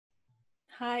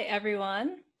Hi,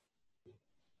 everyone.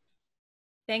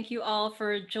 Thank you all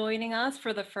for joining us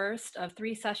for the first of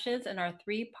 3 sessions in our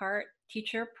 3-part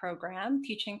teacher program,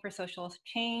 Teaching for Social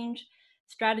Change,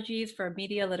 Strategies for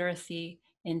Media Literacy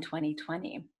in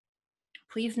 2020.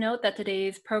 Please note that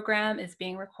today's program is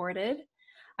being recorded.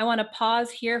 I want to pause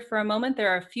here for a moment. There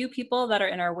are a few people that are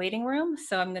in our waiting room,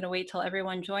 so I'm going to wait till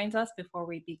everyone joins us before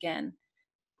we begin.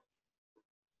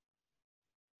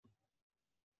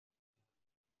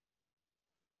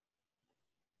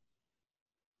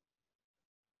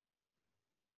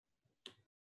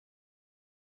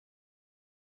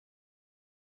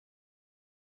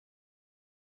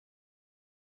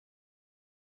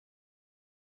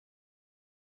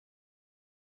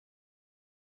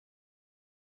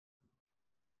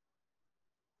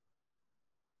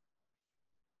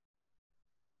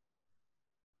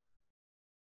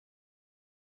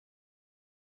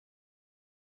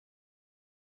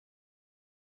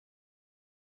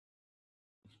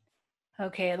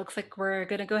 Okay, it looks like we're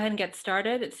going to go ahead and get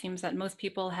started. It seems that most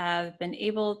people have been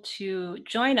able to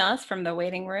join us from the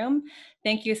waiting room.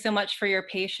 Thank you so much for your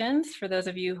patience. For those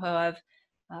of you who have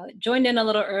joined in a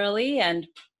little early, and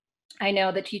I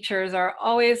know the teachers are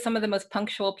always some of the most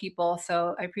punctual people,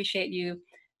 so I appreciate you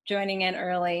joining in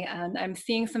early. And I'm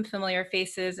seeing some familiar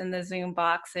faces in the Zoom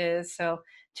boxes. So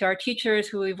to our teachers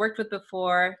who we've worked with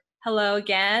before, hello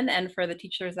again. And for the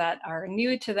teachers that are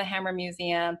new to the Hammer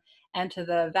Museum and to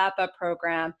the VAPA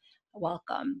program,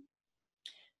 welcome.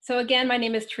 So again, my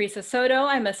name is Teresa Soto.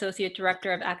 I'm Associate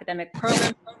Director of Academic Programs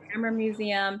at the Hammer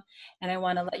Museum, and I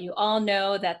want to let you all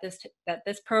know that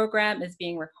this program is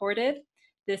being recorded.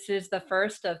 This is the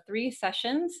first of 3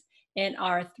 sessions in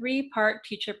our 3-part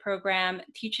teacher program,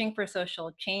 Teaching for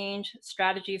Social Change,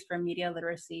 Strategies for Media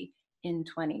Literacy in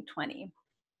 2020.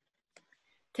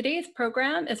 Today's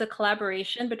program is a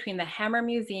collaboration between the Hammer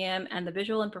Museum and the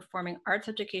Visual and Performing Arts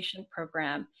Education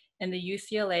program in the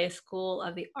UCLA School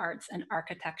of the Arts and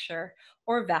Architecture,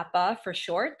 or VAPA for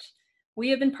short. We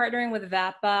have been partnering with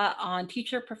VAPA on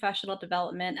teacher professional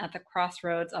development at the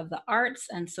crossroads of the arts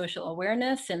and social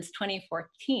awareness since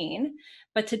 2014,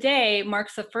 but today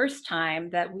marks the first time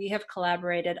that we have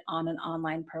collaborated on an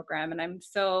online program, and I'm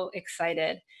so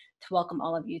excited to welcome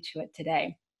all of you to it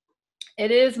today. It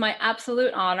is my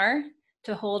absolute honor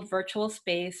to hold virtual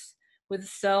space with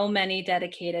so many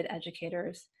dedicated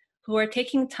educators who are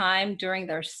taking time during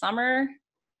their summer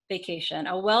vacation,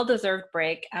 a well-deserved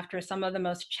break after some of the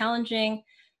most challenging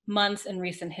months in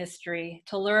recent history,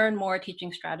 to learn more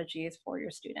teaching strategies for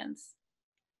your students.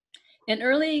 In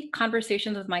early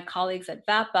conversations with my colleagues at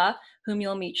VAPA, whom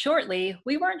you'll meet shortly,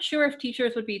 we weren't sure if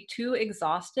teachers would be too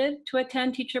exhausted to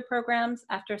attend teacher programs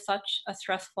after such a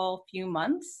stressful few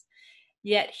months.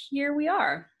 Yet here we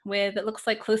are with, it looks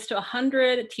like, close to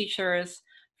 100 teachers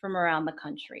from around the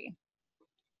country.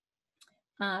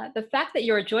 The fact that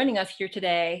you're joining us here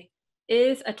today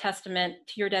is a testament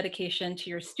to your dedication to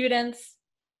your students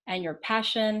and your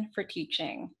passion for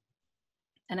teaching.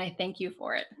 And I thank you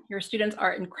for it. Your students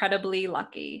are incredibly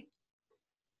lucky.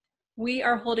 We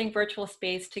are holding virtual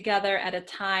space together at a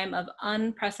time of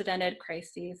unprecedented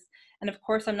crises. And of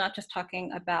course, I'm not just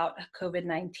talking about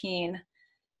COVID-19.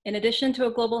 In addition to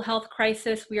a global health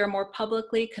crisis, we are more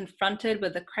publicly confronted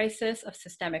with the crisis of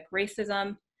systemic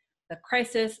racism, the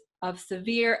crisis of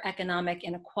severe economic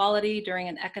inequality during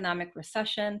an economic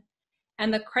recession,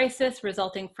 and the crisis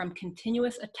resulting from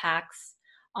continuous attacks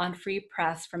on free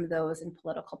press from those in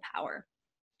political power.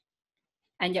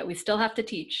 And yet we still have to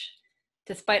teach.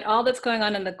 Despite all that's going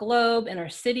on in the globe, in our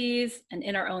cities, and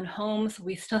in our own homes,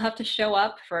 we still have to show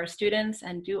up for our students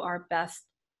and do our best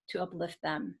to uplift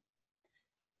them.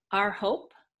 Our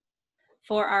hope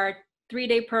for our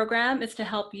 3-day program is to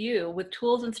help you with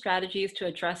tools and strategies to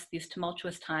address these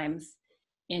tumultuous times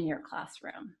in your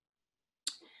classroom.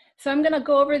 So I'm going to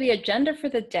go over the agenda for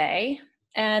the day.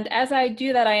 And as I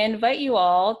do that, I invite you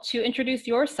all to introduce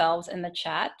yourselves in the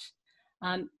chat.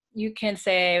 You can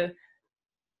say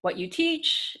what you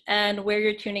teach and where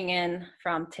you're tuning in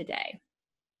from today.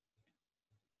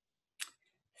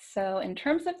 So in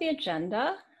terms of the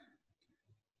agenda,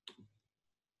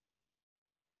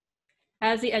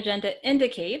 as the agenda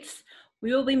indicates,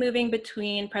 we will be moving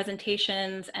between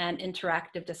presentations and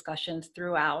interactive discussions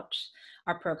throughout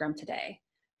our program today.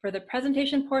 For the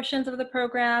presentation portions of the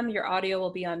program, your audio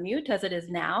will be on mute as it is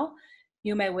now.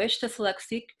 You may wish to select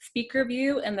speaker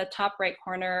view in the top right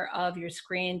corner of your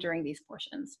screen during these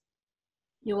portions.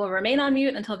 You will remain on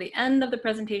mute until the end of the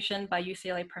presentation by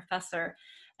UCLA professor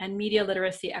and media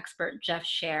literacy expert Jeff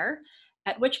Scher,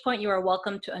 at which point you are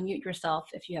welcome to unmute yourself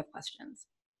if you have questions.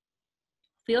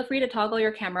 Feel free to toggle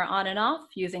your camera on and off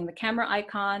using the camera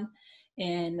icon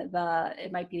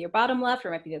it might be your bottom left or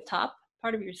it might be the top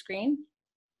part of your screen.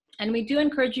 And we do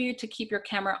encourage you to keep your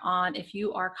camera on if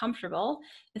you are comfortable,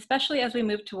 especially as we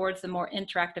move towards the more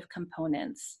interactive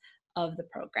components of the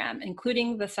program,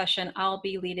 including the session I'll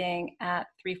be leading at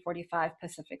 3:45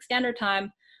 Pacific Standard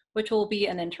Time, which will be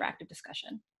an interactive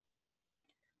discussion.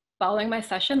 Following my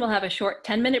session, we'll have a short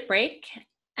 10-minute break,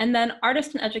 and then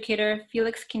artist and educator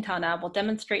Felix Quintana will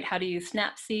demonstrate how to use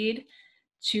Snapseed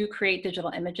to create digital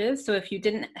images. So if you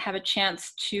didn't have a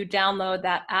chance to download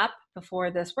that app before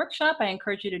this workshop, I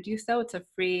encourage you to do so. It's a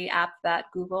free app that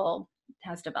Google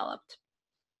has developed.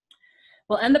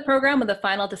 We'll end the program with a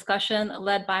final discussion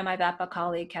led by my VAPA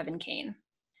colleague, Kevin Kane.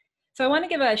 So I want to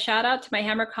give a shout out to my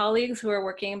Hammer colleagues who are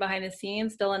working behind the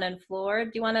scenes, Dylan and Floor.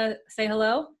 Do you want to say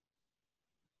hello?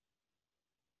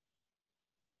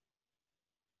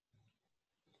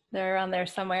 They're around there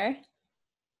somewhere.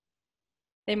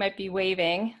 They might be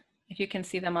waving if you can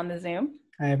see them on the Zoom.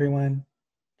 Hi, everyone.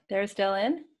 There's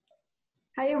Dylan.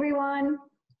 Hi, everyone.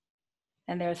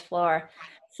 And there's Floor.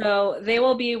 So they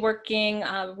will be working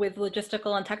with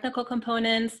logistical and technical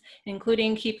components,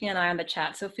 including keeping an eye on the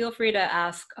chat. So feel free to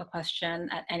ask a question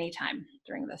at any time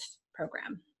during this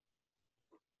program.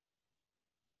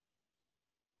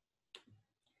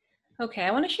 Okay,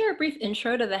 I want to share a brief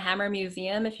intro to the Hammer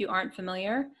Museum if you aren't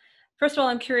familiar. First of all,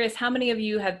 I'm curious, how many of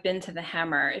you have been to the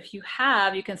Hammer? If you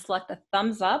have, you can select a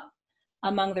thumbs up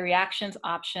among the reactions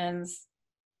options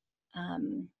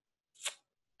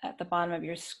at the bottom of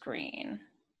your screen.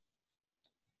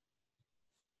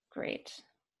 Great.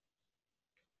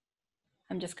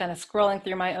 I'm just kind of scrolling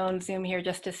through my own Zoom here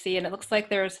just to see, and it looks like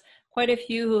there's quite a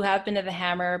few who have been to the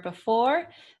Hammer before.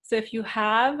 So if you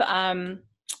have,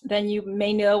 then you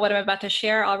may know what I'm about to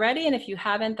share already, and if you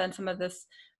haven't, then some of this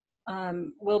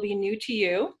will be new to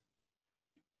you.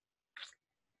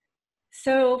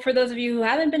 So for those of you who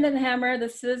haven't been to the Hammer,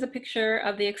 this is a picture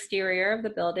of the exterior of the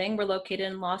building. We're located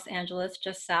in Los Angeles,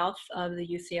 just south of the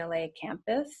UCLA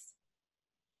campus.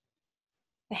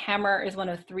 The Hammer is one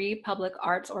of 3 public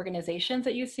arts organizations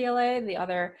at UCLA. The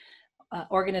other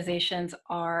organizations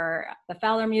are the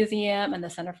Fowler Museum and the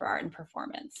Center for Art and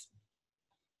Performance.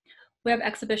 We have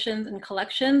exhibitions and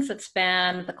collections that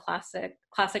span the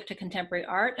classic to contemporary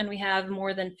art, and we have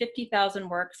more than 50,000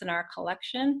 works in our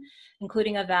collection,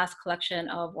 including a vast collection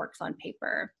of works on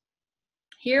paper.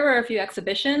 Here are a few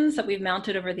exhibitions that we've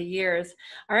mounted over the years.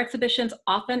 Our exhibitions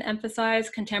often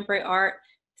emphasize contemporary art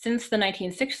since the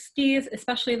 1960s,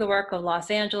 especially the work of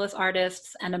Los Angeles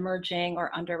artists and emerging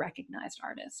or under-recognized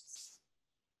artists.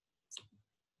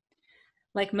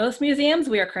 Like most museums,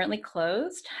 we are currently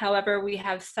closed. However, we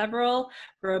have several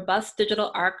robust digital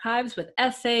archives with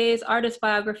essays, artist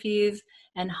biographies,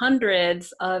 and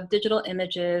hundreds of digital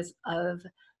images of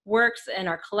works in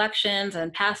our collections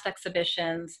and past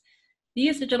exhibitions.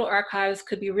 These digital archives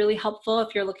could be really helpful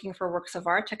if you're looking for works of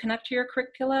art to connect to your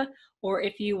curricula, or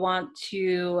if you want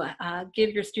to give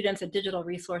your students a digital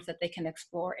resource that they can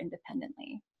explore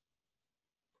independently.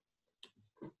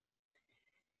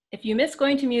 If you miss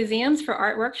going to museums for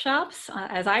art workshops,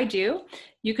 as I do,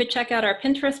 you could check out our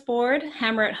Pinterest board,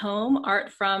 Hammer at Home, Art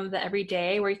from the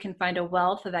Everyday, where you can find a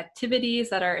wealth of activities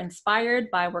that are inspired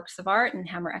by works of art and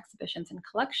Hammer exhibitions and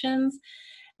collections.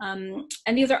 And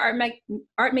these are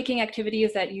art-making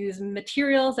activities that use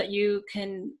materials that you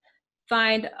can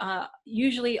find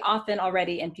usually often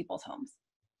already in people's homes.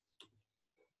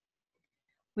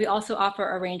 We also offer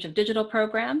a range of digital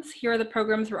programs. Here are the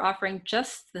programs we're offering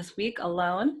just this week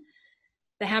alone.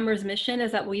 The Hammer's mission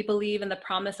is that we believe in the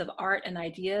promise of art and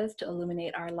ideas to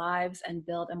illuminate our lives and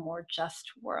build a more just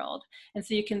world. And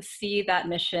so you can see that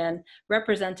mission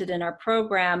represented in our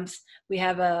programs. We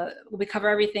cover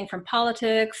everything from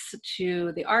politics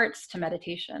to the arts to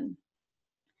meditation.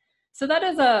 So that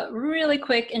is a really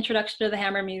quick introduction to the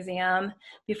Hammer Museum.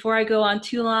 Before I go on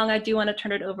too long, I do want to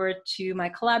turn it over to my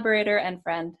collaborator and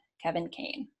friend, Kevin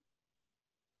Kane.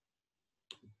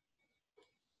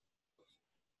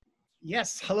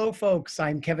 Yes, hello folks,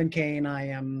 I'm Kevin Kane. I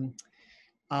am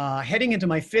heading into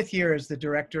my 5th year as the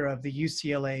director of the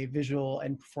UCLA Visual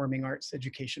and Performing Arts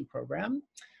Education Program.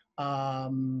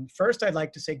 First, I'd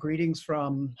like to say greetings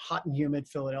from hot and humid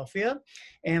Philadelphia.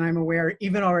 And I'm aware,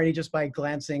 even already just by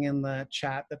glancing in the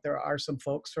chat, that there are some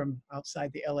folks from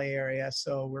outside the LA area.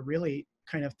 So we're really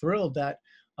kind of thrilled that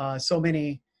so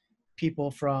many people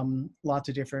from lots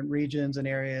of different regions and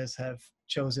areas have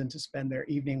chosen to spend their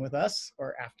evening with us,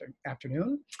 or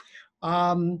afternoon.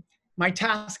 My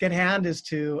task at hand is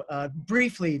to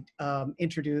briefly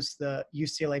introduce the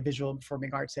UCLA Visual and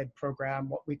Performing Arts Ed program,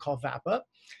 what we call VAPA.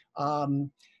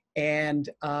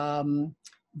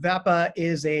 VAPA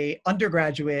is a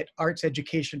undergraduate arts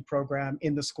education program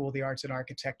in the School of the Arts and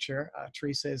Architecture.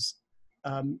 Teresa's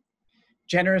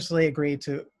generously agreed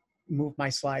to move my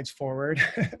slides forward.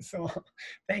 So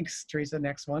thanks, Teresa.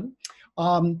 Next one.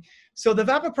 So the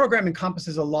VAPA program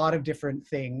encompasses a lot of different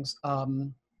things.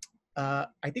 I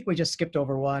think we just skipped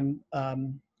over one,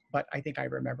 but I think I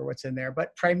remember what's in there.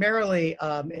 But primarily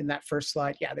in that first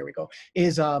slide, yeah, there we go,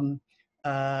 is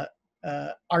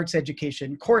arts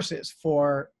education courses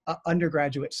for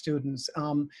undergraduate students.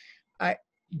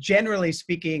 Generally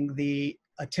speaking,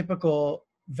 a typical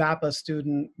VAPA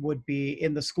student would be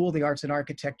in the School of the Arts and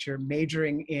Architecture,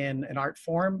 majoring in an art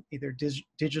form, either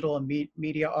digital and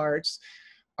media arts,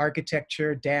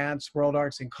 architecture, dance, world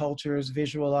arts and cultures,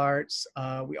 visual arts.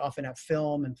 We often have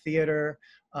film and theater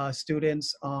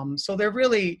students. So they're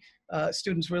really,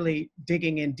 students really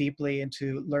digging in deeply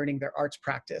into learning their arts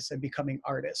practice and becoming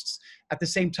artists. At the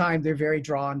same time, they're very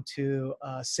drawn to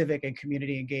civic and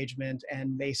community engagement,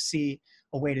 and they see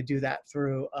a way to do that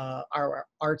through our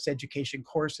arts education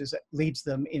courses that leads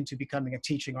them into becoming a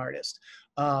teaching artist.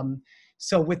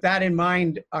 So with that in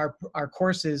mind, our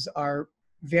courses are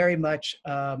very much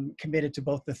committed to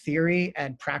both the theory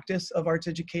and practice of arts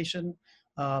education,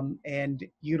 and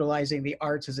utilizing the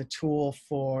arts as a tool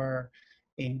for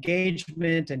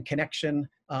engagement and connection,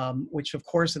 which of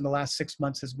course in the last 6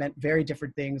 months has meant very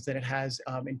different things than it has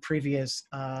in previous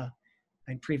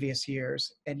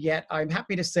years. And yet I'm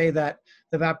happy to say that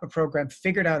the VAPA program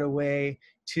figured out a way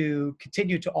to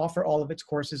continue to offer all of its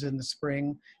courses in the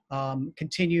spring,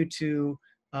 continue to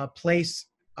place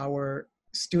our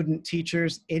student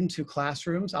teachers into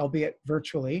classrooms, albeit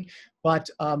virtually, but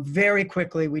very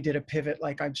quickly we did a pivot,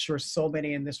 like I'm sure so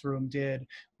many in this room did,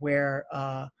 where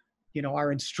you know,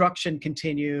 our instruction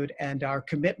continued and our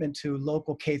commitment to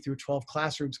local K through 12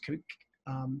 classrooms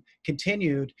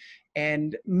continued.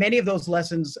 And many of those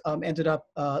lessons ended up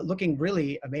looking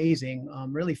really amazing,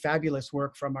 really fabulous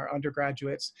work from our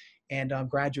undergraduates and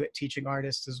graduate teaching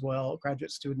artists as well,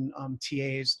 graduate student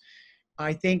TAs.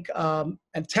 I think a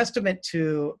testament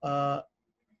to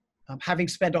having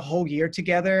spent a whole year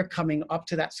together, coming up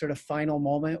to that sort of final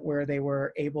moment where they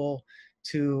were able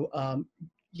to,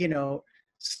 you know,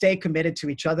 stay committed to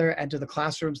each other and to the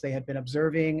classrooms they had been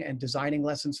observing and designing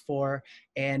lessons for,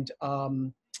 and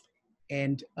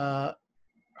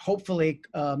hopefully,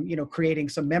 you know, creating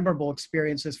some memorable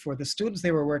experiences for the students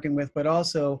they were working with, but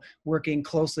also working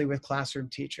closely with classroom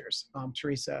teachers.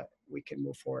 Teresa, we can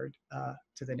move forward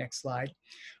to the next slide.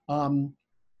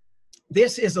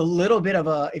 This is a little bit of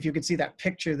a, if you could see that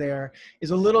picture there,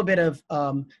 is a little bit of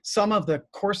some of the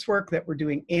coursework that we're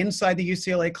doing inside the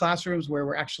UCLA classrooms, where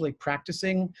we're actually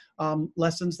practicing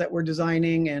lessons that we're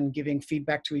designing and giving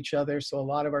feedback to each other. So a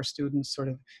lot of our students sort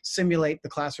of simulate the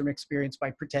classroom experience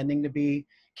by pretending to be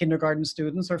kindergarten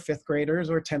students or 5th graders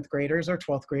or 10th graders or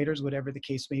 12th graders, whatever the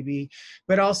case may be.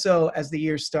 But also as the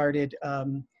year started,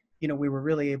 you know, we were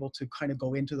really able to kind of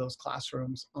go into those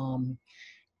classrooms.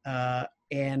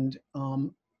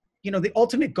 You know, the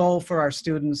ultimate goal for our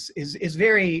students is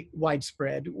very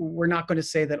widespread. We're not going to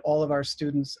say that all of our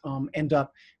students end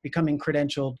up becoming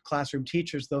credentialed classroom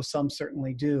teachers, though some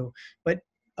certainly do. But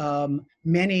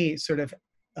many sort of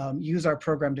use our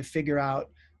program to figure out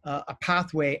a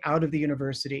pathway out of the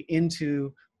university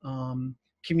into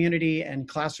community and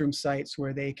classroom sites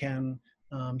where they can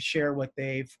share what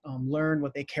they've learned,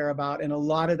 what they care about. And a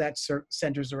lot of that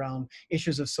centers around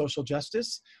issues of social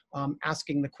justice,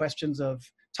 asking the questions of,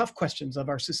 tough questions of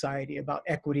our society about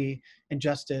equity and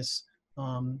justice,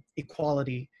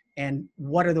 equality, and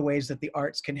what are the ways that the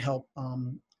arts can help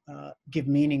give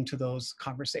meaning to those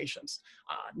conversations.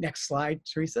 Next slide,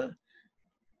 Teresa.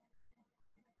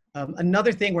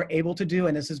 Another thing we're able to do,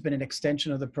 and this has been an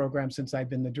extension of the program since I've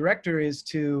been the director, is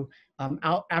to,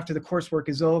 after the coursework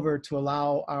is over, to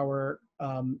allow our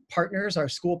partners, our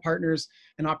school partners,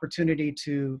 an opportunity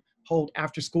to hold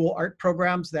after-school art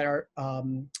programs that are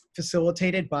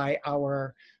facilitated by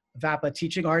our VAPA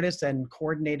teaching artists and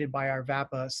coordinated by our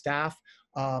VAPA staff.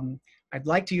 I'd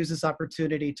like to use this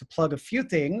opportunity to plug a few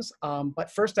things,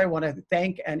 but first I want to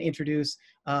thank and introduce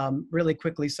really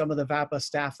quickly some of the VAPA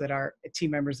staff that are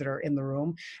team members that are in the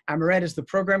room. Amaret is the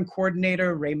program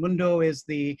coordinator, Raimundo is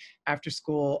the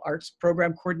after-school arts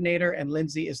program coordinator, and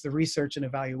Lindsay is the research and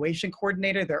evaluation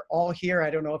coordinator. They're all here. I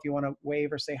don't know if you want to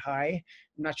wave or say hi.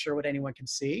 I'm not sure what anyone can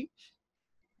see.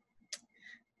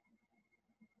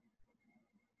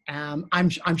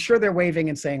 I'm sure they're waving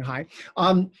and saying hi.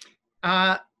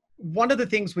 one of the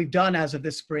things we've done as of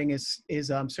this spring is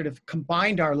sort of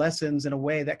combined our lessons in a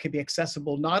way that could be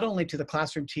accessible not only to the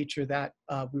classroom teacher that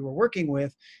we were working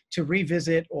with to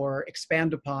revisit or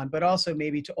expand upon, but also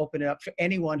maybe to open it up for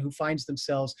anyone who finds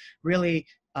themselves really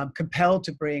compelled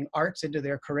to bring arts into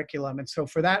their curriculum. And so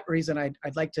for that reason,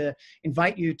 I'd like to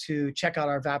invite you to check out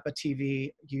our VAPA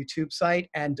TV YouTube site,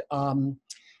 and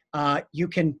you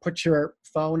can put your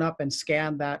phone up and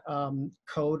scan that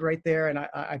code right there. And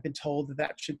I've been told that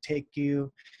that should take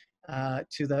you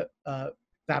to the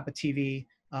VAPA TV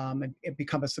and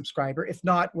become a subscriber. If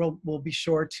not, we'll be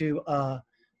sure to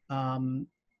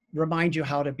remind you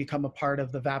how to become a part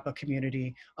of the VAPA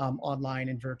community online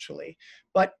and virtually.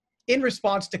 But in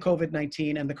response to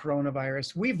COVID-19 and the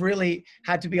coronavirus, we've really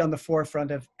had to be on the forefront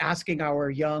of asking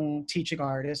our young teaching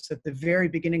artists at the very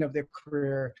beginning of their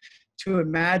career to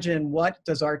imagine what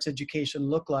does arts education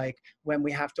look like when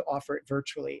we have to offer it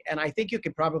virtually. And I think you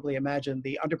can probably imagine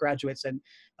the undergraduates and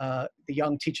the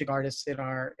young teaching artists in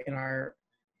our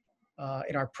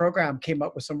program came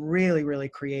up with some really, really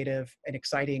creative and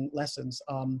exciting lessons.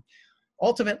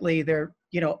 Ultimately, they're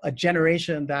a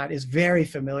generation that is very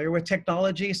familiar with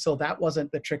technology, so that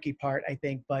wasn't the tricky part, I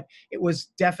think, but it was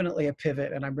definitely a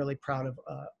pivot, and I'm really proud of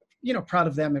proud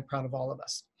of them and proud of all of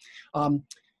us.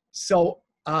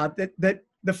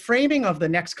 The framing of the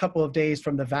next couple of days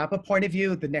from the VAPA point of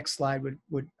view, the next slide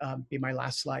would be my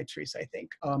last slide, Teresa, I think.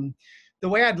 The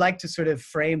way I'd like to sort of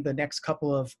frame the next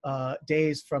couple of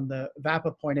days from the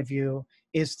VAPA point of view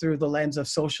is through the lens of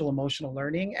social emotional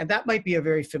learning. And that might be a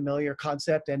very familiar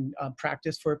concept and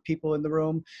practice for people in the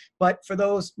room. But for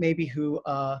those maybe who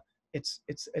it's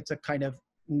a kind of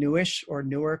newish or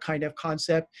newer kind of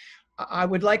concept, I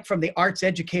would like from the arts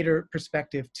educator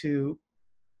perspective to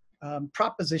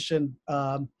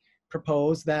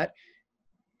propose that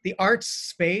the arts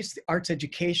space, the arts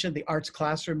education, the arts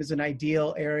classroom is an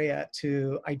ideal area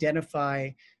to identify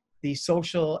the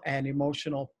social and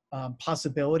emotional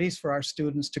possibilities for our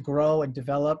students to grow and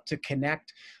develop, to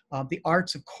connect. The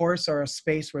arts, of course, are a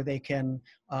space where they can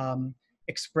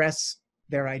express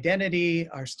their identity.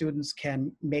 Our students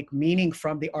can make meaning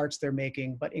from the arts they're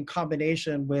making, but in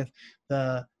combination with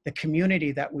the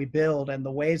community that we build and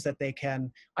the ways that they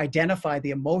can identify the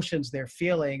emotions they're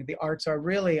feeling, the arts are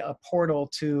really a portal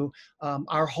to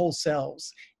our whole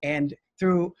selves. And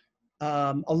through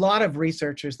a lot of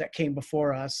researchers that came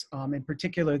before us, in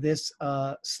particular this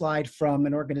slide from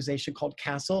an organization called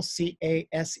CASEL,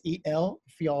 C-A-S-E-L,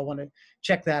 if you all want to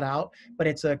check that out, but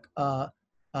it's a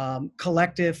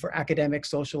collective for academic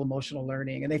social emotional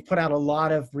learning. And they've put out a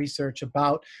lot of research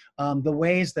about the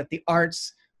ways that the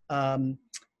arts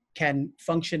can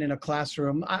function in a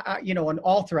classroom, and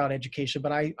all throughout education,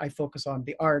 but I focus on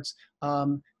the arts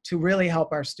to really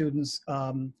help our students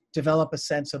develop a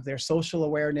sense of their social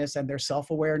awareness and their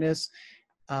self-awareness.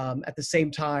 At the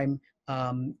same time,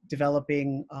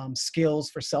 developing skills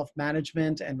for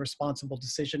self-management and responsible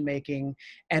decision-making,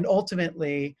 and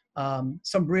ultimately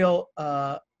some real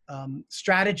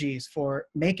strategies for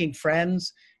making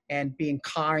friends and being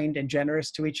kind and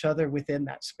generous to each other within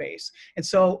that space. And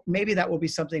so maybe that will be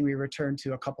something we return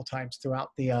to a couple times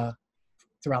throughout the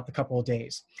couple of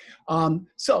days.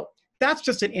 So that's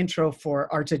just an intro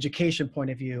for arts education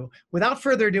point of view. Without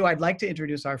further ado, I'd like to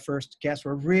introduce our first guest.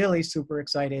 We're really super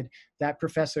excited that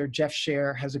Professor Jeff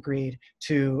Scher has agreed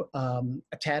to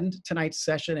attend tonight's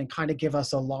session and kind of give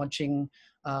us a launching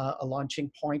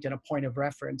point and a point of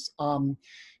reference.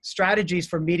 Strategies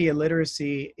for media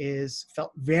literacy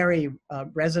felt very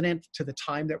resonant to the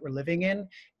time that we're living in.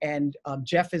 And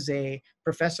Jeff is a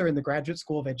professor in the Graduate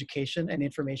School of Education and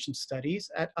Information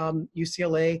Studies at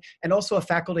UCLA, and also a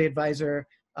faculty advisor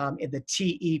in the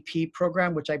TEP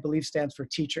program, which I believe stands for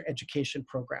Teacher Education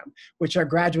Program, which are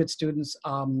graduate students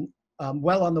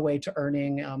well on the way to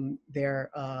earning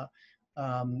their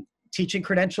teaching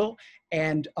credential.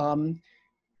 And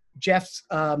Jeff's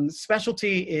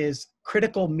specialty is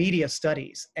critical media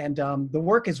studies, and the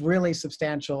work is really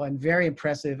substantial and very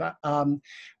impressive.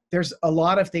 There's a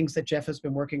lot of things that Jeff has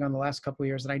been working on the last couple of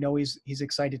years, and I know he's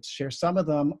excited to share some of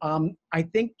them. I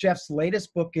think Jeff's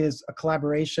latest book is a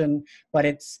collaboration, but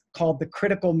it's called The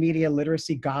Critical Media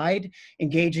Literacy Guide,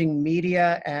 Engaging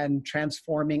Media and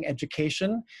Transforming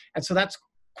Education. And so that's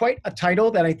quite a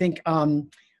title that I think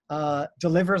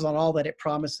delivers on all that it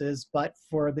promises. But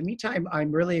for the meantime,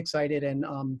 I'm really excited and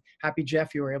happy,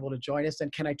 Jeff, you were able to join us.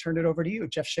 And can I turn it over to you,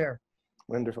 Jeff Scher?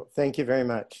 Wonderful. Thank you very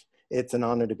much. It's an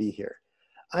honor to be here.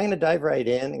 I'm going to dive right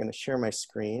in. I'm going to share my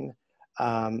screen.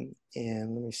 And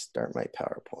let me start my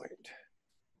PowerPoint.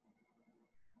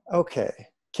 Okay.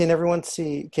 Can everyone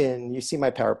see? Can you see my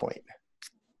PowerPoint?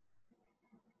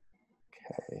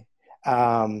 Okay.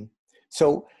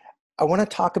 So I want to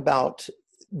talk about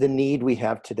the need we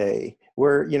have today.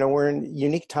 We're in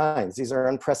unique times. These are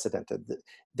unprecedented.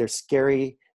 They're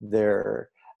scary. They're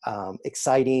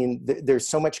exciting. There's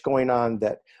so much going on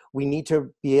that we need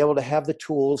to be able to have the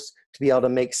tools to be able to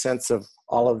make sense of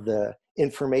all of the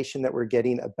information that we're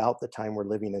getting about the time we're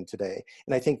living in today.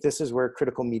 And I think this is where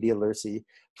critical media literacy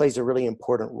plays a really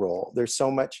important role. There's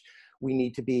so much we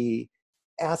need to be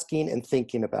asking and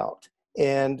thinking about.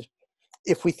 And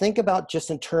if we think about just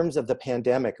in terms of the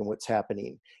pandemic and what's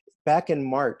happening, back in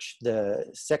March, the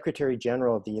Secretary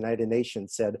General of the United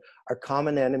Nations said, our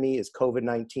common enemy is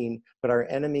COVID-19, but our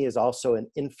enemy is also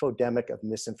an infodemic of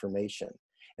misinformation.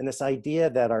 And this idea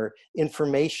that our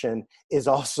information is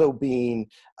also being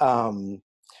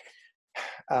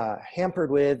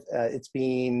hampered with, it's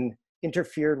being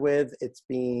interfered with, it's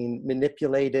being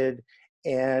manipulated.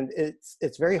 And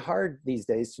it's very hard these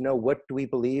days to know what do we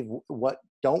believe, what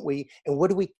don't we, and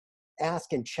what do we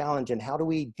ask and challenge, and how do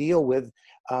we deal with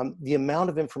the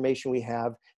amount of information we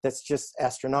have that's just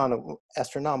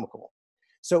astronomical.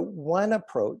 So one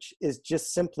approach is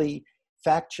just simply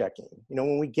fact checking.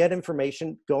 When we get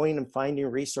information, going and finding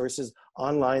resources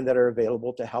online that are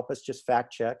available to help us just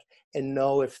fact check and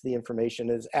know if the information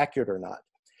is accurate or not.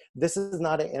 This is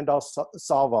not an end-all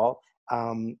solve-all.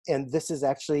 And this is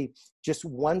actually just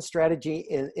one strategy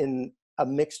in a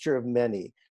mixture of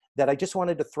many that I just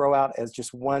wanted to throw out as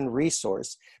just one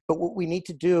resource. But what we need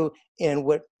to do, and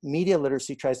what media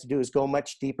literacy tries to do, is go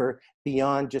much deeper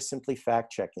beyond just simply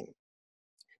fact checking.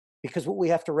 Because what we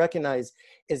have to recognize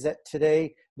is that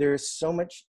today there's so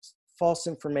much false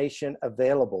information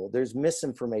available. There's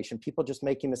misinformation, people just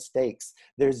making mistakes.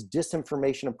 There's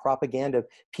disinformation and propaganda,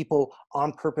 people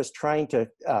on purpose trying to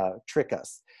trick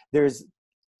us. There's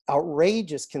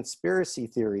outrageous conspiracy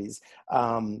theories,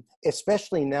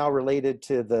 especially now related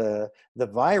to the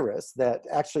virus, that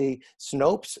actually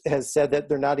Snopes has said that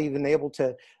they're not even able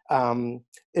to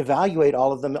evaluate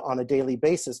all of them on a daily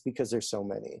basis because there's so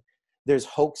many. There's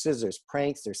hoaxes, there's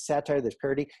pranks, there's satire, there's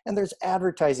parody, and there's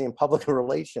advertising and public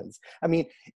relations. I mean,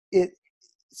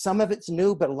 some of it's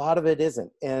new, but a lot of it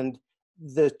isn't. And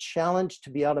the challenge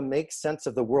to be able to make sense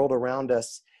of the world around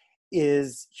us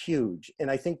is huge.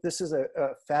 And I think this is a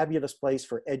fabulous place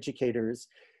for educators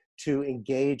to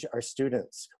engage our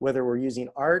students, whether we're using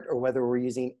art or whether we're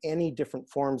using any different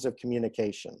forms of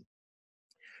communication.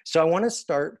 So I want to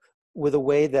start with a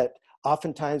way that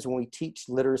oftentimes when we teach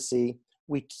literacy,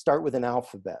 we start with an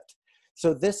alphabet.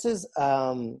 So this is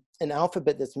an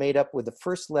alphabet that's made up with the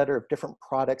first letter of different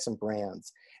products and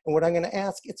brands. And what I'm going to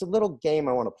ask, it's a little game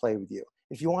I want to play with you.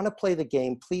 If you want to play the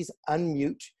game, please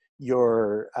unmute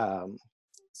your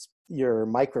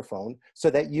microphone so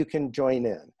that you can join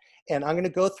in. And I'm going to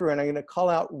go through and I'm going to call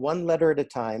out one letter at a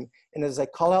time. And as I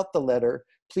call out the letter,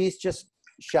 please just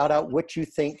shout out what you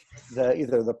think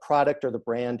either the product or the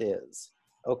brand is.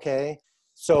 Okay?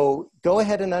 So go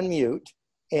ahead and unmute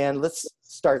and let's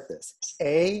start this.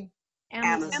 A.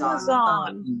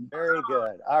 Amazon. Very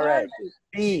good. All right.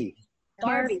 B.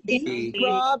 Barbie.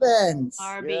 Robbins.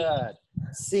 Good.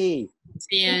 C.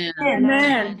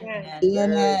 CNN.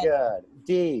 Very good.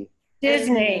 D.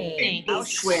 Disney.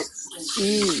 Auschwitz.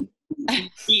 E.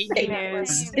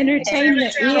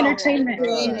 Entertainment.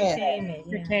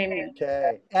 Entertainment.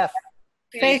 Okay. F.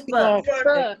 Facebook.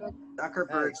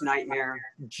 Zuckerberg's nightmare.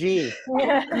 G.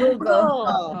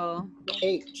 Google.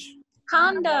 H.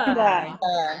 Honda.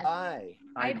 I.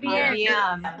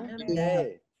 IBM.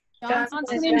 K.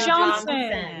 Johnson and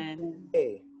Johnson.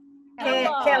 A.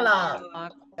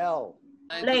 Kellogg. L.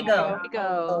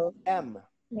 Lego. M.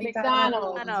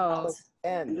 McDonald's.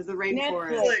 N. Into the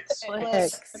rainforest.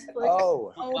 Netflix.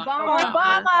 O.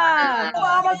 Obama.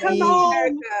 P.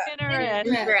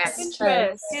 Pinterest.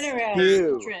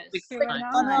 Q.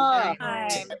 Time.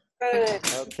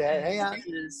 Okay, hang on.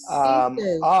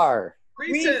 R.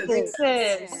 Reese's.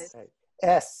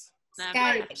 S.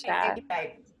 Skype.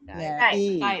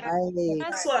 E.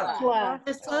 Tesla.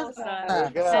 Very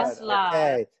good.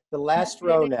 Okay, the last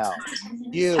row now.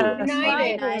 U.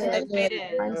 United.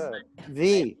 Good.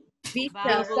 V.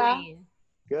 Visa.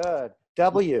 Good.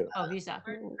 W.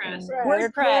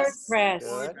 WordPress.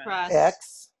 Good.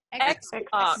 X.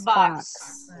 Xbox.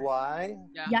 Y.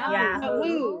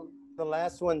 Yahoo. The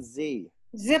last one, Z.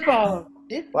 Zippo.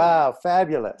 Wow,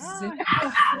 fabulous. Oh,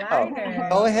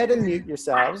 go ahead and mute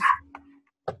yourselves.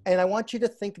 And I want you to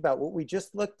think about what we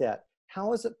just looked at.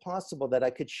 How is it possible that I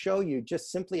could show you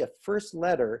just simply a first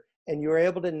letter and you were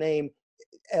able to name,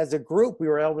 as a group, we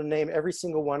were able to name every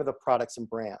single one of the products and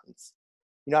brands?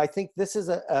 I think this is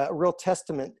a real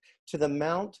testament to the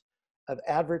amount of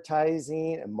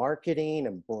advertising and marketing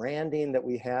and branding that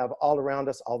we have all around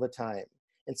us all the time.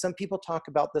 And some people talk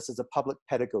about this as a public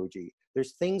pedagogy.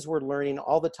 There's things we're learning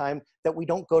all the time that we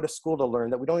don't go to school to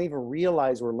learn, that we don't even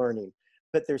realize we're learning.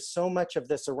 But there's so much of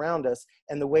this around us,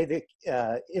 and the way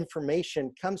the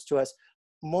information comes to us,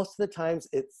 most of the times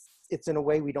it's in a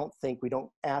way we don't think, we don't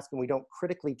ask, and we don't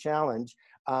critically challenge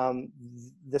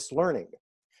this learning.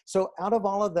 So out of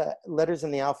all of the letters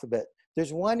in the alphabet,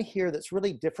 there's one here that's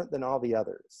really different than all the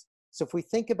others. So if we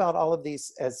think about all of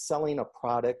these as selling a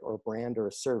product or a brand or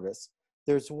a service,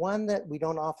 there's one that we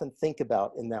don't often think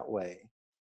about in that way.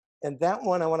 And that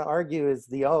one I want to argue is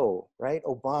the O, right?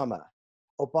 Obama.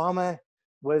 Obama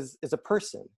is a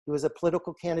person. He was a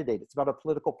political candidate. It's about a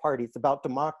political party. It's about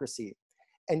democracy.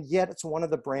 And yet it's one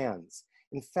of the brands.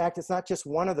 In fact, it's not just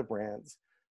one of the brands.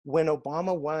 When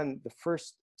Obama won the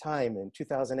first time in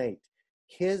 2008,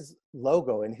 his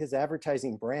logo and his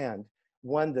advertising brand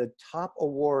won the top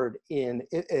award in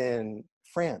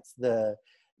France. The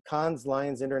Cannes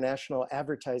Lions International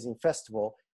Advertising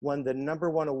Festival won the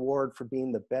 #1 award for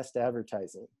being the best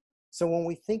advertising. So when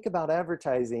we think about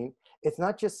advertising, it's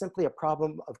not just simply a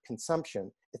problem of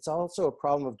consumption, it's also a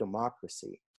problem of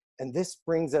democracy. And this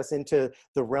brings us into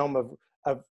the realm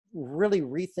of really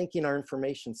rethinking our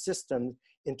information system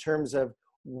in terms of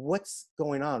what's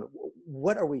going on.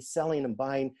 What are we selling and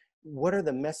buying? What are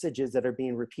the messages that are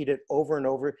being repeated over and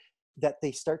over that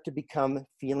they start to become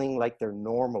feeling like they're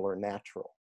normal or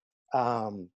natural?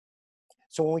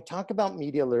 So when we talk about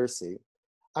media literacy,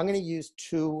 I'm going to use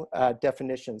two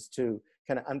definitions to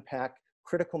kind of unpack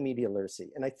critical media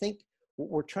literacy. And I think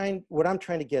what I'm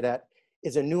trying to get at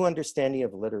is a new understanding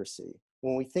of literacy.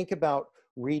 When we think about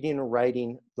reading and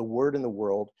writing, the word in the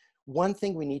world, one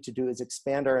thing we need to do is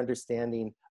expand our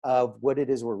understanding of what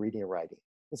it is we're reading and writing.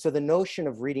 And so the notion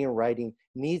of reading and writing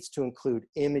needs to include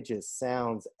images,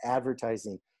 sounds,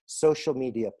 advertising, social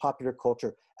media, popular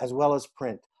culture, as well as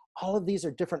print. All of these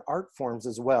are different art forms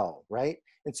as well, right?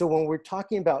 And so when we're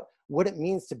talking about what it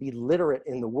means to be literate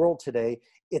in the world today,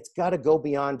 it's got to go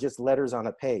beyond just letters on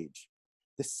a page.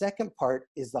 The second part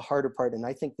is the harder part, and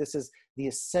I think this is the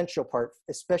essential part,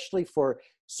 especially for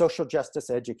social justice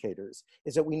educators,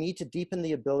 is that we need to deepen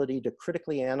the ability to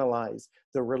critically analyze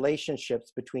the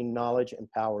relationships between knowledge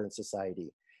and power in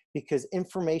society, because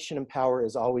information and power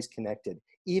is always connected.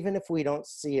 Even if we don't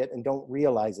see it and don't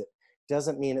realize it,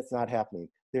 doesn't mean it's not happening.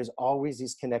 There's always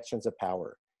these connections of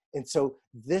power. And so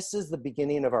this is the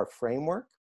beginning of our framework.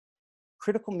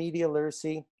 Critical media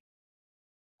literacy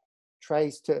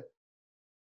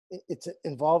it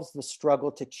involves the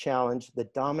struggle to challenge the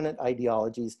dominant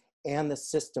ideologies and the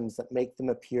systems that make them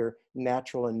appear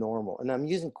natural and normal. And I'm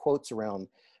using quotes around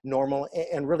normal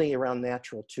and really around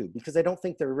natural too, because I don't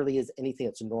think there really is anything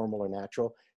that's normal or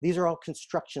natural. These are all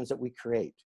constructions that we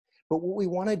create. But what we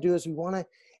want to do is we want to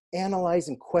analyze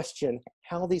and question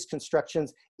how these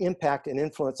constructions impact and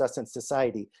influence us in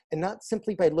society, and not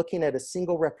simply by looking at a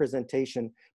single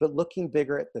representation, but looking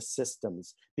bigger at the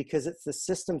systems, because it's the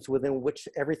systems within which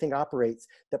everything operates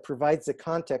that provides the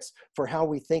context for how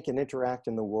we think and interact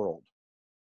in the world.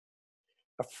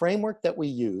 A framework that we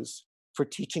use for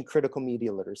teaching critical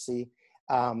media literacy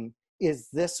is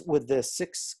this with the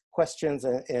 6 questions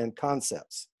and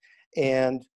concepts.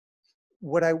 And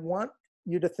what I want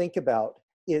you to think about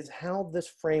is how this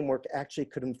framework actually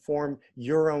could inform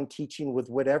your own teaching with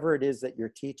whatever it is that you're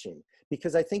teaching.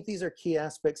 Because I think these are key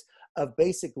aspects of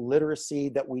basic literacy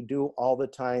that we do all the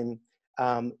time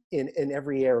in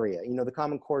every area. You know, the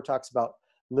Common Core talks about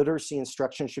literacy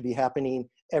instruction should be happening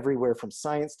everywhere, from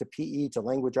science to PE to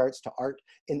language arts to art,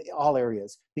 in all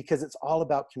areas, because it's all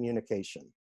about communication.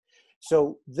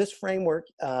 So this framework,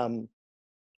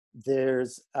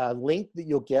 there's a link that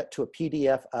you'll get to a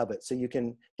PDF of it, so you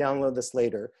can download this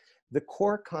later. The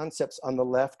core concepts on the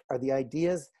left are the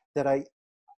ideas that I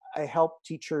help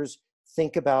teachers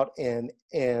think about and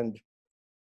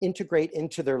integrate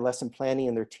into their lesson planning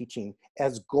and their teaching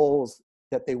as goals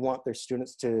that they want their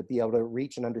students to be able to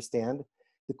reach and understand.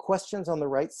 The questions on the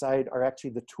right side are actually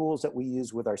the tools that we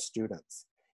use with our students.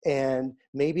 And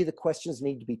maybe the questions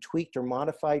need to be tweaked or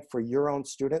modified for your own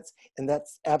students, and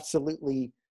that's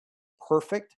absolutely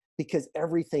perfect, because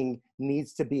everything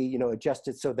needs to be, you know,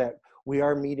 adjusted so that we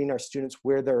are meeting our students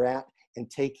where they're at and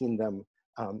taking them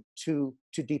to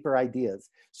deeper ideas.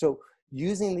 So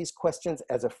using these questions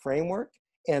as a framework,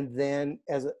 and then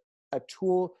as a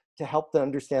tool to help them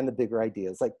understand the bigger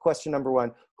ideas. Like question number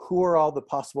 1, who are all the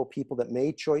possible people that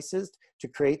made choices to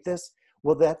create this?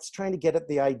 Well, that's trying to get at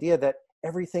the idea that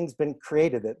everything's been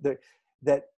created,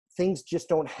 that things just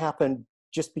don't happen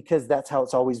just because that's how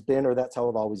it's always been or that's how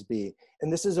it'll always be.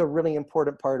 And this is a really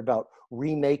important part about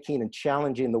remaking and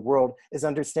challenging the world, is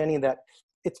understanding that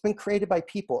it's been created by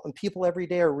people, and people every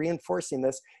day are reinforcing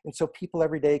this. And so people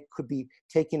every day could be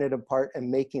taking it apart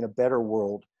and making a better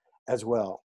world as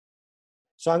well.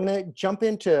 So I'm going to jump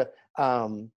into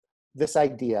this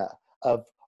idea of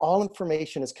all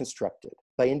information is constructed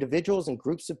by individuals and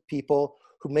groups of people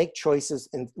who make choices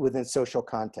within social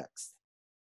contexts.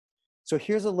 So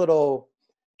here's a little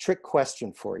trick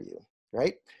question for you,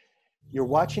 right? You're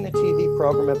watching a TV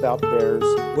program about bears.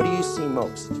 What do you see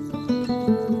most?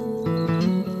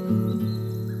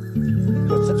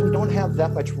 So since we don't have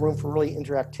that much room for really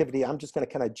interactivity, I'm just going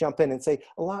to kind of jump in and say,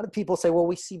 a lot of people say, well,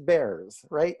 we see bears,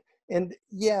 right? And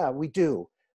yeah, we do.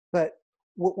 But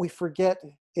what we forget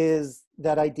is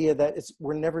that idea that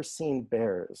we're never seeing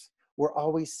bears. We're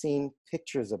always seeing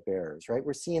pictures of bears, right?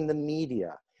 We're seeing the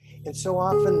media. And so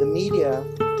often the media,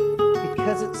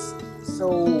 because it's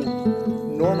so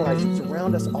normalized, it's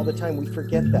around us all the time, we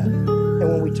forget that. And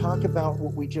when we talk about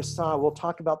what we just saw, we'll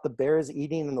talk about the bears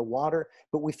eating in the water,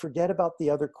 but we forget about the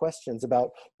other questions about,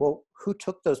 well, who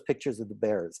took those pictures of the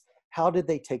bears? How did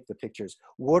they take the pictures?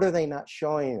 What are they not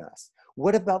showing us?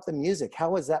 What about the music?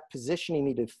 How is that positioning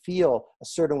me to feel a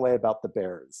certain way about the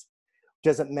bears?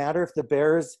 Does it matter if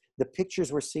the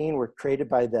pictures we're seeing were created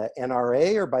by the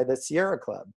NRA or by the Sierra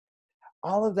Club?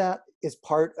 All of that is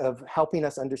part of helping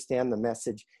us understand the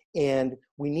message. And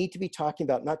we need to be talking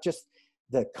about not just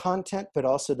the content, but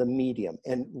also the medium,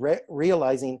 and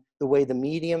realizing the way the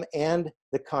medium and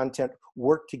the content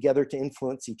work together to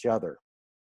influence each other.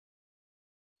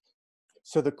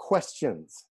 So the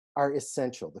questions are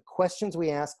essential. The questions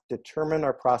we ask determine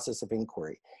our process of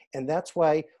inquiry. And that's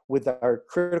why with our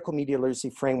critical media literacy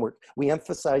framework, we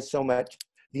emphasize so much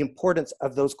the importance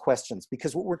of those questions,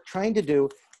 because what we're trying to do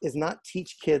is not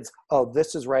teach kids, oh,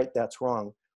 this is right, that's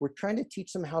wrong. We're trying to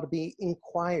teach them how to be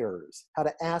inquirers, how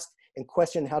to ask and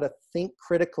question, how to think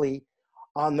critically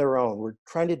on their own. We're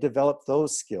trying to develop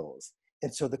those skills.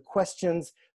 And so the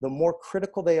questions, the more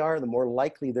critical they are, the more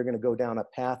likely they're going to go down a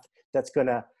path that's going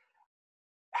to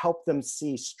help them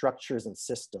see structures and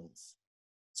systems.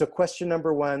 So question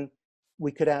number one,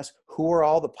 we could ask, who are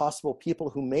all the possible people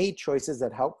who made choices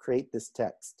that help create this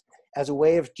text? As a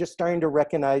way of just starting to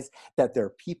recognize that there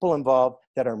are people involved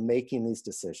that are making these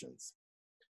decisions.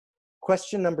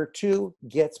 Question number two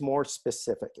gets more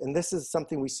specific. And this is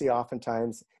something we see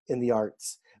oftentimes in the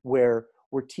arts, where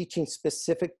we're teaching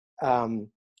specific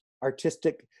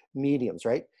artistic mediums,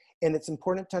 right? And it's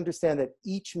important to understand that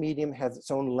each medium has its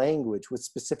own language with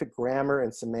specific grammar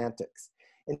and semantics.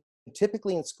 And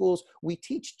typically in schools, we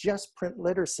teach just print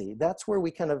literacy. That's where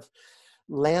we kind of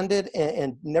landed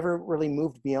and never really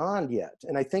moved beyond yet.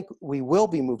 And I think we will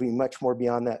be moving much more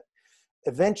beyond that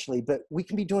eventually, but we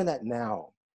can be doing that now.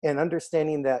 And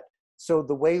understanding that, so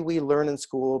the way we learn in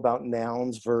school about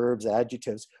nouns, verbs,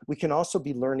 adjectives, we can also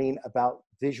be learning about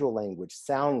visual language,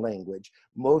 sound language,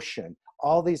 motion,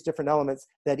 all these different elements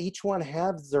that each one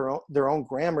has their own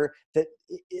grammar that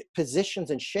it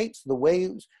positions and shapes the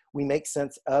ways we make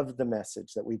sense of the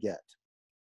message that we get.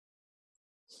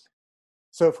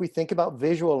 So if we think about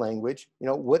visual language,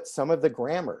 what's some of the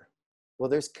grammar? Well,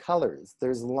 there's colors,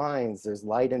 there's lines, there's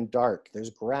light and dark,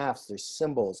 there's graphs, there's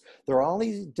symbols. There are all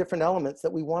these different elements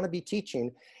that we want to be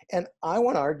teaching. And I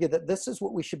want to argue that this is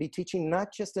what we should be teaching,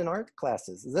 not just in art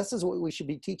classes. This is what we should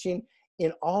be teaching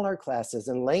in all our classes,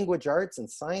 in language arts and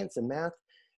science and math,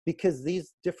 because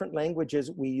these different languages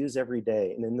we use every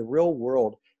day. And in the real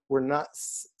world, we're not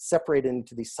separated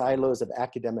into these silos of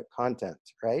academic content,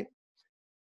 right?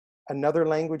 Another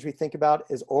language we think about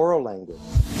is oral language,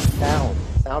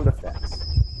 sound effects,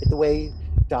 the way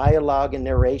dialogue and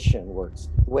narration works,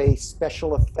 the way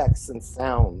special effects and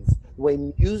sounds, the way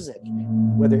music,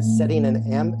 whether it's setting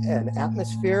an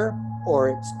atmosphere or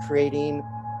it's creating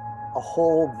a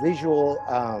whole visual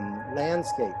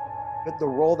landscape. But the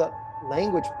role that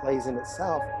language plays in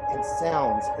itself and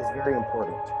sounds is very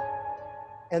important.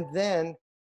 And then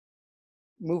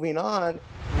moving on,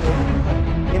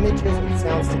 images and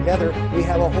sounds together, we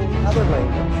have a whole other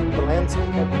language, the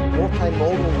landscape of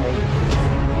multimodal language.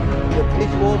 The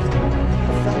visuals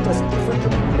affect us differently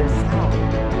than their sound,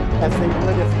 as they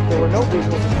would if there were no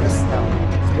visuals, just sound.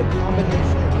 So the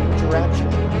combination and interaction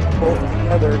both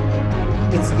together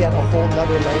is yet a whole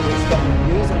other language that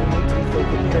we use, and we need to be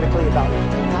thinking critically about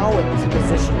how it is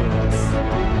positioning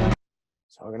us.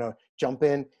 So I'm going to jump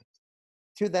in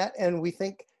to that, and we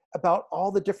think about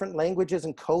all the different languages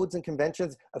and codes and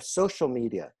conventions of social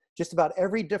media. Just about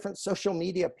every different social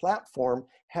media platform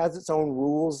has its own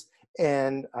rules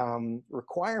and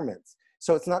requirements.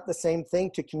 So it's not the same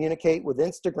thing to communicate with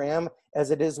Instagram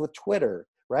as it is with Twitter,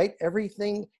 right?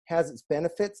 Everything has its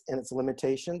benefits and its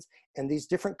limitations, and these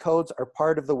different codes are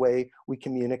part of the way we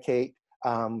communicate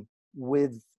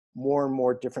with more and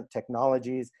more different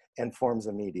technologies and forms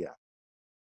of media.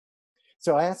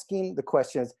 So asking the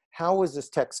questions, how was this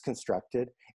text constructed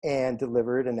and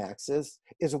delivered and accessed,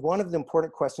 is one of the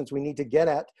important questions we need to get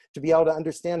at to be able to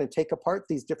understand and take apart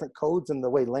these different codes and the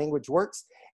way language works,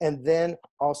 and then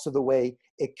also the way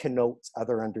it connotes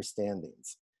other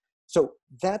understandings. So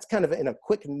that's kind of in a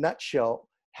quick nutshell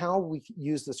how we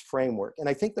use this framework. And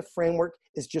I think the framework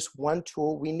is just one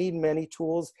tool. We need many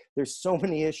tools. There's so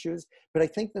many issues, but I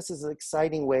think this is an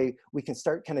exciting way we can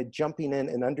start kind of jumping in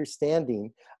and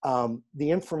understanding the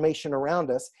information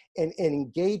around us and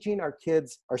engaging our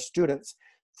kids, our students,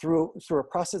 through a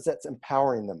process that's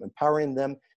empowering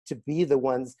them to be the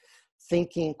ones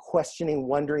thinking, questioning,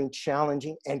 wondering,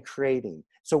 challenging, and creating.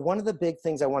 So one of the big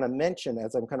things I want to mention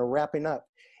as I'm kind of wrapping up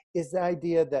is the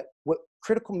idea that what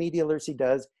critical media literacy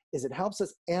does is it helps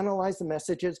us analyze the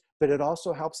messages, but it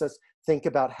also helps us think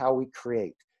about how we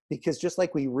create. Because just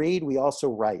like we read, we also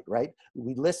write, right?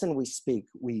 We listen, we speak,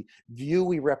 we view,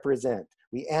 we represent,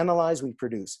 we analyze, we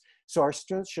produce. So our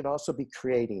students should also be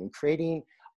creating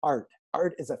art.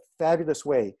 Art is a fabulous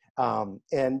way,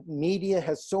 and media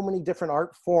has so many different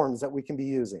art forms that we can be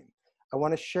using. I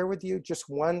want to share with you just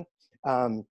one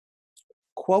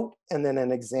quote and then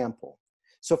an example.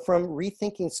 So from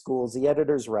Rethinking Schools, the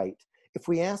editors write, if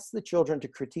we ask the children to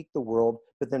critique the world,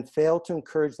 but then fail to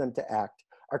encourage them to act,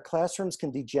 our classrooms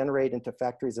can degenerate into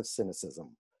factories of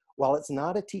cynicism. While it's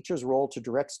not a teacher's role to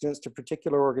direct students to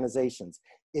particular organizations,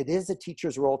 it is a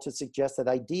teacher's role to suggest that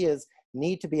ideas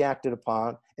need to be acted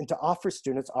upon and to offer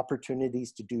students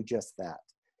opportunities to do just that.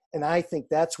 And I think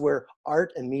that's where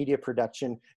art and media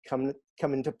production come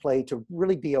into play to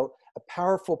really be a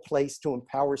powerful place to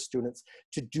empower students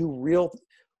to do real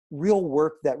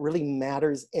work that really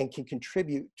matters and can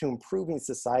contribute to improving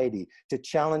society, to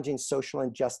challenging social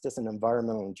injustice and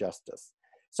environmental injustice.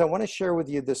 So I want to share with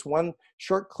you this one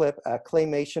short clip, a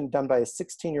claymation done by a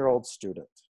 16-year-old student.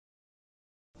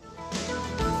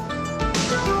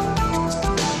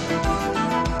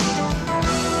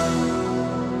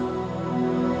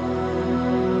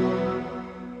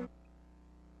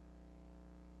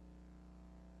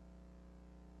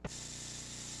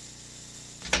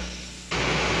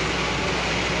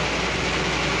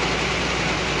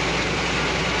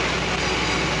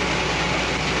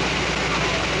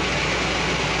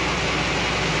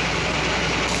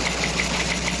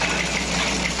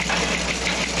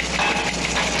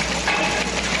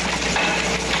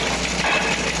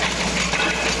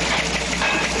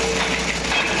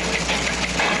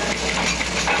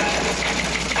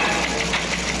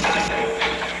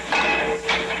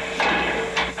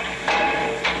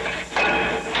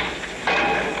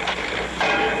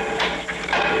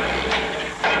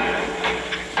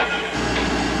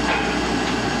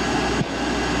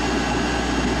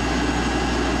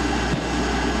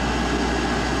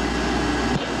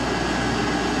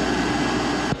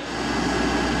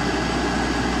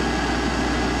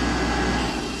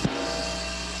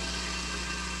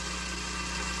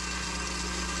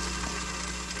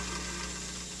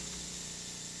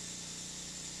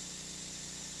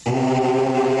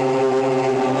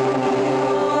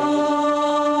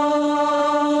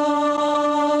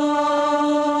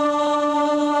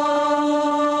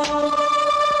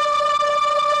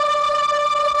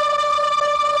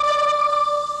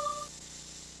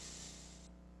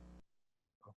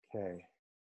 Okay.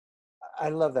 I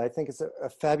love that. I think it's a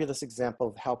fabulous example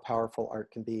of how powerful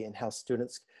art can be and how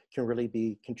students can really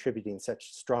be contributing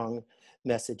such strong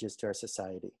messages to our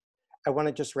society. I want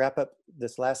to just wrap up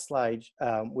this last slide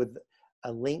with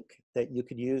a link that you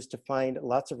could use to find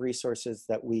lots of resources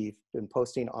that we've been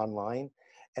posting online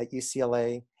at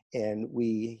UCLA. And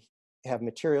we have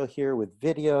material here with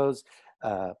videos,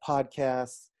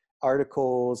 podcasts,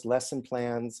 articles, lesson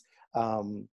plans,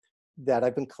 that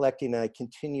I've been collecting, and I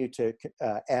continue to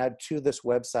add to this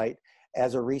website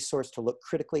as a resource to look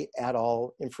critically at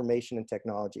all information and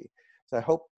technology. So I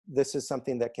hope this is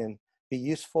something that can be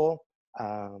useful,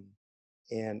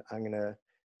 and I'm gonna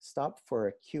stop for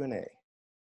a Q&A.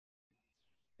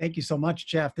 Thank you so much,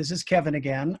 Jeff. This is Kevin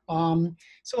again.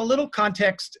 So a little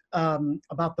context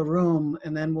about the room,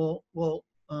 and then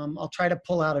I'll try to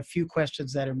pull out a few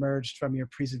questions that emerged from your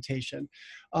presentation.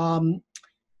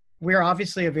 We're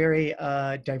obviously a very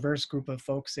diverse group of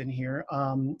folks in here,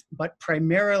 but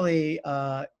primarily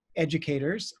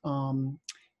educators,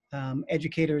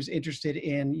 educators interested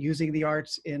in using the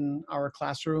arts in our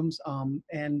classrooms.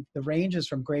 And the range is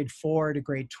from grade 4 to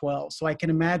grade 12. So I can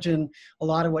imagine a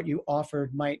lot of what you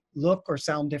offered might look or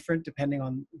sound different depending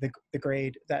on the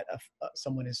grade that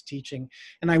someone is teaching.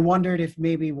 And I wondered if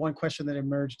maybe one question that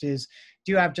emerged is,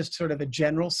 do you have just sort of a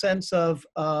general sense of,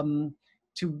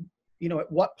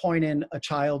 at what point in a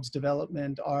child's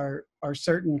development are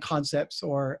certain concepts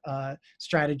or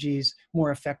strategies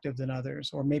more effective than others,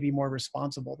 or maybe more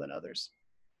responsible than others?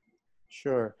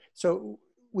 Sure. So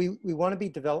we want to be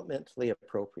developmentally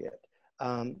appropriate.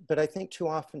 But I think too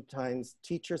oftentimes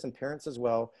teachers and parents as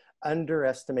well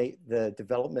underestimate the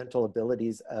developmental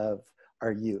abilities of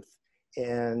our youth.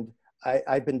 And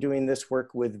I've been doing this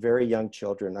work with very young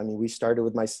children. I mean, we started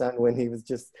with my son when he was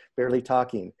just barely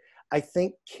talking. I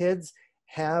think kids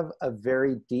have a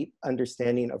very deep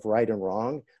understanding of right and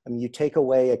wrong. I mean, you take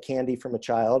away a candy from a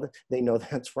child, they know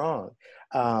that's wrong.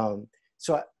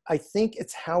 So I think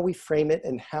it's how we frame it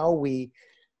and how we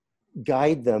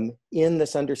guide them in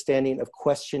this understanding of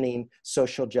questioning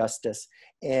social justice,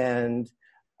 and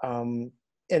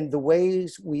the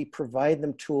ways we provide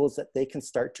them tools that they can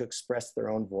start to express their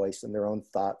own voice and their own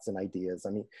thoughts and ideas. I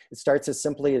mean, it starts as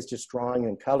simply as just drawing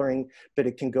and coloring, but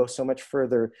it can go so much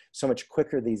further, so much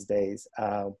quicker these days,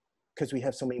 because we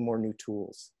have so many more new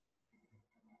tools.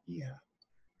 Yeah.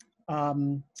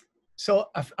 So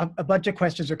a bunch of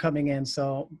questions are coming in,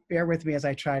 so bear with me as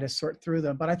I try to sort through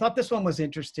them. But I thought this one was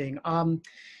interesting.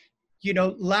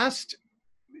 Last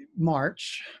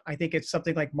March, I think it's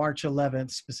something like March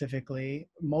 11th specifically,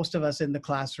 most of us in the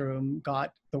classroom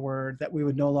got the word that we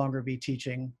would no longer be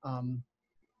teaching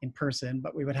in person,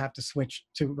 but we would have to switch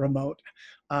to remote.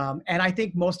 And I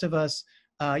think most of us,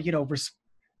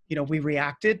 we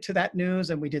reacted to that news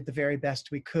and we did the very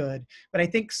best we could. But I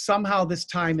think somehow this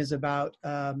time is about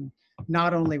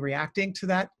not only reacting to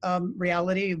that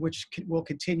reality, which will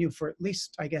continue for at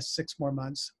least, I guess, 6 more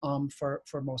months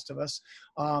for most of us,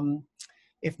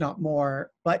 if not more.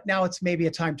 But now it's maybe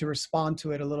a time to respond to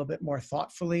it a little bit more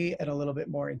thoughtfully and a little bit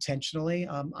more intentionally.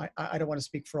 I don't want to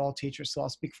speak for all teachers, so I'll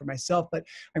speak for myself, but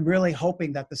I'm really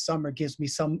hoping that the summer gives me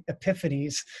some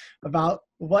epiphanies about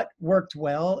what worked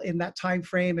well in that time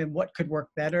frame and what could work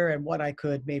better and what I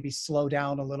could maybe slow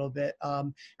down a little bit.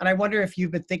 And I wonder if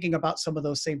you've been thinking about some of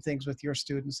those same things with your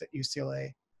students at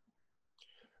UCLA.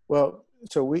 Well,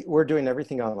 so we're doing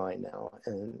everything online now,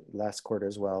 and last quarter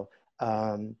as well.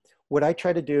 What I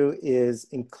try to do is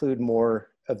include more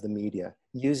of the media,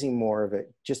 using more of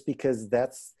it, just because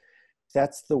that's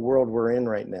the world we're in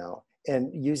right now,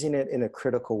 and using it in a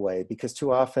critical way, because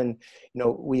too often,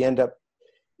 we end up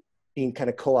being kind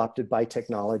of co-opted by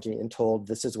technology and told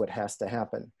this is what has to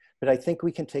happen. But I think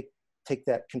we can take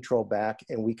that control back,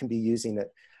 and we can be using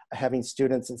it, having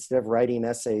students, instead of writing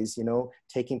essays,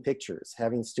 taking pictures,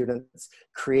 having students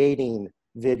creating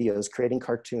videos, creating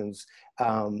cartoons,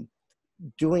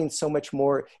 doing so much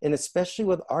more. And especially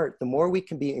with art, the more we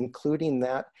can be including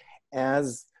that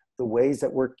as the ways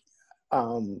that we're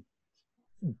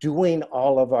doing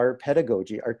all of our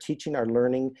pedagogy, our teaching, our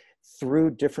learning,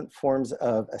 through different forms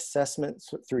of assessment,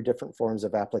 through different forms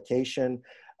of application.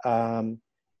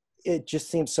 It just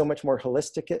seems so much more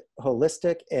holistic,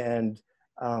 and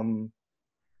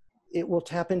it will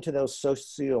tap into those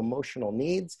socio-emotional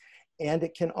needs. And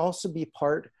it can also be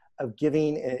part of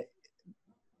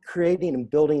creating and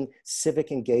building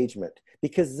civic engagement,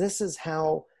 because this is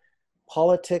how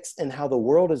politics and how the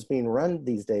world is being run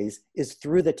these days, is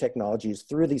through the technologies,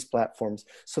 through these platforms.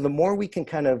 So the more we can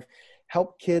kind of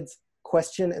help kids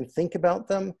question and think about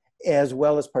them, as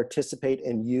well as participate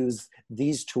and use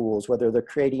these tools, whether they're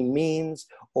creating memes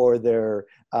or they're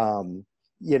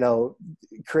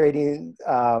creating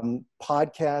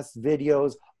podcasts,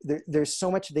 videos. There's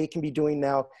so much they can be doing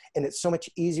now, and it's so much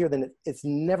easier than it's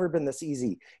never been this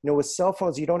easy. With cell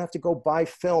phones, you don't have to go buy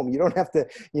film. You don't have to,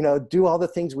 do all the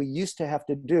things we used to have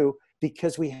to do,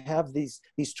 because we have these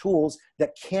tools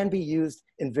that can be used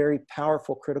in very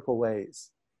powerful, critical ways.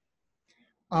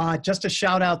 Just a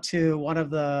shout out to one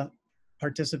of the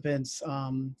participants.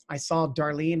 I saw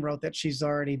Darlene wrote that she's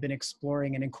already been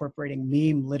exploring and incorporating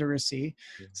meme literacy.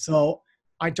 So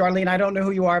Darlene, I don't know who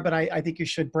you are, but I think you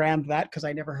should brand that, because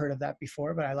I never heard of that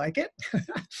before, but I like it.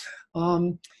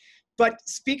 But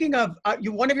speaking of,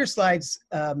 one of your slides,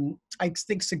 I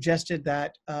think suggested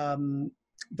that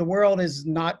the world is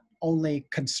not only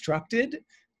constructed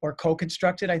or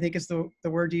co-constructed, I think is the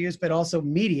word you use, but also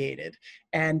mediated.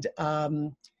 And,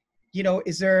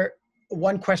 is there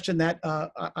one question that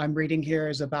I'm reading here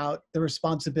is about the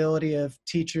responsibility of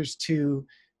teachers to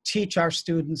teach our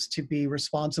students to be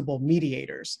responsible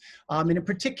mediators. And in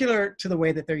particular to the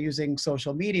way that they're using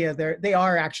social media, they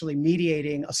are actually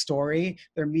mediating a story,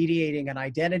 they're mediating an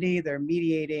identity, they're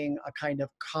mediating a kind of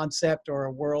concept or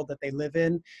a world that they live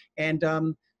in. And,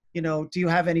 you know, do you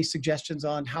have any suggestions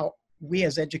on how we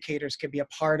as educators can be a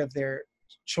part of their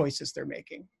choices they're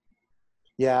making?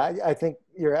 Yeah, I think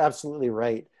you're absolutely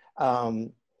right.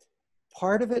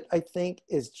 Part of it, I think,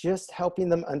 is just helping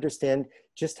them understand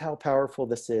just how powerful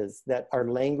this is, that our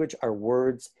language, our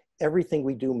words, everything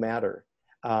we do matter.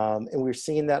 And we're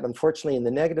seeing that, unfortunately, in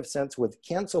the negative sense with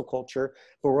cancel culture,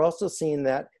 but we're also seeing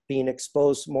that being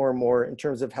exposed more and more in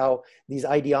terms of how these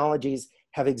ideologies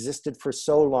have existed for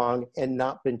so long and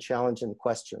not been challenged and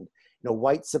questioned. You know,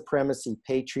 white supremacy,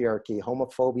 patriarchy,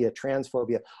 homophobia,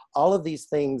 transphobia, all of these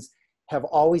things have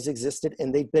always existed,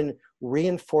 and they've been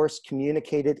reinforced,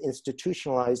 communicated,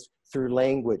 institutionalized through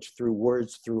language, through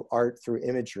words, through art, through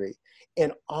imagery.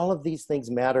 And all of these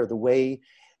things matter, the way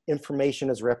information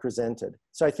is represented.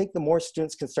 So I think the more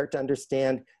students can start to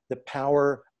understand the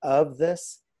power of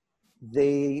this,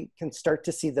 they can start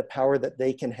to see the power that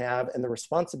they can have and the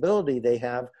responsibility they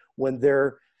have when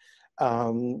they're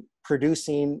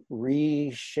producing,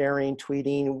 re-sharing,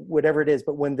 tweeting, whatever it is.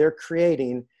 But when they're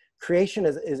creating, creation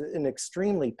is an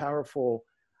extremely powerful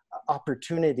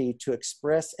opportunity to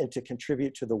express and to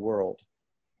contribute to the world.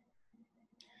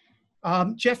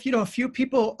 Jeff, you know, a few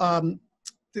people,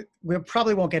 we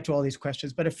probably won't get to all these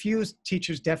questions, but a few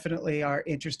teachers definitely are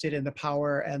interested in the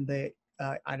power and the,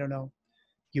 I don't know,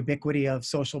 ubiquity of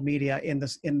social media in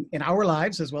our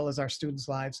lives as well as our students'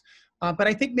 lives. But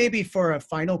I think maybe for a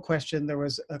final question, there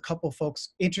was a couple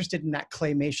folks interested in that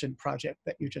claymation project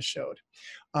that you just showed.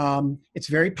 It's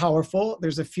very powerful.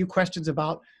 There's a few questions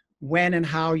about when and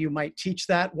how you might teach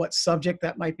that, what subject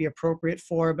that might be appropriate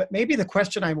for. But maybe the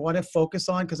question I want to focus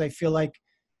on, because I feel like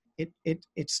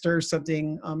it stirs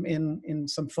something in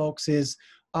some folks, is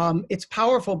it's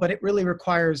powerful, but it really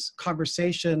requires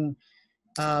conversation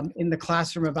in the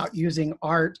classroom about using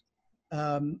art,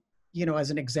 you know,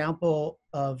 as an example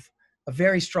of a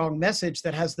very strong message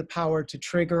that has the power to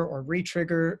trigger or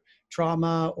re-trigger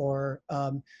trauma or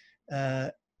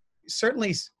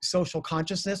certainly social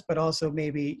consciousness, but also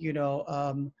maybe, you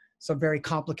know, some very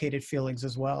complicated feelings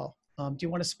as well. Do you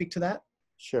want to speak to that?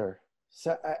 Sure.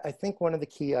 So I think one of the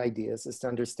key ideas is to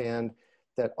understand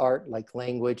that art, like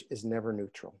language, is never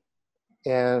neutral.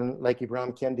 And like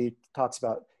Ibram Kendi talks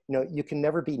about, you know, you can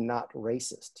never be not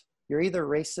racist. You're either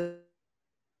racist,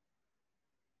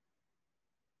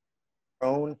 our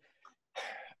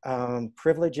own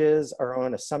privileges, our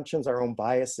own assumptions, our own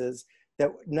biases,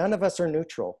 that none of us are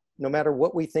neutral, no matter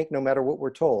what we think, no matter what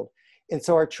we're told. And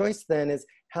so our choice then is,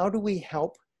 how do we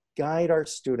help guide our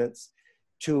students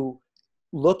to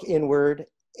look inward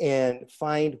and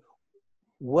find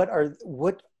what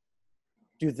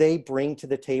do they bring to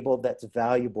the table that's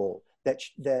valuable,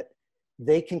 that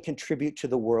they can contribute to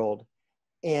the world.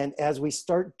 And as we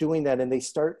start doing that and they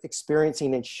start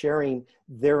experiencing and sharing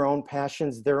their own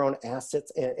passions, their own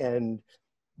assets, and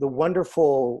the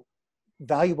wonderful,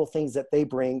 valuable things that they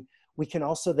bring, we can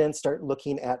also then start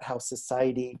looking at how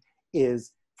society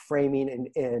is framing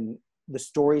and the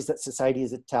stories that society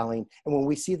is telling. And when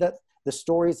we see that the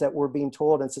stories that we're being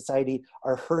told in society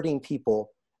are hurting people,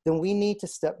 then we need to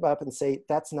step up and say,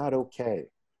 that's not okay.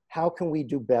 How can we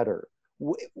do better?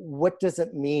 What does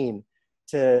it mean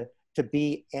to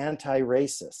be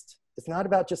anti-racist? It's not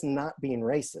about just not being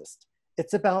racist.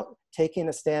 It's about taking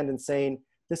a stand and saying,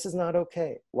 this is not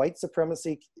okay. White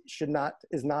supremacy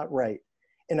is not right.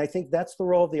 And I think that's the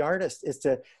role of the artist, is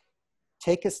to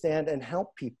take a stand and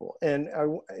help people. And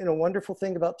a wonderful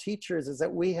thing about teachers is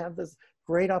that we have this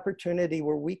great opportunity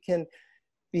where we can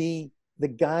be the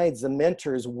guides, the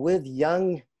mentors with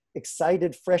young,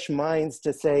 excited, fresh minds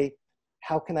to say,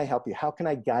 how can I help you? How can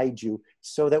I guide you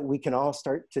so that we can all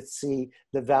start to see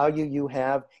the value you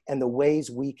have and the ways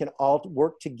we can all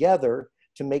work together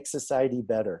to make society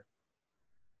better?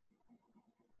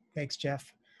 Thanks,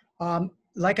 Jeff.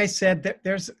 Like I said,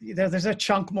 there's a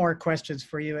chunk more questions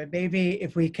for you, and maybe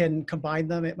if we can combine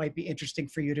them, it might be interesting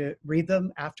for you to read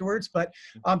them afterwards. But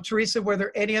Teresa, were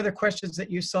there any other questions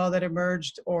that you saw that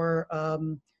emerged or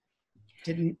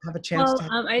didn't have a chance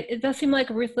to? It does seem like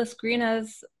Ruthless Green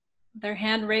has their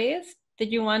hand raised.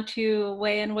 Did you want to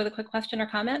weigh in with a quick question or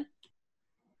comment?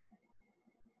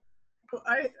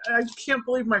 I can't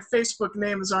believe my Facebook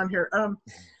name is on here.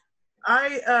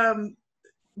 I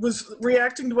was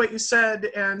reacting to what you said,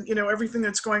 and you know, everything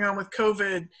that's going on with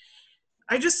COVID.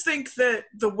 I just think that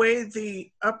the way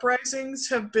the uprisings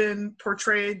have been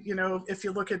portrayed, you know, if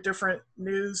you look at different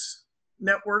news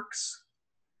networks,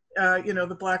 you know,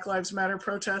 the Black Lives Matter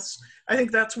protests. I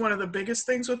think that's one of the biggest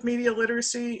things with media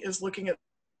literacy, is looking at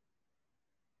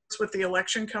with the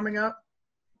election coming up.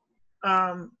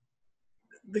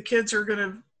 The kids are going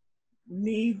to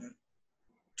need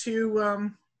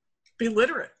to be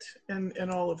literate in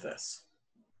all of this.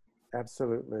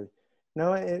 Absolutely.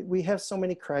 No, we have so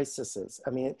many crises. I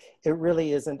mean, it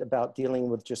really isn't about dealing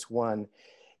with just one.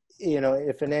 You know,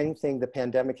 if in anything, the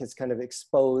pandemic has kind of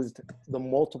exposed the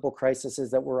multiple crises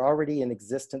that were already in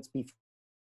existence before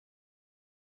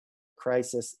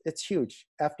crisis. It's huge.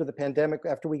 After the pandemic,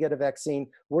 after we get a vaccine,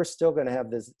 we're still going to have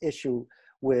this issue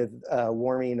with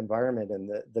warming environment and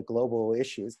the global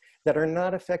issues that are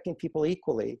not affecting people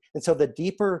equally. And so the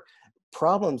deeper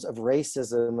problems of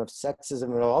racism, of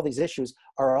sexism, and all these issues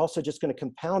are also just going to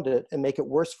compound it and make it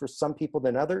worse for some people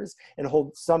than others, and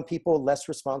hold some people less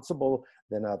responsible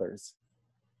than others.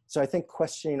 So I think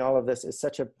questioning all of this is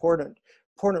such an important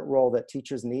role that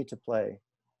teachers need to play.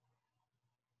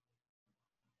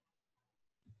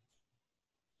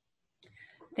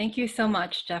 Thank you so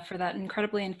much, Jeff, for that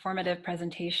incredibly informative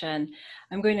presentation.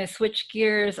 I'm going to switch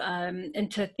gears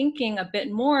into thinking a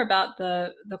bit more about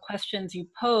the questions you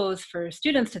pose for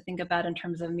students to think about in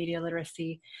terms of media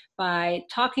literacy by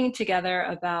talking together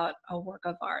about a work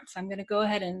of art. So I'm going to go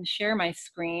ahead and share my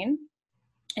screen,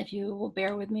 if you will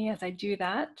bear with me as I do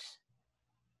that.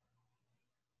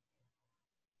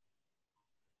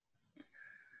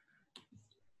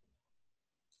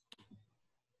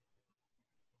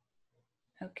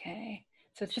 Okay,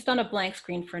 so it's just on a blank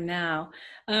screen for now.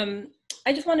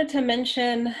 I just wanted to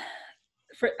mention,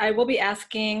 I will be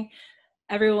asking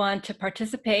everyone to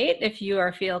participate if you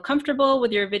feel comfortable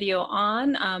with your video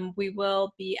on. We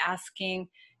will be asking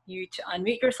you to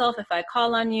unmute yourself if I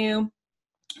call on you.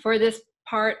 For this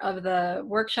part of the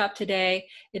workshop today,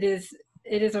 it is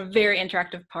a very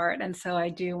interactive part, and so I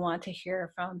do want to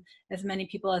hear from as many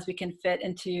people as we can fit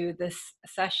into this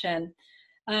session.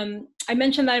 I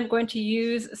mentioned that I'm going to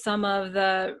use some of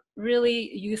the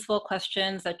really useful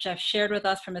questions that Jeff shared with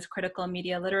us from his critical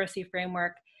media literacy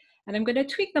framework, and I'm going to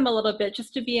tweak them a little bit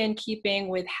just to be in keeping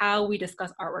with how we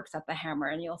discuss artworks at the Hammer,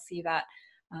 and you'll see that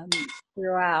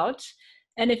throughout.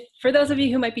 And for those of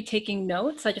you who might be taking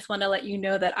notes, I just want to let you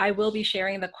know that I will be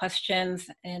sharing the questions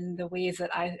in the ways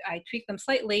that I tweak them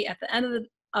slightly at the end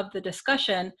of the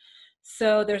discussion,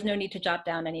 so there's no need to jot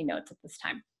down any notes at this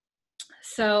time.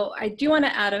 So I do want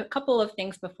to add a couple of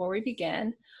things before we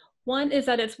begin. One is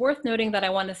that it's worth noting that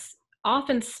I want to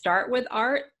often start with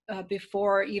art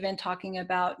before even talking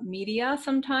about media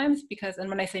sometimes, because, and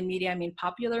when I say media, I mean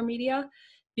popular media,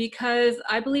 because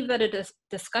I believe that a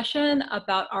discussion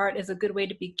about art is a good way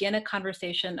to begin a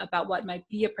conversation about what might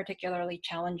be a particularly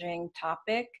challenging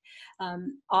topic.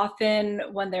 Often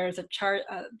when there's a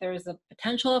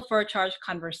potential for a charged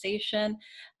conversation,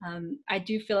 I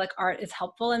do feel like art is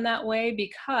helpful in that way,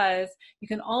 because you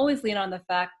can always lean on the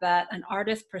fact that an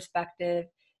artist's perspective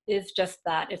is just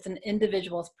that. It's an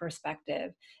individual's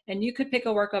perspective. And you could pick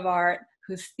a work of art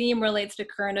whose theme relates to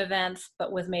current events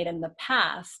but was made in the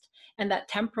past, and that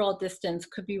temporal distance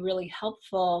could be really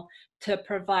helpful to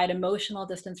provide emotional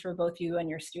distance for both you and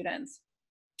your students.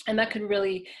 And that could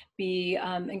really be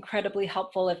incredibly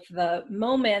helpful if the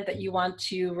moment that you want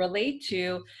to relate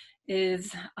to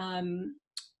is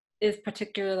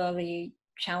particularly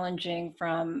challenging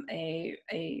from a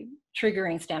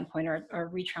triggering standpoint or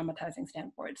re-traumatizing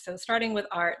standpoint. So starting with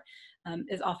art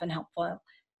is often helpful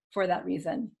for that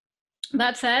reason.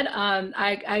 That said,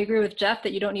 I agree with Jeff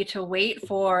that you don't need to wait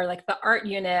for like the art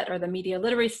unit or the media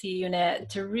literacy unit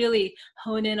to really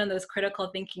hone in on those critical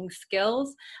thinking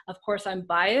skills. Of course, I'm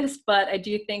biased, but I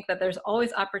do think that there's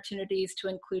always opportunities to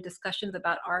include discussions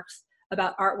about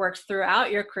artworks throughout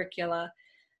your curricula.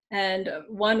 And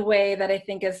one way that I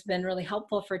think has been really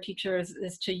helpful for teachers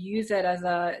is to use it as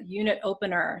a unit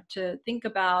opener, to think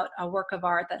about a work of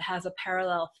art that has a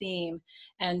parallel theme,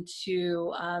 and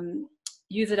to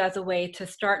use it as a way to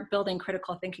start building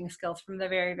critical thinking skills from the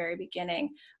very, very beginning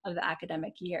of the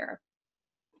academic year.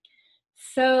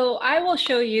 So I will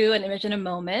show you an image in a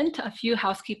moment, a few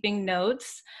housekeeping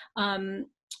notes.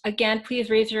 Again, please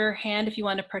raise your hand if you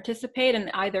want to participate, and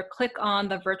either click on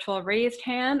the virtual raised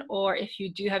hand, or if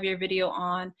you do have your video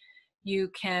on, you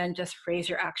can just raise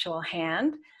your actual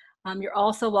hand. You're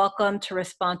also welcome to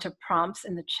respond to prompts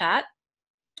in the chat.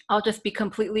 I'll just be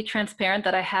completely transparent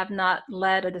that I have not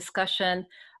led a discussion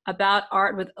about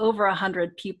art with over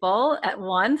 100 people at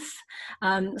once.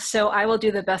 So I will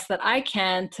do the best that I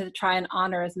can to try and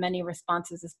honor as many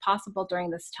responses as possible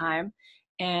during this time.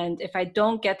 And if I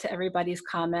don't get to everybody's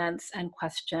comments and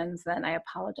questions, then I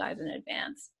apologize in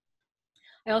advance.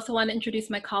 I also want to introduce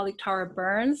my colleague Tara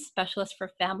Burns, specialist for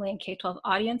family and K-12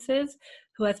 audiences,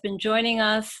 who has been joining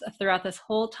us throughout this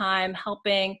whole time,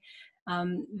 helping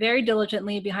very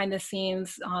diligently behind the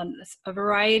scenes on a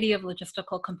variety of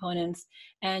logistical components.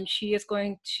 And she is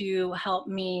going to help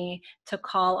me to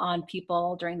call on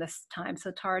people during this time.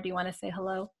 So Tara, do you want to say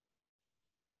hello?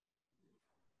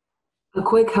 A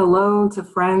quick hello to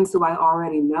friends who I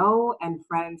already know and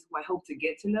friends who I hope to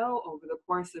get to know over the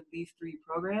course of these 3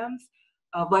 programs.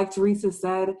 Like Teresa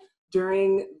said,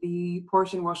 during the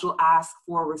portion where she'll ask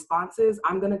for responses,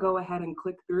 I'm gonna go ahead and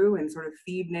click through and sort of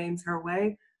feed names her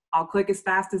way. I'll click as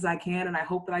fast as I can and I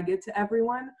hope that I get to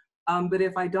everyone. But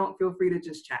if I don't, feel free to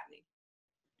just chat me.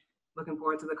 Looking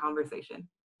forward to the conversation.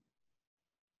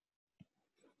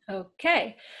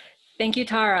 Okay. Thank you,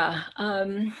 Tara.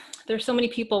 There's so many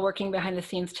people working behind the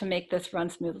scenes to make this run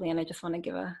smoothly, and I just want to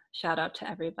give a shout out to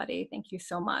everybody. Thank you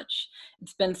so much.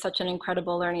 It's been such an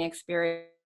incredible learning experience.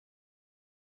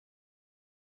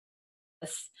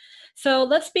 So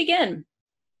let's begin.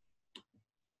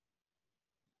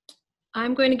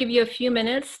 I'm going to give you a few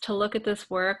minutes to look at this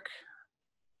work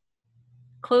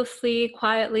closely,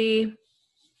 quietly,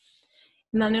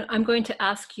 and then I'm going to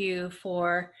ask you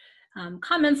for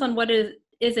comments on what is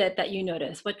it that you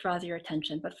notice, what draws your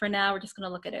attention. But for now, we're just going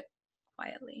to look at it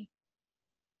quietly.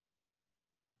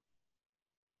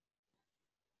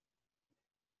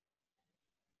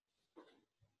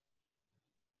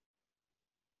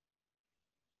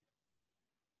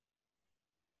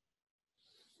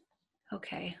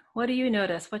 Okay, what do you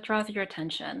notice? What draws your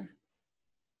attention?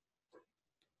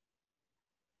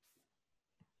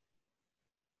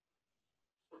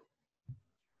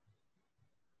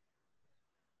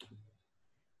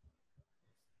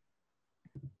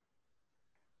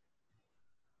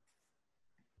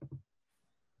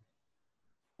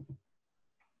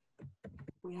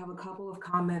 We have a couple of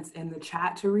comments in the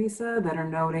chat, Teresa, that are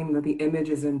noting that the image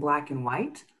is in black and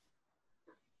white.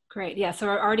 Great, yeah, so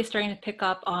we're already starting to pick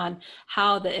up on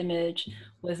how the image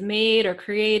was made or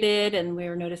created, and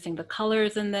we're noticing the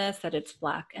colors in this, that it's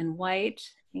black and white.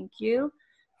 Thank you.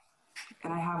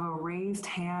 And I have a raised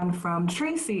hand from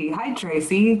Tracy. Hi,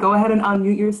 Tracy. Go ahead and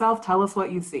unmute yourself. Tell us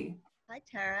what you see. Hi,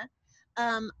 Tara.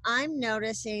 I'm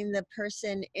noticing the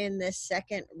person in the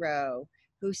second row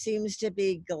who seems to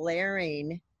be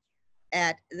glaring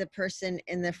at the person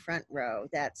in the front row.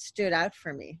 That stood out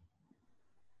for me.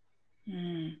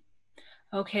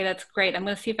 Okay, that's great. I'm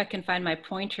going to see if I can find my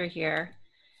pointer here.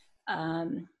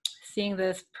 Seeing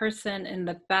this person in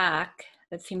the back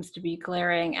that seems to be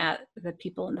glaring at the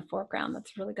people in the foreground.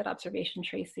 That's a really good observation,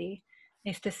 Tracy.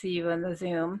 Nice to see you in the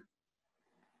Zoom.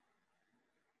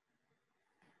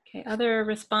 Okay, other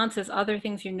responses, other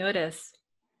things you notice.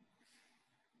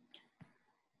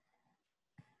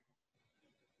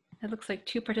 It looks like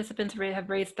 2 participants have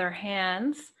raised their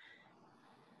hands.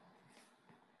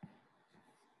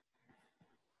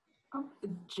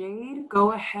 Jade,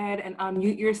 go ahead and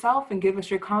unmute yourself and give us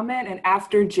your comment. And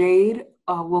after Jade,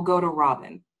 we'll go to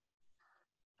Robin.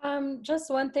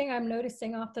 Just one thing I'm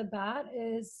noticing off the bat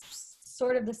is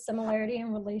sort of the similarity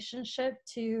in relationship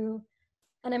to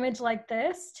an image like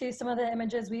this to some of the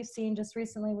images we've seen just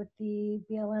recently with the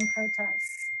BLM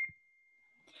protests.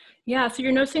 Yeah, so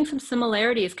you're noticing some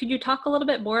similarities. Could you talk a little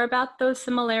bit more about those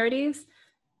similarities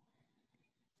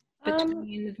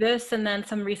between this and then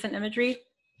some recent imagery?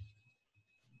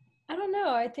 I don't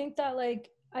know. I think that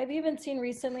like I've even seen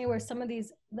recently where some of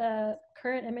the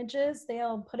current images, they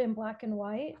all put in black and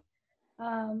white.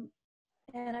 And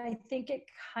I think it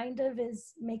kind of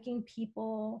is making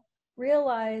people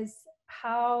realize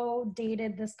how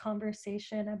dated this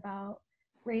conversation about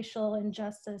racial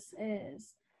injustice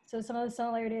is. So some of the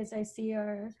similarities I see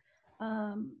are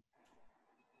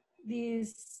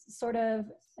these sort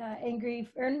of angry,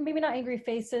 or maybe not angry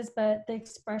faces, but the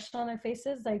expression on their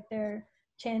faces, like they're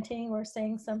chanting or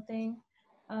saying something.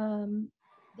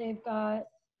 They've got,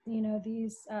 you know,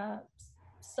 these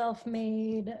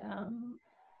self-made,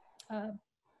 what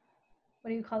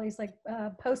do you call these, like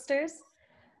posters.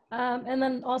 And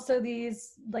then also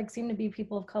these like seem to be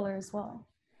people of color as well.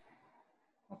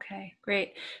 Okay,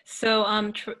 great. So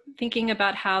thinking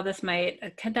about how this might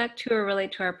connect to or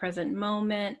relate to our present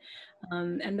moment,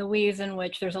 and the ways in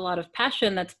which there's a lot of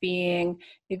passion that's being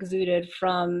exuded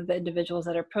from the individuals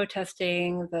that are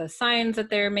protesting, the signs that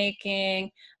they're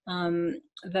making,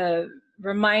 the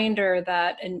reminder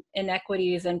that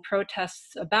inequities and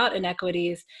protests about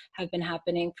inequities have been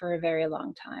happening for a very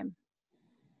long time.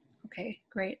 Okay,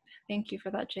 great. Thank you for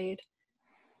that, Jade.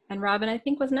 And Robin, I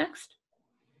think, was next.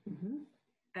 Mm-hmm.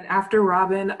 And after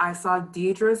Robin, I saw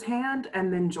Deidre's hand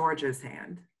and then Georgia's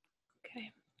hand.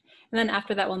 Okay. And then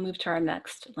after that, we'll move to our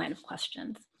next line of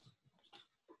questions.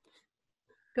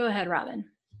 Go ahead, Robin.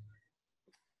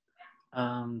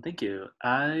 Thank you.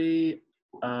 I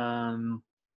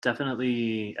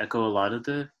definitely echo a lot of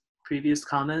the previous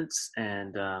comments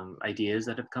and ideas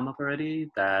that have come up already,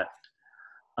 that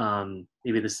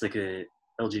maybe this is like a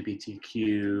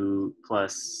LGBTQ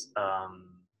plus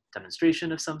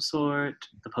demonstration of some sort.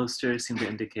 The posters seem to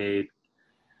indicate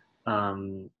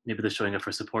maybe they're showing up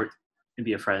for support,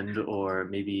 maybe a friend or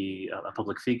maybe a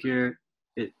public figure.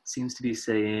 It seems to be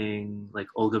saying like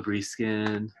Olga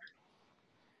Briskin,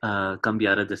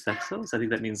 cambiará de sexo. So I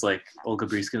think that means like Olga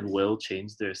Briskin will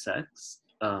change their sex.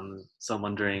 So I'm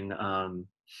wondering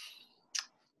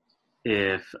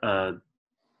if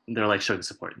they're like showing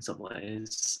support in some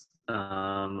ways.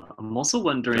 I'm also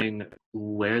wondering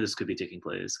where this could be taking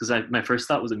place, because my first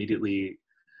thought was immediately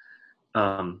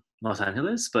Los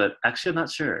Angeles, but actually I'm not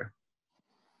sure.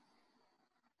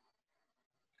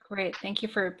 Great, thank you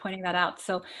for pointing that out.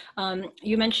 So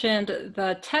you mentioned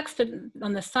the text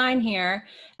on the sign here,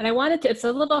 and I wanted to, it's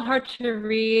a little hard to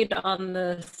read on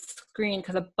the screen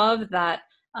because above that,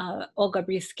 Olga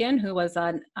Briskin, who was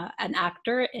an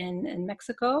actor in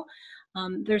Mexico,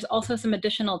 there's also some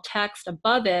additional text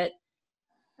above it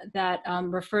that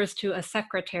refers to a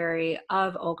secretary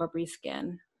of Olga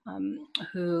Briskin,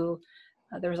 who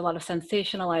there was a lot of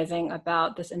sensationalizing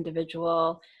about this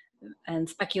individual and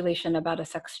speculation about a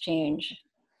sex change.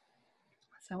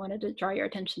 So I wanted to draw your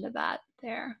attention to that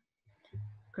there.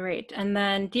 Great, and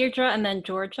then Deirdre and then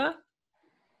Georgia.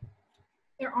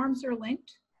 Their arms are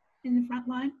linked in the front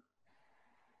line.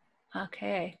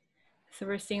 Okay, so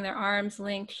we're seeing their arms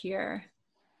linked here.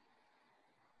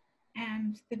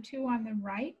 And the two on the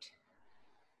right,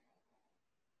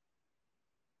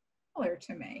 similar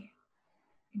to me.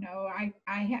 You know,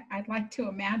 I'd like to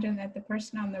imagine that the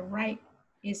person on the right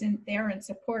isn't there in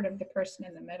support of the person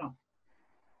in the middle.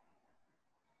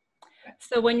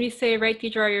 So when you say right,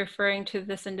 Deirdre, are you referring to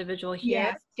this individual here?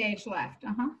 Yeah, stage left,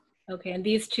 Okay, and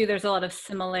these two, there's a lot of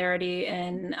similarity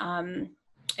in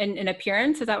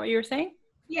appearance. Is that what you were saying?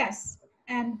 Yes,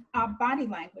 and body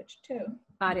language too.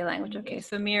 Body language, okay.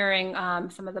 So mirroring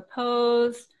some of the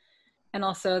pose and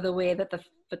also the way that the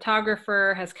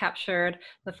photographer has captured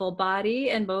the full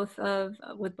body in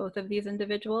with both of these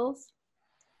individuals.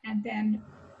 And then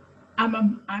I'm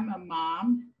a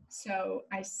mom, so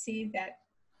I see that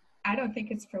I don't think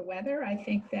it's for weather. I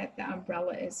think that the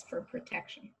umbrella is for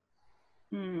protection.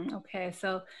 Okay,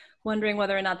 so wondering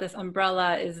whether or not this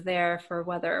umbrella is there for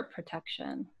weather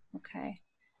protection. Okay,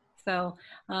 so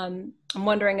I'm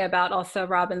wondering about also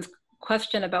Robin's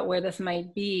question about where this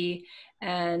might be,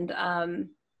 and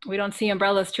we don't see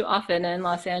umbrellas too often in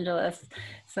Los Angeles,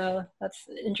 so that's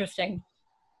interesting.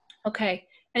 Okay,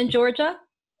 and Georgia?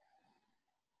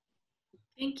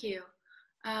 Thank you.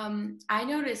 I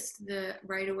noticed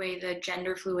right away the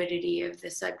gender fluidity of the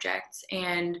subjects,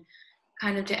 and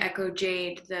kind of to echo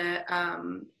Jade,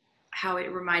 how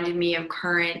it reminded me of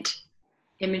current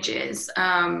images,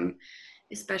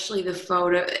 especially the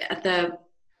photo at the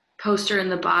poster in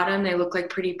the bottom. They look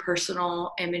like pretty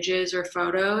personal images or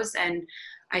photos, and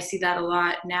I see that a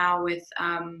lot now with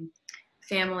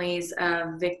families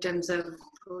of victims of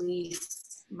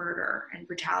police murder and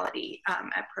brutality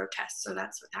at protests. So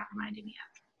that's what that reminded me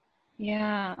of.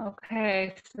 Yeah,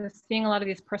 okay. So seeing a lot of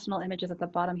these personal images at the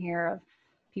bottom here of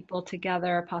people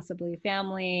together, possibly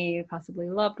family, possibly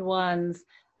loved ones,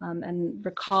 and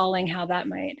recalling how that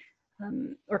might,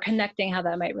 or connecting how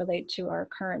that might relate to our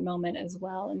current moment as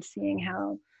well, and seeing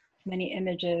how many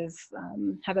images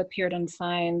have appeared on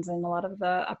signs and a lot of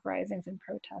the uprisings and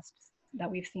protests that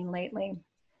we've seen lately.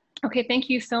 Okay, thank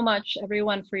you so much,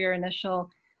 everyone, for your initial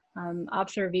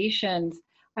observations.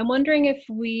 I'm wondering if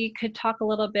we could talk a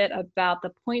little bit about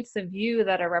the points of view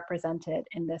that are represented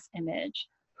in this image.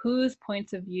 Whose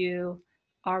points of view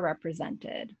are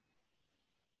represented?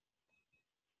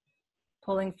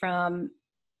 Pulling from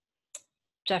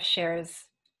Jeff Scher's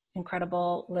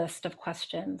incredible list of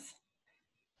questions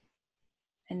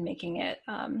and making it,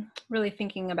 really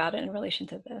thinking about it in relation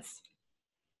to this.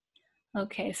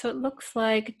 Okay, so it looks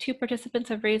like 2 participants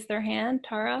have raised their hand.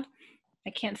 Tara, I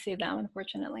can't see them,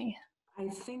 unfortunately. I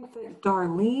think that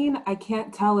Darlene, I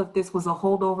can't tell if this was a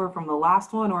holdover from the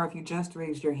last one or if you just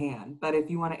raised your hand, but if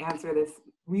you want to answer this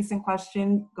recent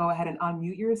question, go ahead and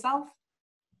unmute yourself.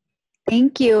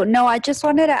 Thank you. No, I just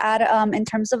wanted to add in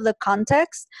terms of the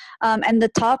context, and the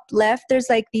top left, there's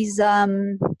like these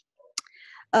kind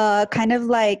of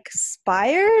like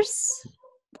spires,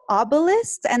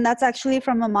 obelisks, and that's actually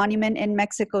from a monument in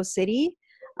Mexico City.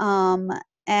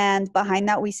 And behind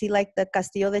that, we see like the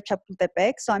Castillo de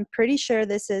Chapultepec. So I'm pretty sure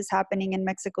this is happening in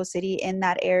Mexico City in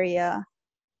that area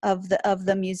of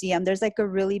the museum. There's like a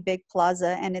really big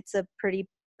plaza, and it's a pretty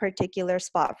particular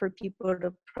spot for people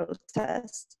to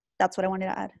protest. That's what I wanted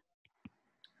to add.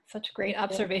 Such great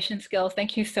observation skills.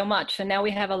 Thank you so much. So now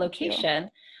we have a location.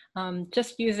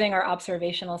 Just using our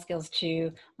observational skills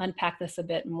to unpack this a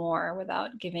bit more without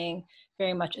giving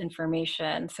very much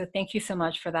information. So thank you so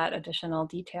much for that additional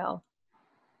detail.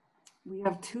 We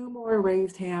have 2 more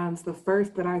raised hands. The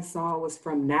first that I saw was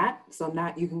from Nat. So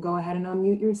Nat, you can go ahead and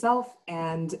unmute yourself.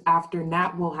 And after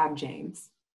Nat, we'll have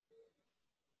James.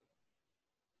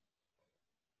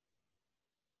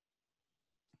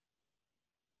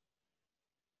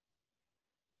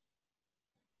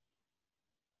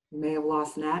 You may have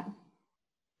lost Nat.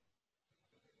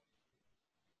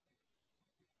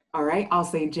 All right, I'll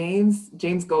say James.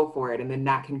 James, go for it, and then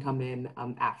Nat can come in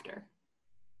after.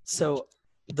 So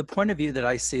the point of view that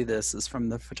I see this is from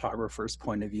the photographer's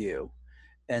point of view.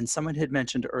 And someone had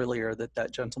mentioned earlier that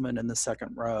that gentleman in the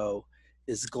second row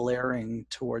is glaring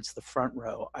towards the front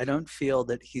row. I don't feel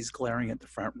that he's glaring at the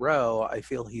front row. I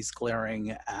feel he's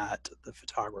glaring at the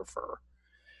photographer,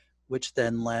 which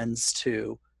then lends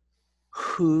to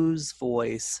whose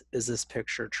voice is this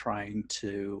picture trying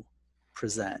to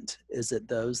present? Is it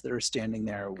those that are standing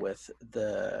there with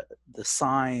the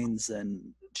signs and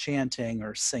chanting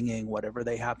or singing, whatever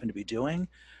they happen to be doing?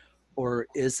 Or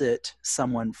is it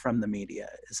someone from the media?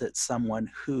 Is it someone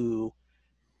who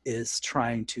is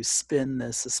trying to spin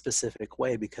this a specific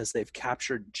way because they've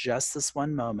captured just this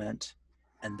one moment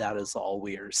and that is all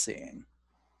we are seeing?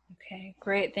 Okay,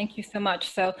 great. Thank you so much.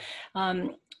 So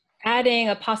adding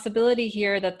a possibility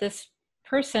here that this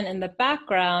person in the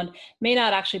background may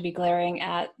not actually be glaring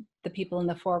at the people in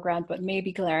the foreground, but may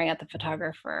be glaring at the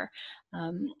photographer,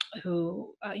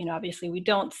 who, obviously we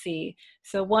don't see.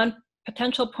 So one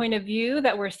potential point of view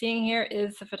that we're seeing here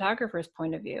is the photographer's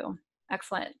point of view.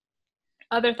 Excellent.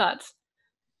 Other thoughts?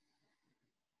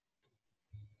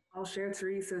 I'll share,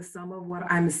 Teresa, some of what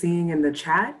I'm seeing in the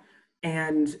chat,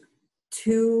 and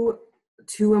two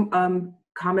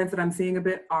comments that I'm seeing a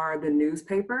bit are the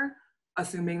newspaper,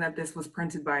 assuming that this was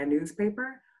printed by a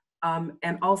newspaper,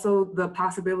 and also the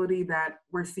possibility that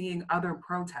we're seeing other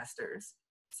protesters.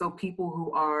 So people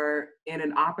who are in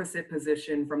an opposite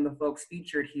position from the folks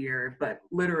featured here, but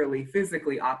literally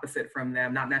physically opposite from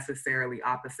them, not necessarily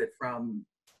opposite from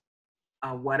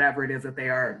whatever it is that they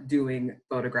are doing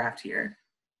photographed here.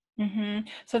 Mm-hmm.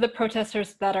 So the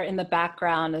protesters that are in the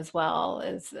background as well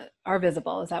are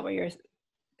visible. Is that what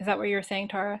you're saying,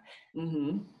 Tara?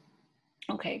 Mm-hmm.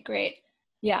 Okay, great.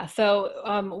 Yeah,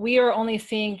 so we are only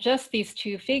seeing just these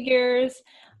 2 figures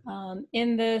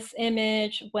in this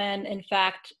image, when in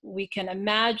fact we can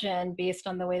imagine, based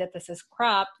on the way that this is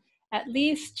cropped, at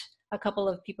least a couple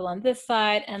of people on this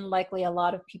side and likely a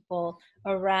lot of people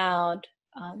around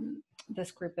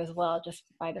this group as well, just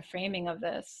by the framing of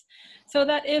this. So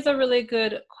that is a really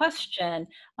good question.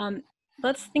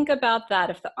 Let's think about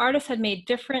that. If the artist had made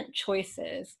different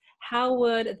choices, how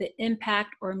would the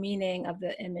impact or meaning of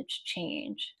the image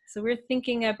change? So we're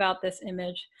thinking about this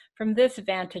image from this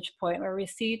vantage point, where we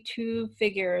see 2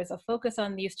 figures, a focus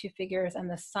on these 2 figures and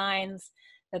the signs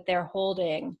that they're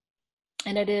holding.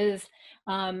 And it is,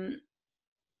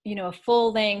 a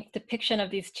full-length depiction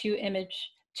of these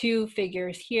 2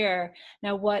 figures here.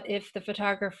 Now, what if the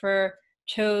photographer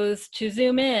chose to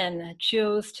zoom in,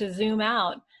 chose to zoom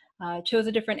out, chose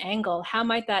a different angle? How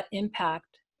might that impact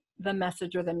the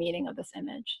message or the meaning of this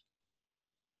image?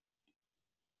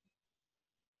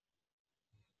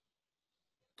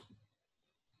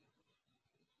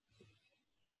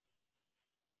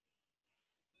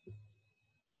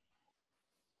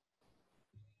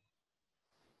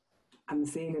 I'm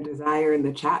seeing a desire in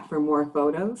the chat for more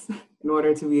photos in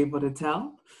order to be able to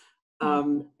tell.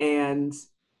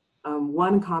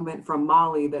 One comment from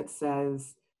Molly that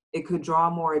says it could draw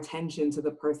more attention to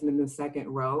the person in the second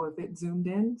row if it zoomed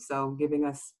in. So giving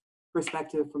us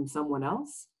perspective from someone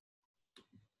else.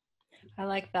 I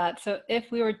like that. So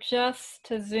if we were just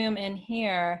to zoom in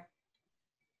here,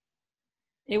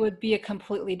 it would be a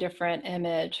completely different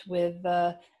image with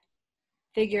the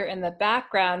figure in the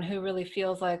background who really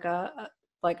feels like a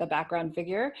background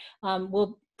figure,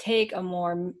 will take a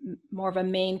more of a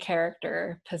main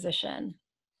character position.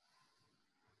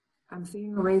 I'm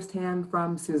seeing a raised hand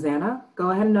from Susanna.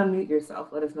 Go ahead and unmute yourself.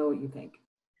 Let us know what you think.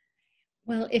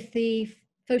 Well, if the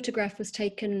photograph was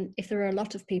taken, if there are a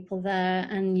lot of people there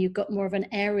and you got more of an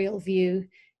aerial view,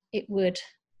 it would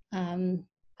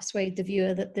persuade the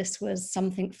viewer that this was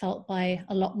something felt by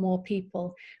a lot more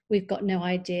people. We've got no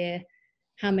idea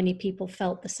how many people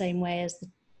felt the same way as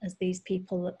as these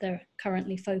people that they're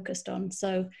currently focused on.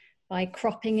 So by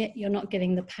cropping it, you're not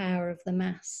getting the power of the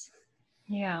mass.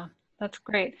 Yeah, that's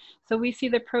great. So we see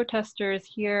the protesters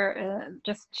here,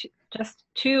 just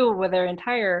two with their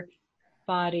entire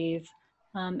bodies,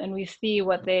 and we see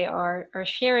what they are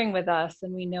sharing with us,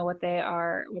 and we know what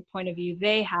point of view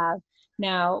they have.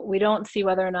 Now, we don't see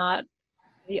whether or not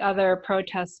the other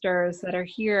protesters that are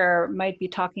here might be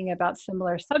talking about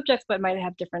similar subjects, but might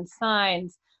have different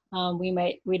signs.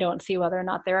 We don't see whether or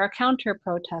not there are counter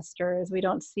protesters. We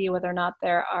don't see whether or not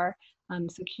there are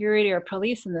security or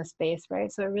police in this space,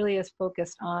 right? So it really is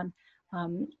focused on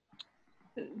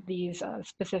these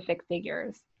specific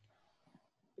figures.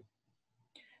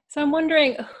 So I'm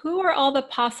wondering, who are all the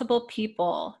possible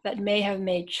people that may have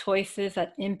made choices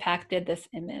that impacted this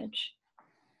image?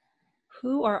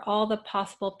 Who are all the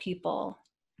possible people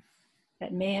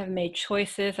that may have made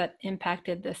choices that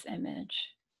impacted this image?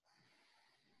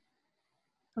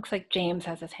 Looks like James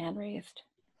has his hand raised.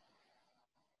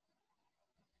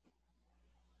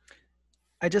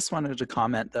 I just wanted to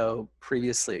comment though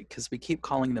previously, because we keep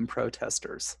calling them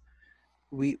protesters.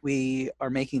 We are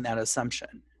making that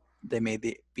assumption. They may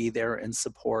be there in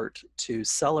support to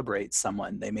celebrate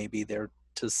someone. They may be there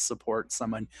to support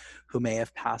someone who may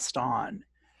have passed on.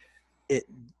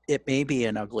 It may be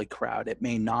an ugly crowd. It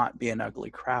may not be an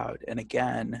ugly crowd. And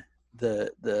again,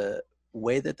 the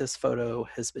way that this photo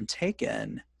has been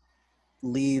taken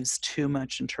leaves too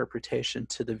much interpretation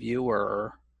to the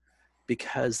viewer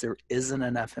because there isn't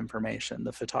enough information.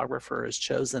 The photographer has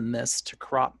chosen this to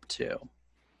crop to.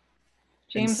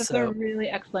 James, that's a really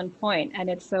excellent point. And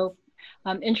it's so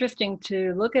interesting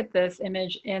to look at this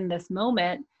image in this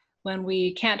moment when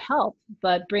we can't help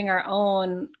but bring our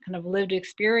own kind of lived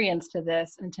experience to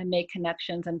this and to make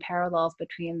connections and parallels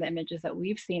between the images that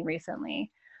we've seen recently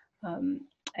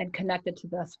and connect it to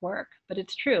this work. But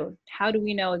it's true. How do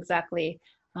we know exactly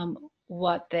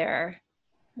what they're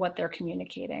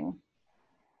communicating?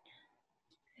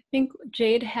 I think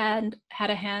Jade had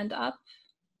a hand up.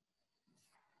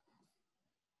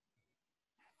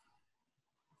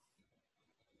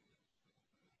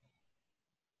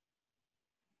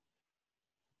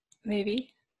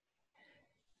 Maybe.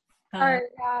 I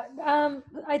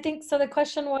think so. The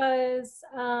question was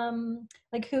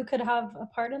like, who could have a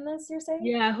part in this, you're saying?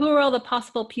 Yeah, who are all the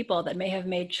possible people that may have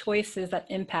made choices that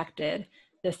impacted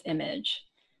this image?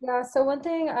 Yeah, so one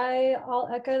thing I'll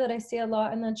echo that I see a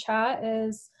lot in the chat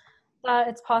is that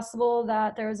it's possible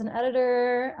that there was an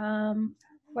editor,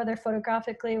 whether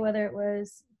photographically, whether it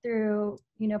was through,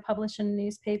 published in a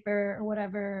newspaper or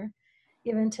whatever,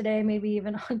 even today, maybe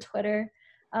even on Twitter.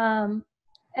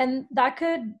 And that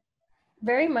could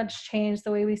very much change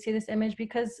the way we see this image,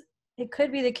 because it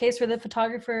could be the case where the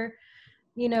photographer,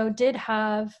 did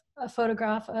have a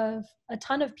photograph of a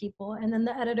ton of people, and then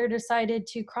the editor decided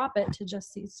to crop it to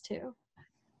just these two.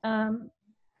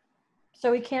 So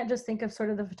we can't just think of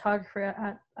sort of the photographer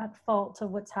at fault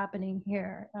of what's happening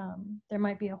here. There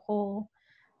might be a whole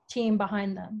team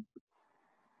behind them.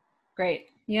 Great.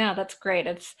 Yeah, that's great.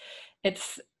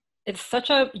 It's such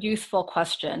a useful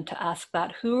question to ask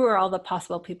that. Who are all the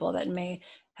possible people that may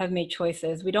have made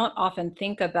choices? We don't often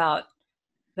think about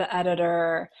the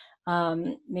editor.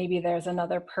 Maybe there's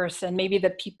another person. Maybe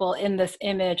the people in this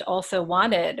image also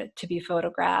wanted to be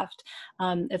photographed.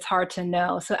 It's hard to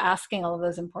know. So asking all of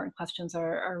those important questions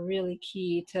are really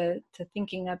key to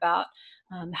thinking about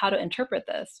how to interpret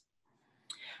this.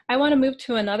 I want to move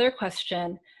to another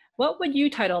question. What would you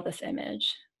title this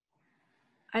image?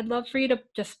 I'd love for you to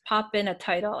just pop in a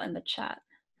title in the chat.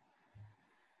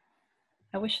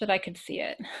 I wish that I could see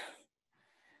it.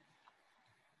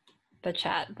 The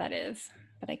chat, that is,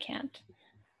 but I can't.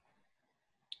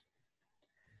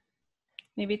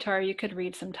 Maybe Tara, you could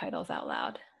read some titles out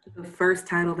loud. The first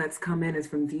title that's come in is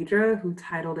from Deidre, who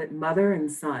titled it Mother and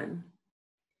Son.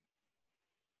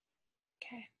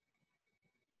 Okay.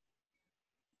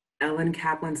 Ellen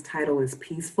Kaplan's title is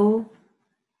Peaceful.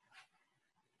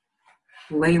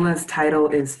 Layla's title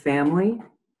is Family.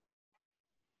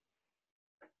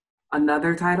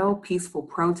 Another title, Peaceful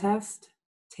Protest,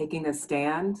 Taking a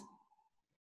Stand.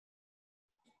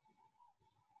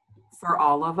 For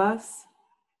All of Us.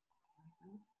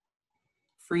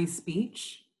 Free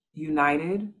Speech,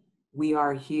 United, We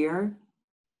Are Here.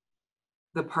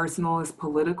 The Personal is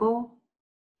Political,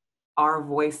 Our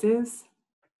Voices.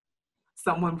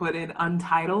 Someone put in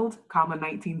Untitled,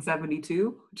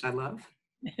 1972, which I love.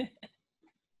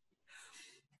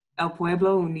 El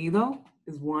Pueblo Unido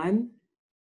is one.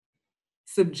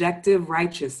 Subjective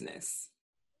Righteousness.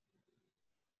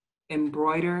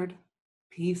 Embroidered,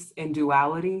 Peace and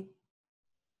Duality.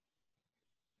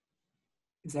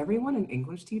 Is everyone an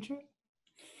English teacher?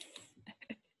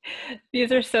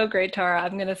 These are so great, Tara.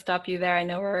 I'm going to stop you there. I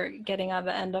know we're getting on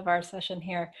the end of our session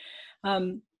here.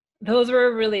 Those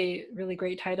were really, really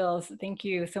great titles. Thank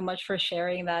you so much for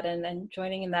sharing that and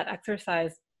joining in that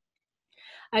exercise.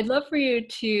 I'd love for you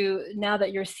to, now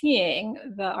that you're seeing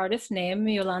the artist's name,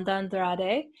 Yolanda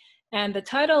Andrade, and the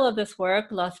title of this work,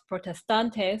 Los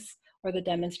Protestantes, or the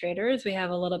Demonstrators. We have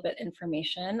a little bit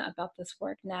information about this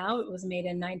work now. It was made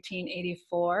in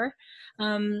 1984.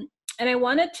 And I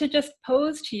wanted to just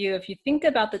pose to you, if you think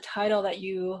about the title that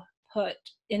you put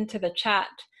into the chat,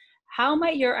 how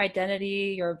might your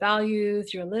identity, your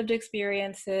values, your lived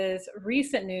experiences,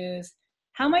 recent news,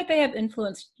 how might they have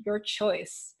influenced your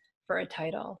choice for a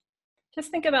title?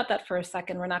 Just think about that for a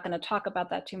second. We're not going to talk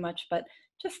about that too much, but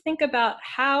just think about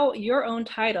how your own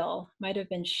title might have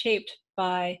been shaped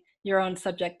by your own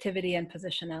subjectivity and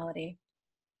positionality.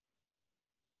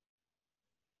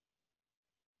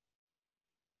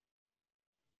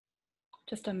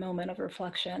 Just a moment of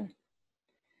reflection.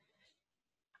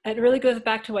 It really goes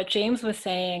back to what James was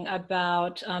saying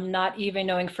about not even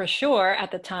knowing for sure at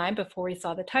the time, before we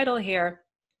saw the title here,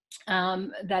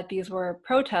 that these were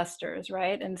protesters,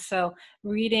 right? And so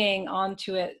reading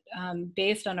onto it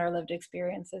based on our lived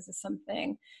experiences is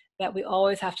something that we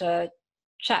always have to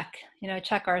check,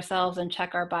 check ourselves and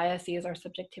check our biases, our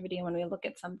subjectivity when we look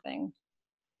at something.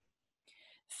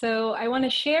 So I want to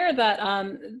share that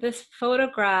this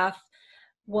photograph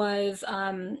was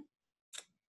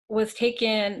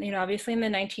taken, obviously in the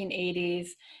 1980s,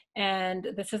 and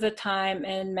this is a time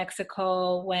in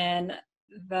Mexico when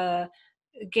the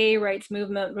gay rights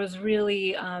movement was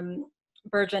really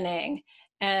burgeoning.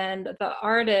 And the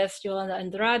artist, Yolanda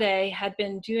Andrade, had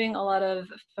been doing a lot of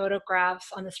photographs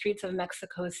on the streets of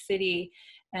Mexico City.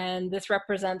 And this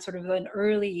represents sort of an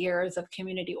early years of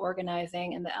community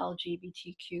organizing in the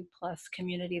LGBTQ plus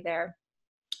community there,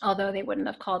 although they wouldn't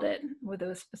have called it with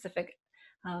those specific,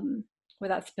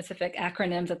 without specific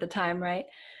acronyms at the time, right?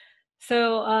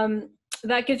 So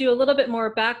that gives you a little bit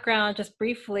more background just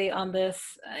briefly on this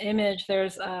image.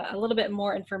 There's a little bit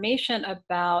more information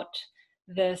about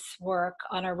this work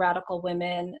on our Radical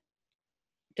Women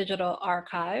digital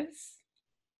archives.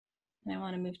 And I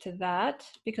want to move to that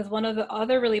because one of the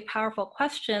other really powerful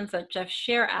questions that Jeff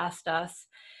Scher asked us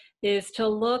is to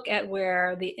look at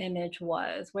where the image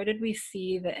was. Where did we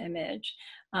see the image?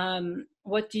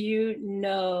 What do you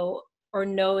know or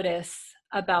notice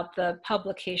about the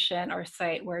publication or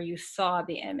site where you saw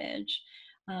the image?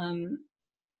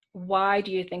 Why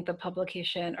do you think the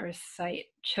publication or site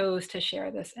chose to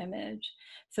share this image?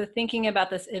 So thinking about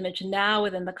this image now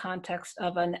within the context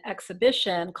of an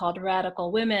exhibition called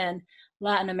Radical Women,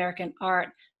 Latin American Art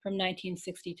from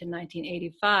 1960 to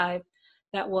 1985,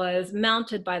 that was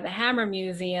mounted by the Hammer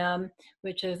Museum,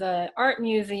 which is an art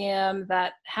museum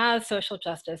that has social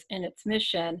justice in its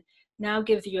mission, now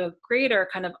gives you a greater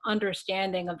kind of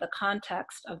understanding of the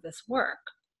context of this work.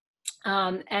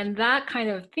 And that kind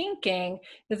of thinking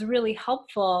is really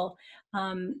helpful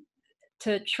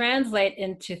to translate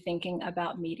into thinking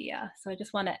about media. So I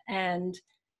just want to end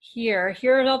here.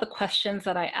 Here are all the questions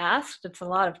that I asked. It's a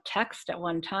lot of text at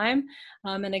one time.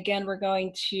 And again, we're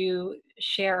going to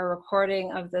share a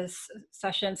recording of this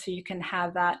session so you can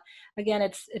have that. Again,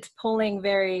 it's pulling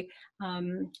very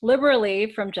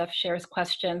liberally from Jeff Scher's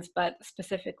questions, but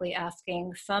specifically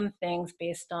asking some things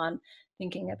based on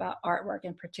thinking about artwork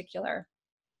in particular.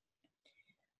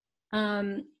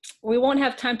 We won't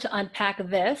have time to unpack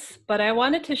this, but I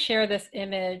wanted to share this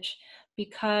image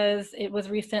because it was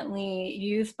recently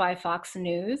used by Fox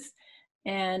News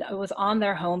and it was on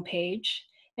their homepage.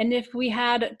 And if we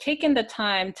had taken the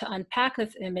time to unpack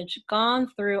this image, gone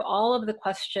through all of the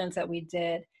questions that we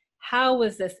did, how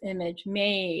was this image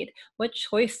made? What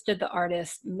choice did the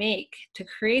artist make to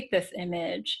create this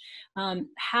image?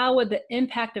 How would the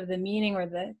impact of the meaning or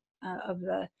of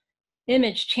the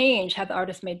image change had the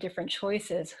artist made different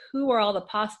choices? Who are all the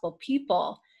possible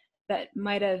people that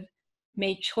might have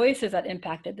made choices that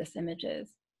impacted this images?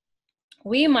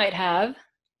 We might have,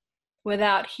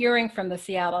 without hearing from the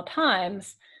Seattle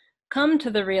Times, come to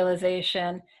the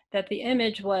realization that the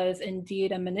image was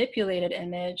indeed a manipulated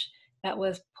image that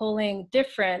was pulling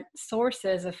different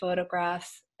sources of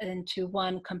photographs into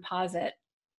one composite.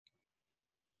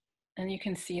 And you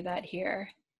can see that here.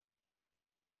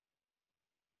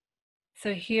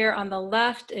 So here on the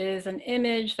left is an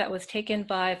image that was taken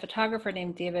by a photographer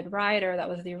named David Ryder. That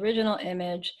was the original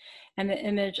image. And the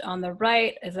image on the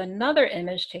right is another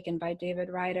image taken by David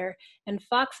Ryder. And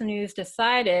Fox News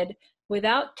decided,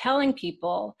 without telling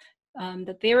people,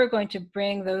 that they were going to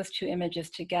bring those two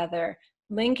images together,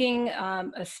 linking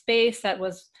a space that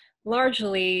was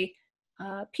largely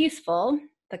peaceful,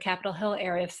 the Capitol Hill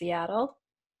area of Seattle,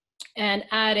 and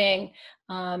adding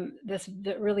this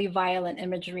really violent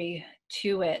imagery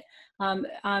to it.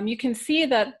 You can see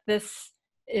that this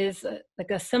is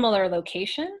like a similar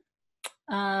location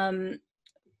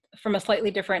from a slightly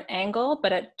different angle,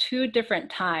 but at two different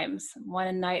times, one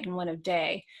at night and one of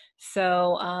day.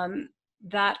 So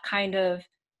that kind of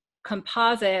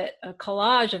composite, a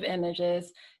collage of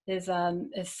images is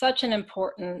such an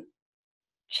important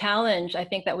challenge, I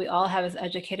think, that we all have as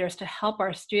educators to help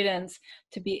our students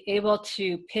to be able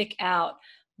to pick out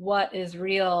what is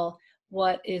real,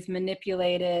 what is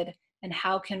manipulated, and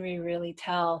how can we really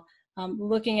tell.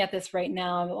 Looking at this right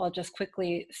now, I'll just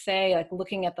quickly say, like,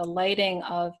 looking at the lighting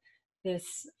of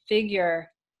this figure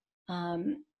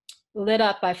lit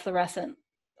up by fluorescent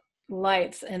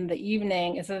lights in the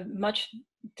evening is a much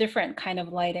different kind of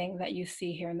lighting that you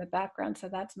see here in the background. So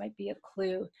that might be a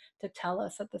clue to tell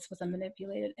us that this was a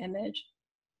manipulated image.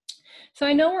 So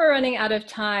I know we're running out of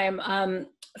time.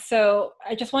 So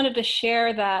I just wanted to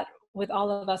share that with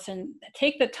all of us and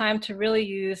take the time to really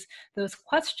use those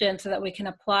questions so that we can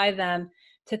apply them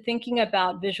to thinking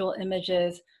about visual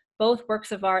images, both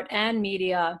works of art and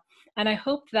media. And I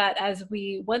hope that as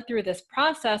we went through this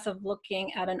process of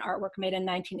looking at an artwork made in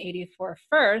 1984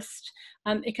 first,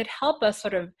 it could help us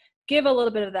sort of give a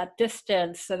little bit of that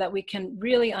distance so that we can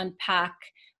really unpack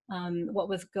what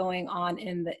was going on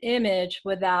in the image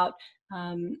without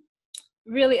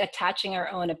really attaching our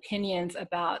own opinions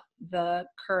about the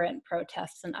current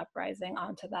protests and uprising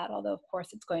onto that, although of course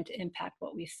it's going to impact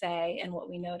what we say and what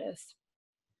we notice.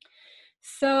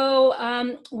 So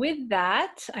with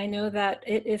that, I know that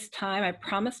it is time. I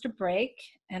promised a break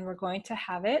and we're going to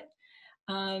have it.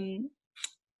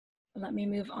 Let me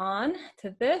move on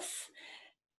to this.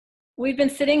 We've been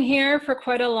sitting here for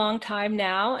quite a long time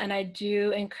now, and I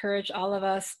do encourage all of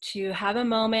us to have a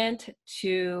moment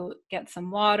to get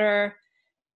some water,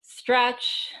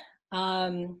 stretch,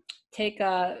 take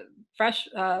a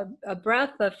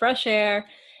breath of fresh air,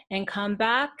 and come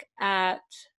back at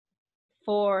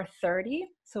 4:30.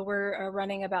 So we're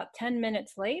running about 10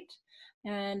 minutes late.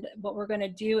 And what we're going to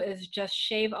do is just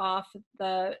shave off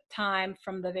the time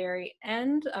from the very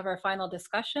end of our final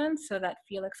discussion so that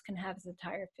Felix can have his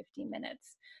entire 15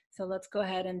 minutes. So let's go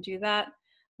ahead and do that.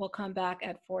 We'll come back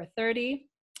at 4:30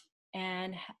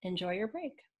 and enjoy your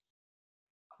break.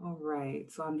 All right,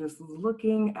 so I'm just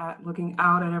looking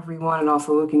out at everyone and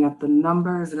also looking at the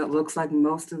numbers, and it looks like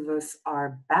most of us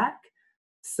are back.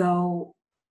 So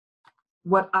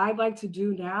what I'd like to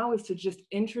do now is to just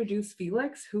introduce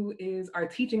Felix, who is our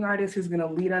teaching artist, who's gonna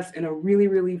lead us in a really,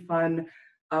 really fun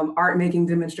art making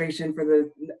demonstration for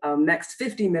the next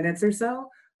 50 minutes or so.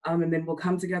 And then we'll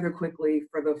come together quickly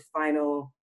for the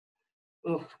final,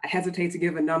 I hesitate to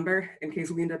give a number in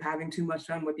case we end up having too much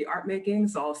fun with the art making.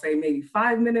 So I'll say maybe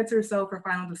 5 minutes or so for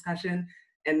final discussion,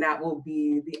 and that will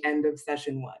be the end of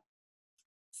session 1.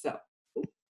 So,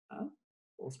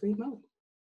 full screen mode.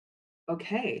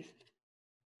 Okay.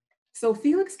 So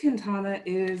Felix Quintana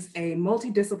is a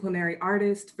multidisciplinary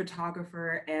artist,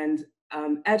 photographer, and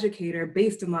educator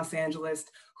based in Los Angeles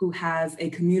who has a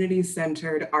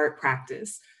community-centered art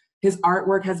practice. His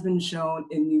artwork has been shown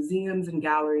in museums and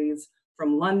galleries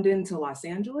from London to Los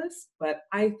Angeles, but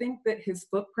I think that his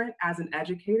footprint as an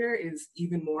educator is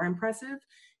even more impressive.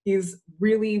 He's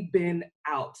really been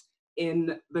out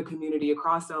in the community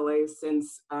across LA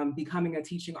since becoming a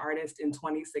teaching artist in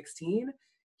 2016.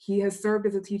 He has served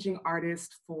as a teaching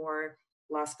artist for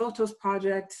Las Fotos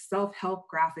Project, Self-Help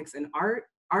Graphics and Art,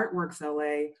 Artworks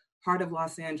LA, Heart of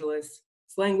Los Angeles,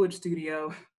 Slangwood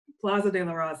Studio, Plaza de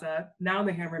la Raza, now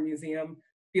the Hammer Museum.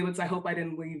 Felix, I hope I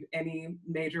didn't leave any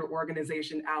major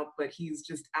organization out, but he's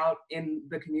just out in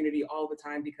the community all the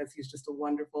time because he's just a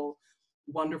wonderful,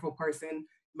 wonderful person.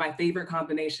 My favorite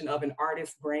combination of an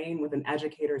artist's brain with an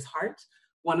educator's heart.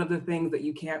 One of the things that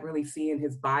you can't really see in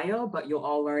his bio, but you'll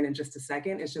all learn in just a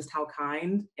second, is just how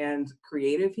kind and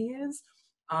creative he is.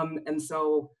 And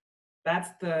so that's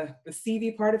the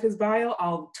CV part of his bio.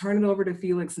 I'll turn it over to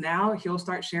Felix now. He'll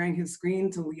start sharing his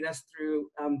screen to lead us through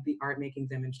the art making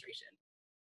demonstration.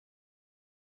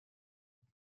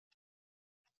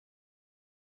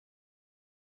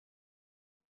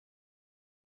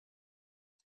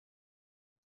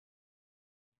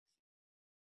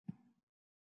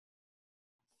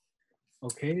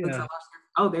 Okay.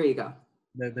 Oh, there you go.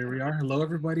 There we are. Hello,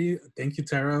 everybody. Thank you,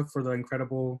 Tara, for the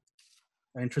incredible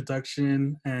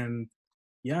introduction. And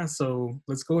yeah, so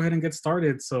let's go ahead and get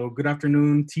started. So good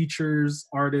afternoon, teachers,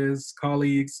 artists,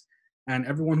 colleagues, and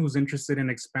everyone who's interested in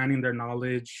expanding their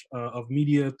knowledge of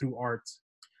media through art.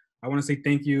 I want to say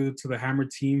thank you to the Hammer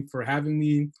team for having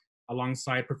me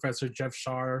alongside Professor Jeff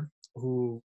Shar,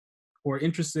 who are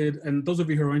interested, and those of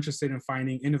you who are interested in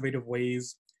finding innovative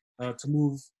ways to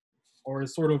move or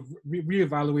sort of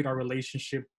reevaluate our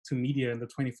relationship to media in the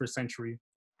 21st century,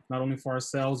 not only for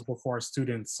ourselves, but for our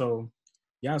students. So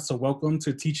yeah, so welcome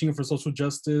to Teaching for Social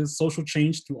Justice, Social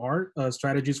Change Through Art,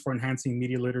 Strategies for Enhancing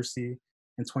Media Literacy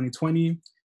in 2020.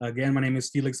 Again, my name is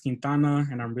Felix Quintana,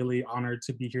 and I'm really honored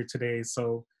to be here today.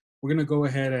 So we're gonna go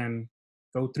ahead and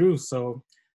go through. So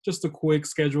just a quick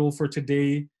schedule for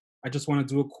today. I just wanna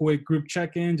do a quick group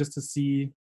check-in just to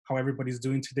see how everybody's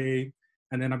doing today.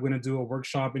 And then I'm gonna do a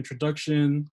workshop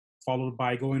introduction, followed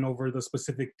by going over the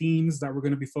specific themes that we're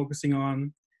gonna be focusing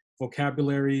on,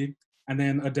 vocabulary, and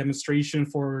then a demonstration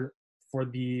for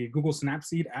the Google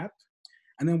Snapseed app.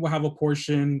 And then we'll have a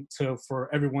portion for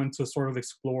everyone to sort of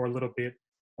explore a little bit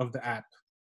of the app.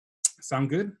 Sound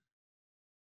good?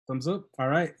 Thumbs up? All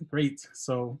right, great.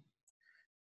 So,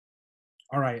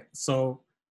 all right, so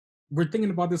we're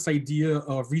thinking about this idea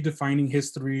of redefining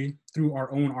history through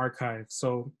our own archive.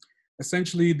 So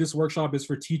essentially, this workshop is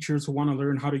for teachers who want to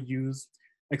learn how to use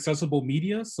accessible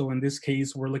media. So in this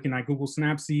case, we're looking at Google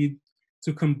Snapseed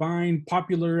to combine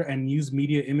popular and news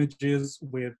media images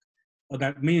with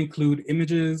that may include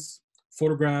images,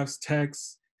 photographs,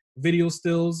 text, video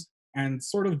stills, and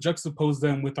sort of juxtapose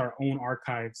them with our own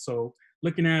archive. So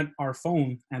looking at our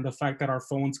phone and the fact that our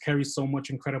phones carry so much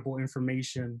incredible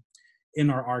information in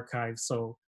our archive.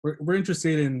 So we're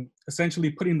interested in essentially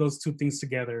putting those two things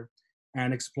together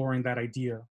and exploring that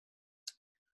idea.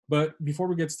 But before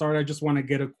we get started, I just want to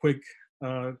get a quick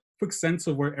sense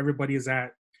of where everybody is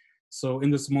at. So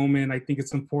in this moment, I think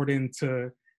it's important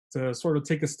to sort of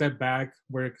take a step back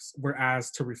where we're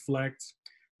asked to reflect.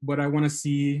 But I want to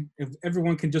see if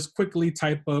everyone can just quickly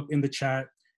type up in the chat,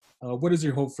 what is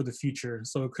your hope for the future?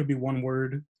 So it could be one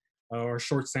word or a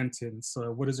short sentence.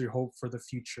 What is your hope for the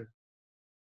future?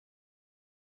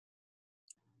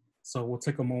 So we'll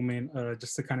take a moment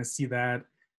just to kind of see that,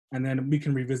 and then we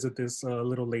can revisit this a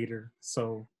little later.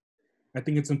 So I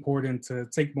think it's important to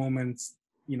take moments,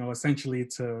 essentially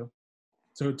to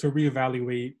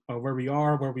reevaluate where we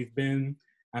are, where we've been,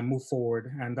 and move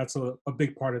forward. And that's a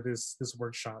big part of this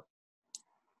workshop.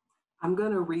 I'm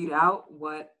gonna read out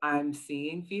what I'm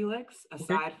seeing, Felix,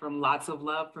 aside from lots of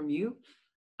love from you.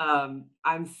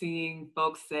 I'm seeing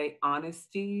folks say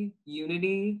honesty,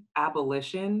 unity,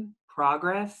 abolition,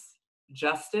 progress,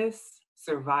 justice,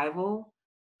 survival,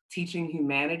 teaching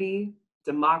humanity,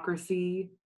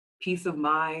 democracy, peace of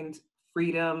mind,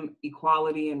 freedom,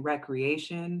 equality, and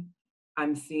recreation.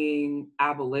 I'm seeing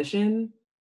abolition.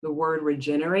 The word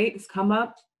regenerate has come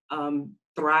up.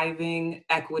 Thriving,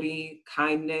 equity,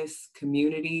 kindness,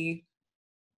 community,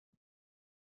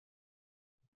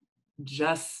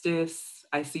 justice.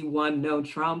 I see one, no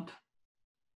Trump.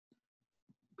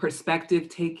 Perspective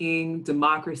taking,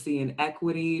 democracy and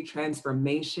equity,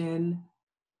 transformation,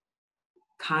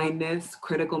 kindness,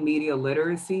 critical media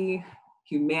literacy,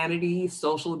 humanity,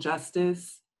 social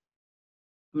justice.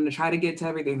 I'm gonna try to get to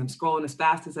everything. I'm scrolling as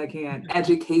fast as I can.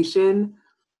 Education,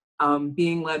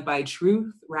 being led by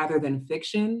truth rather than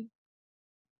fiction.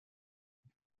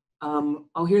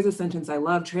 Here's a sentence I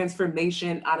love.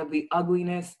 Transformation out of the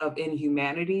ugliness of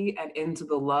inhumanity and into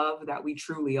the love that we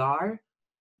truly are.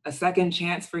 A second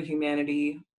chance for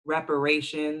humanity,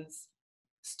 reparations,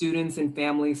 students and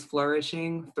families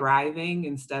flourishing, thriving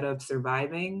instead of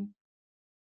surviving,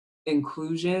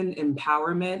 inclusion,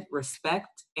 empowerment,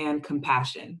 respect, and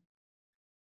compassion.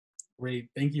 Great,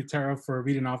 thank you, Tara, for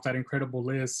reading off that incredible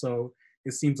list. So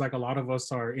it seems like a lot of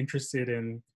us are interested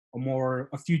in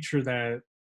a future that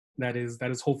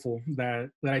is hopeful, that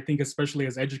I think, especially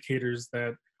as educators,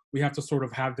 that we have to sort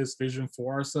of have this vision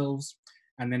for ourselves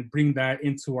and then bring that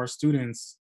into our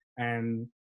students and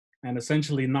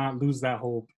essentially not lose that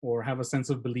hope or have a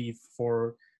sense of belief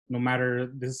for no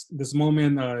matter this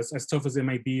moment, as tough as it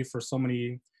might be for so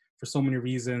many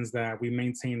reasons, that we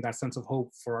maintain that sense of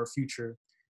hope for our future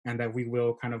and that we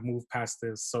will kind of move past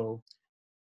this. So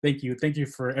thank you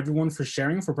for everyone for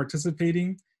sharing, for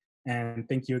participating. And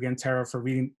thank you again, Tara, for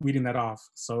reading that off.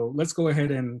 So let's go ahead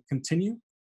and continue.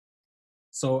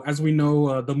 So as we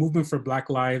know, the movement for Black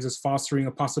Lives is fostering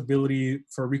a possibility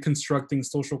for reconstructing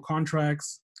social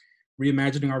contracts,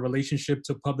 reimagining our relationship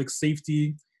to public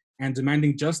safety, and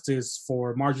demanding justice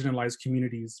for marginalized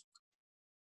communities.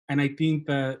 And I think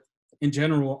that in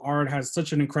general, art has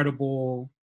such an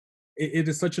incredible, it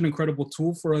is such an incredible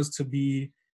tool for us to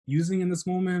be using in this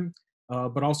moment,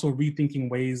 but also rethinking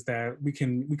ways that we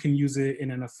can use it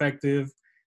in an effective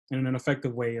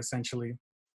way, essentially.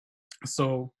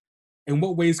 So in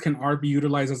what ways can art be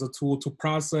utilized as a tool to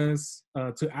process,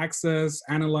 to access,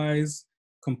 analyze,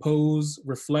 compose,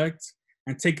 reflect,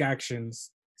 and take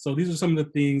actions. So these are some of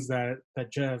the things that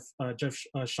Jeff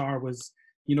Shar was,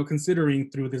 considering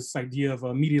through this idea of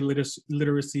media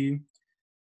literacy.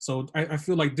 So I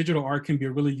feel like digital art can be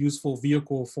a really useful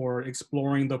vehicle for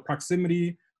exploring the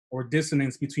proximity or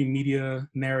dissonance between media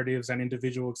narratives and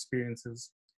individual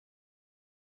experiences.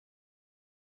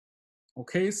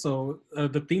 Okay, so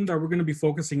the theme that we're going to be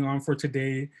focusing on for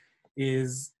today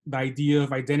is the idea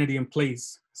of identity and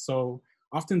place. So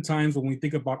oftentimes when we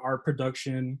think about art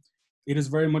production, it is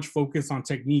very much focused on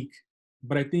technique,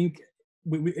 but I think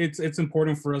it's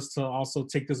important for us to also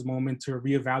take this moment to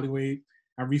reevaluate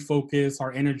and refocus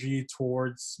our energy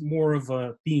towards more of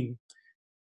a theme,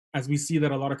 as we see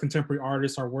that a lot of contemporary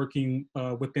artists are working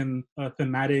within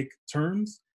thematic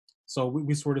terms. So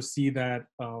we sort of see that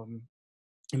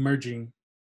emerging.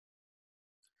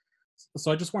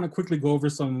 So I just want to quickly go over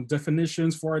some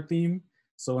definitions for our theme.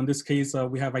 So in this case,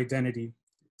 we have identity.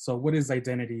 So what is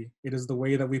identity? It is the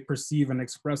way that we perceive and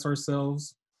express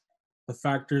ourselves, the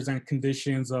factors and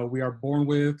conditions we are born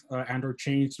with and or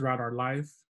change throughout our life,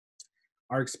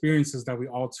 our experiences that we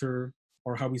alter,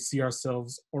 or how we see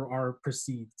ourselves or are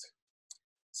perceived.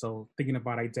 So thinking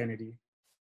about identity.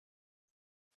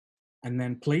 And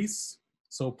then place.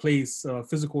 So place,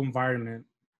 physical environment,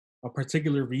 a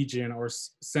particular region or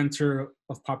center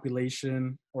of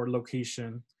population or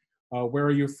location, where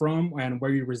are you from and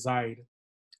where you reside.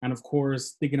 And of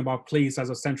course, thinking about place as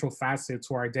a central facet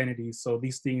to our identity. So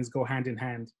these things go hand in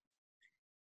hand.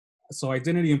 So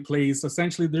identity and place,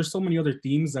 essentially there's so many other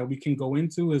themes that we can go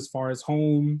into as far as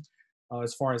home,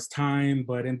 as far as time,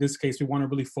 but in this case, we want to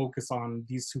really focus on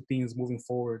these two themes moving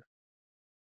forward.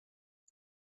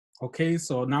 Okay,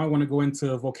 so now I want to go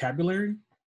into vocabulary,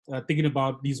 thinking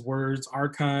about these words,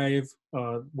 archive,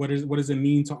 what does it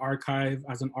mean to archive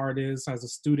as an artist, as a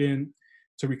student,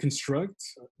 to reconstruct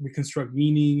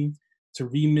meaning, to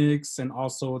remix, and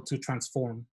also to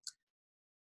transform.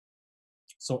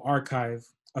 So archive,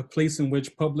 a place in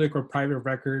which public or private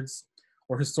records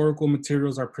or historical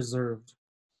materials are preserved,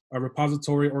 a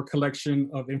repository or collection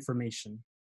of information.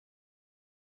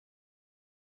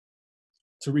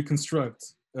 To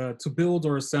reconstruct, to build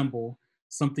or assemble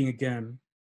something again,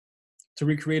 to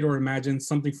recreate or imagine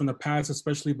something from the past,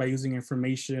 especially by using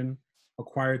information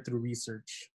acquired through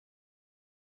research.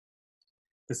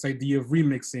 This idea of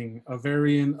remixing, a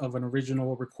variant of an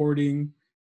original recording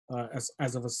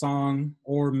as of a song,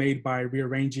 or made by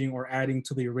rearranging or adding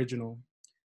to the original.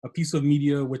 A piece of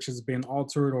media which has been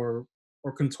altered or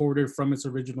contorted from its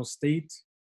original state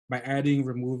by adding,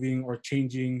 removing, or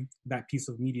changing that piece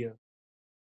of media.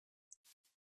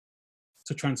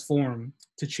 To transform,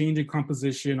 to change a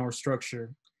composition or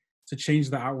structure, to change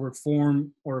the outward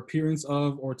form or appearance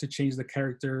of, or to change the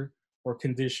character or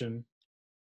condition.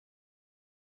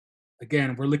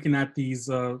 Again, we're looking at these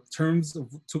terms of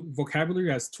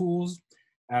vocabulary as tools,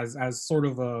 as sort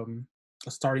of a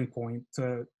starting point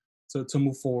to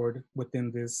move forward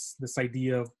within this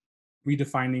idea of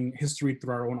redefining history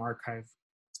through our own archive.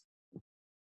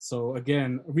 So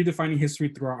again, redefining history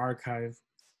through our archive.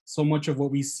 So much of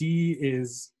what we see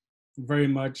is very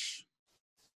much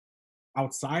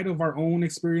outside of our own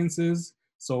experiences.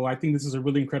 So I think this is a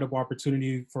really incredible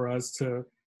opportunity for us to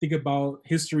think about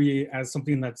history as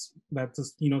something that's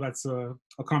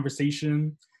a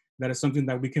conversation, that is something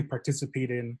that we can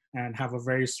participate in and have a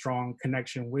very strong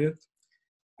connection with.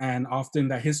 And often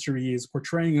that history is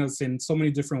portraying us in so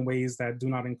many different ways that do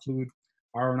not include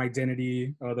our own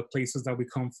identity, the places that we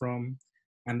come from,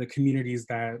 and the communities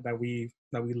that we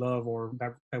love or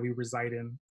that we reside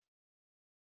in.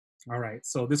 All right,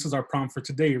 so this is our prompt for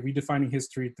today, redefining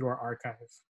history through our archive.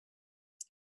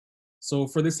 So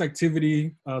for this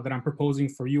activity that I'm proposing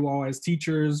for you all as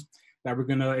teachers, that we're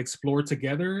gonna explore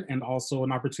together, and also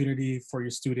an opportunity for your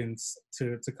students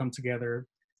to come together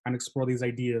and explore these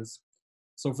ideas.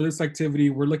 So for this activity,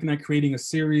 we're looking at creating a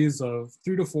series of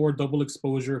 3 to 4 double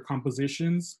exposure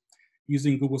compositions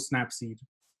using Google Snapseed.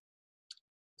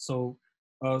 So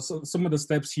some of the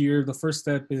steps here, the first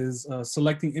step is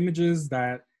selecting images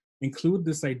that include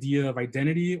this idea of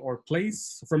identity or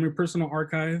place from your personal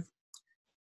archive.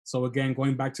 So again,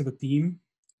 going back to the theme,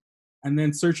 and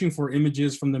then searching for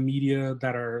images from the media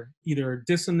that are either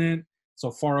dissonant,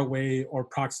 so far away, or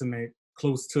proximate,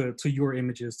 close to your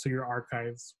images, to your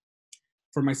archives.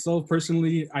 For myself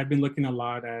personally, I've been looking a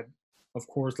lot at, of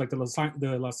course, like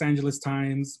the Los Angeles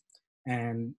Times,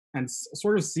 and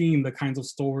sort of seeing the kinds of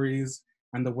stories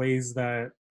and the ways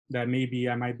that maybe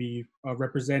I might be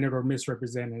represented or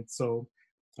misrepresented. So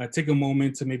take a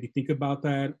moment to maybe think about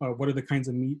that. What are the kinds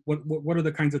of what are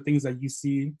the kinds of things that you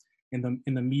see in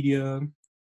the media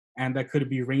And that could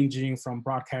be ranging from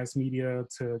broadcast media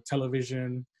to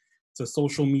television to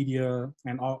social media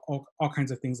and all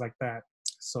kinds of things like that.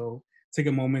 So take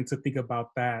a moment to think about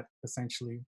that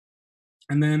essentially.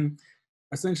 And then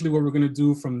essentially what we're going to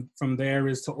do from there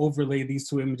is to overlay these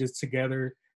two images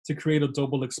together to create a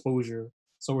double exposure.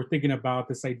 So we're thinking about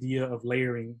this idea of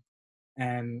layering,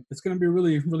 and it's going to be a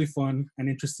really, really fun and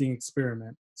interesting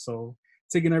experiment. So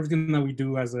taking everything that we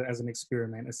do as an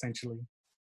experiment, essentially.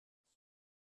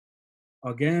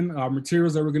 Again, our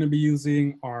materials that we're going to be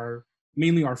using are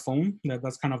mainly our phone.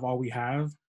 That's kind of all we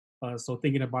have. So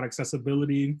thinking about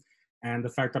accessibility and the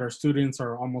fact that our students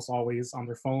are almost always on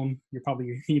their phone. You're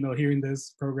probably hearing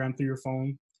this program through your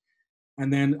phone.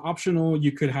 And then optional,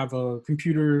 you could have a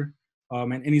computer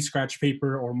and any scratch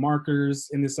paper or markers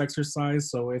in this exercise.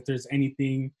 So if there's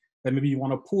anything that maybe you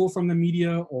want to pull from the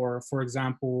media, or for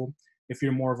example, if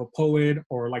you're more of a poet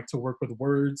or like to work with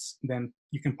words, then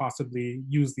you can possibly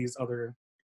use these other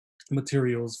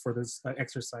materials for this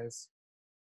exercise.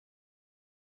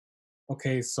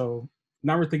 Okay, so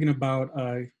now we're thinking about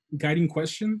guiding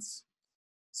questions.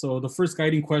 So the first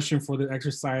guiding question for the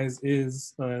exercise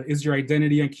is your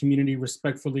identity and community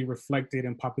respectfully reflected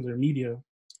in popular media?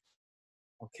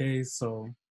 Okay, so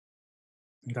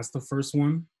that's the first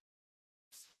one.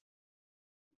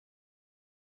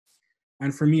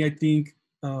 And for me, I think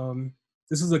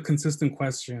this is a consistent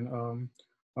question.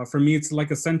 For me, it's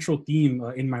like a central theme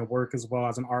in my work as well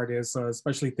as an artist,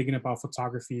 especially thinking about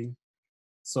photography.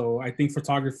 So I think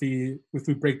photography, if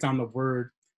we break down the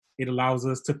word, it allows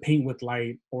us to paint with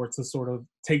light, or to sort of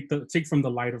take from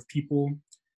the light of people,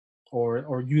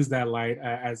 or use that light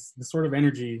as the sort of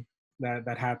energy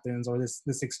that happens, or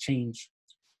this exchange.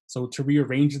 So to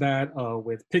rearrange that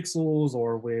with pixels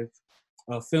or with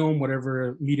film,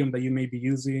 whatever medium that you may be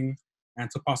using, and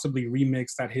to possibly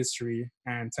remix that history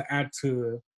and to add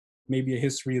to maybe a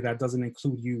history that doesn't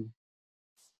include you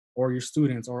or your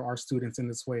students or our students in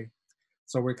this way.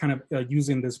 So we're kind of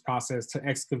using this process to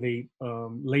excavate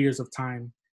layers of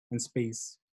time and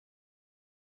space.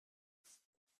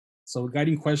 So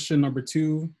guiding question number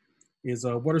 2 is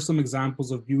what are some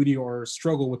examples of beauty or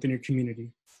struggle within your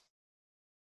community?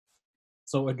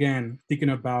 So again, thinking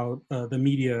about the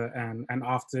media and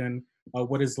often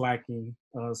what is lacking.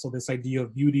 So this idea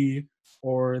of beauty,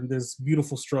 or this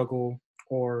beautiful struggle,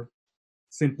 or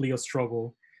simply a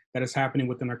struggle that is happening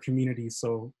within our community.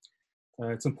 So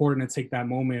it's important to take that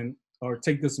moment, or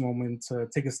take this moment to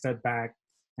take a step back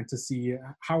and to see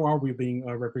how are we being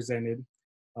represented,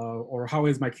 or how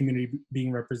is my community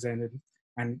being represented,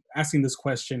 and asking this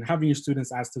question, having your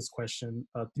students ask this question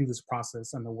through this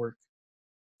process and the work.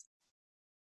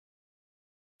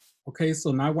 Okay,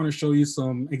 so now I want to show you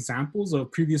some examples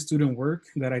of previous student work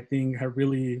that I think have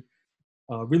really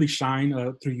shine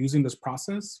through using this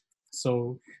process.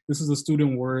 So this is a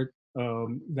student work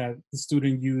that the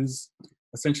student used,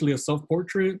 essentially a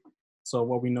self-portrait. So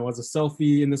what we know as a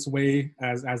selfie in this way,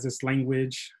 as this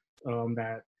language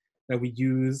that we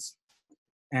use,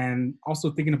 and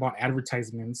also thinking about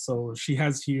advertisements. So she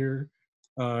has here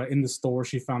in the store,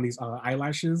 she found these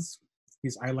eyelashes,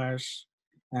 these eyelash,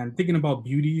 and thinking about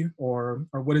beauty, or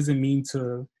what does it mean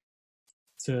to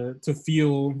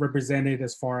feel represented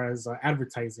as far as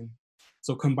advertising.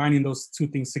 So combining those two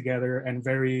things together and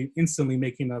very instantly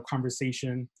making a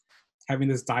conversation, having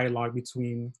this dialogue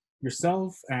between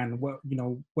yourself and what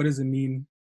does it mean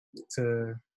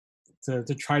to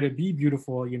try to be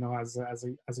beautiful, as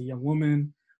a young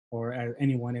woman, or as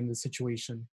anyone in this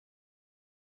situation.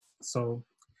 So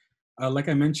like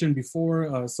I mentioned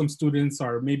before, some students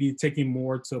are maybe taking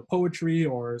more to poetry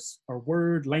or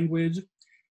word language.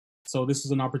 So this is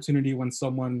an opportunity when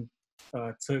someone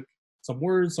took some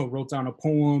words, so wrote down a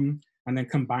poem, and then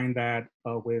combined that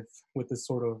with this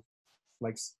sort of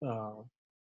like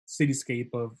cityscape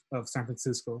of San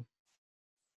Francisco.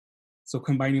 So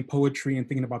combining poetry and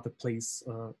thinking about the place,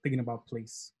 thinking about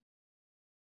place.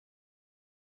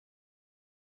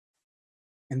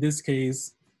 In this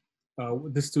case,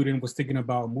 this student was thinking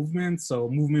about movement, so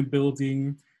movement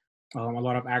building, a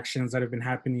lot of actions that have been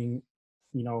happening,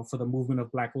 for the movement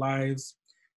of Black lives,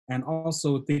 and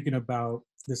also thinking about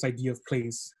this idea of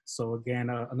place. So again,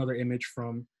 another image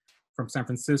from San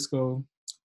Francisco,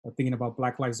 thinking about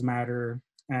Black Lives Matter,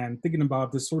 and thinking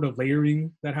about this sort of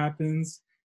layering that happens.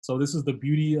 So this is the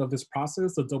beauty of this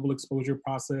process, the double exposure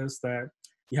process, that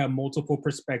you have multiple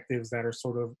perspectives that are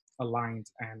sort of aligned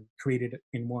and created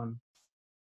in one.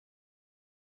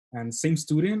 And same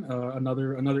student,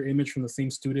 another image from the same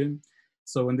student.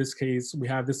 So in this case, we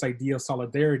have this idea of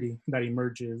solidarity that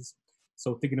emerges.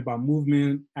 So thinking about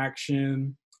movement,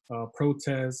 action,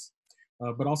 protest,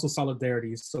 but also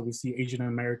solidarity. So we see Asian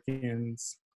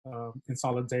Americans in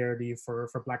solidarity for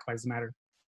Black Lives Matter.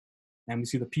 And we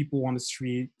see the people on the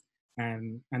street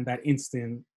and that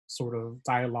instant sort of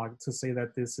dialogue to say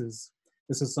that this is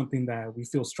something that we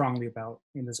feel strongly about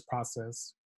in this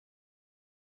process.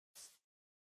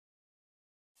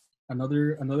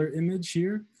 Another image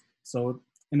here. So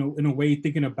in a way,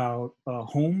 thinking about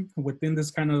home within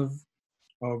this kind of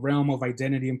realm of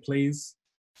identity and place.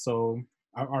 So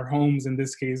our homes in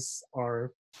this case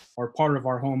are part of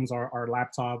our homes, our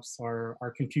laptops,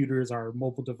 our computers, our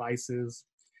mobile devices.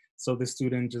 So the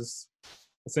student just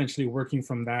essentially working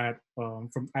from that,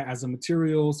 from as a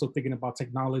material. So thinking about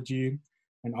technology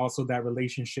and also that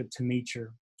relationship to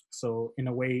nature. So in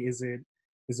a way, is it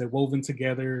woven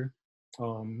together?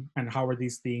 And how are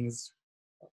these things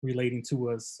relating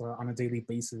to us on a daily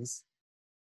basis?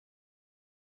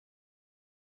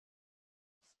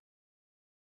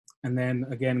 And then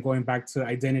again, going back to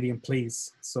identity and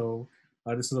place. So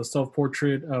this is a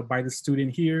self-portrait by the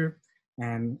student here.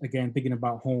 And again, thinking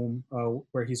about home,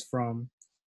 where he's from,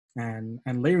 and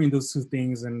layering those two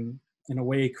things and in a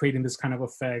way creating this kind of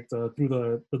effect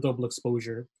through the double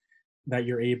exposure that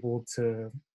you're able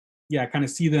to, yeah, kind of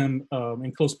see them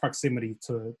in close proximity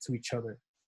to each other.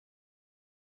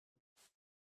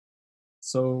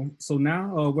 So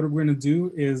now what we're gonna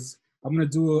do is I'm gonna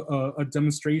do a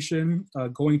demonstration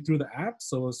going through the app,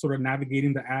 so sort of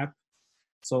navigating the app.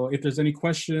 So if there's any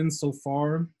questions so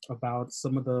far about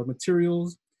some of the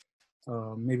materials,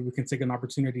 maybe we can take an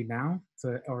opportunity now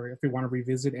or if we want to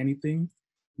revisit anything.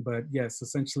 But yes,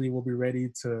 essentially we'll be ready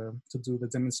to do the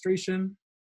demonstration.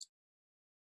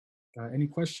 Any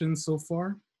questions so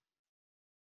far?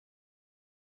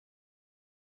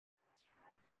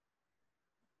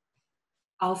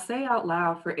 I'll say out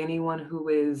loud for anyone who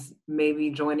is maybe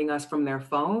joining us from their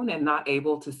phone and not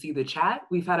able to see the chat.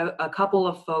 We've had a couple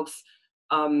of folks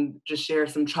just share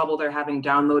some trouble they're having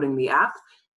downloading the app,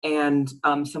 and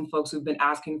some folks who've been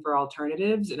asking for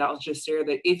alternatives. And I'll just share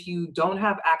that if you don't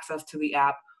have access to the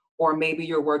app, or maybe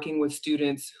you're working with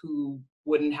students who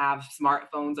wouldn't have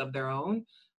smartphones of their own,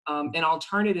 an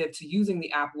alternative to using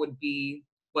the app would be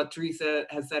what Teresa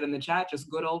has said in the chat, just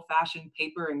good old-fashioned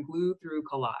paper and glue through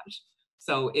collage.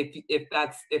 So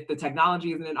if the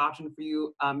technology isn't an option for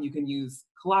you, you can use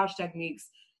collage techniques,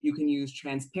 you can use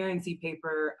transparency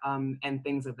paper, and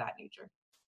things of that nature.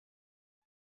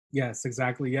 Yes,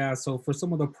 exactly. Yeah. So for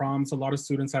some of the prompts, a lot of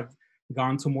students have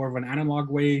gone to more of an analog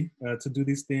way to do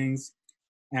these things.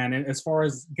 And as far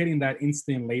as getting that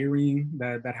instant layering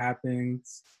that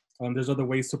happens, there's other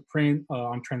ways to print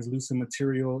on translucent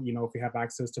material, you know, if you have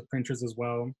access to printers as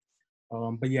well.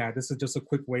 But yeah, this is just a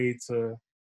quick way to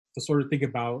sort of think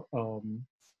about,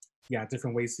 yeah,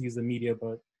 different ways to use the media.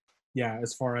 But yeah,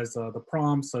 as far as the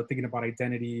prompts, thinking about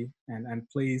identity and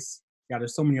place, yeah,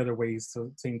 there's so many other ways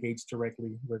to engage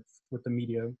directly with the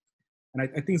media. And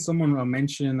I think someone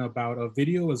mentioned about a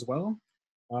video as well.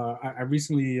 I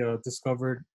recently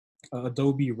discovered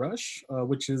Adobe Rush,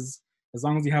 which is, as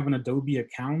long as you have an Adobe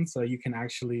account, you can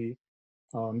actually,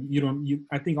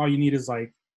 I think all you need is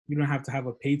like, you don't have to have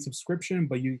a paid subscription,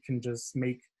 but you can just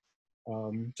make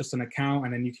just an account,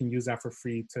 and then you can use that for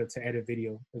free to edit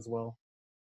video as well.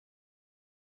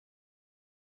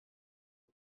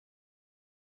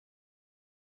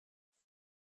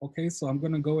 Okay, so I'm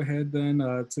gonna go ahead then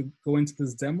to go into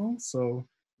this demo. So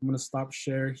I'm gonna stop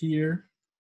share here,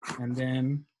 and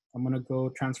then I'm gonna go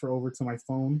transfer over to my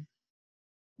phone,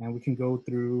 and we can go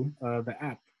through the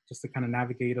app just to kind of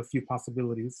navigate a few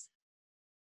possibilities.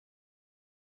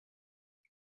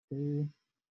 Okay.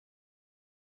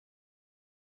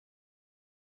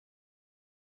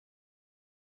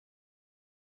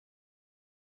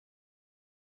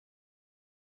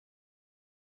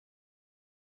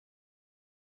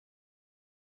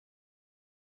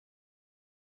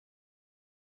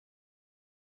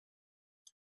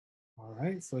 All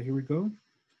right, so here we go.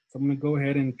 So I'm gonna go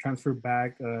ahead and transfer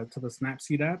back to the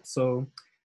Snapseed app. So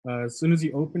as soon as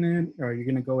you open it, you're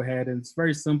gonna go ahead, and it's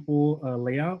very simple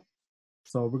layout.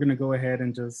 So we're gonna go ahead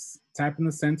and just tap in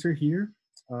the center here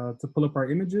to pull up our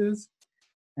images.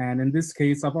 And in this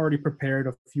case, I've already prepared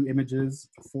a few images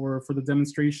for the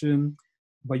demonstration,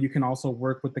 but you can also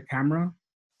work with the camera.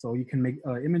 So you can make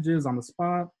images on the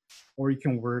spot, or you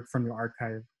can work from your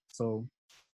archive. So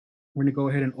we're gonna go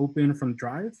ahead and open from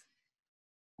Drive.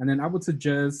 And then I would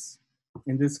suggest,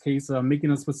 in this case,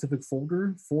 making a specific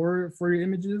folder for your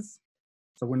images.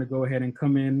 So we're gonna go ahead and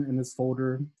come in this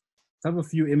folder. I have a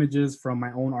few images from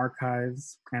my own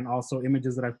archives and also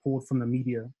images that I pulled from the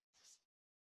media.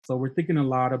 So we're thinking a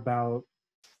lot about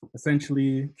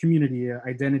essentially community,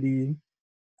 identity,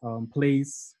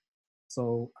 place,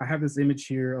 So I have this image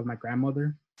here of my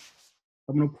grandmother.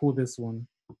 I'm gonna pull this one.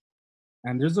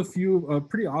 And there's a few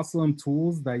pretty awesome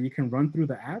tools that you can run through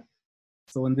the app.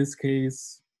 So in this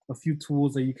case, a few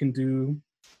tools that you can do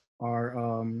are,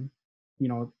 you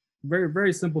know, very,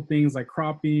 very simple things like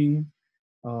cropping.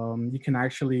 You can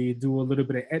actually do a little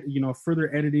bit of,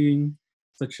 further editing,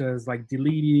 such as like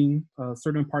deleting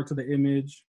certain parts of the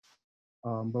image.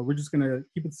 But we're just gonna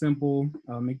keep it simple,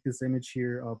 make this image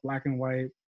here black and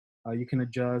white. You can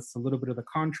adjust a little bit of the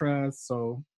contrast.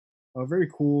 So very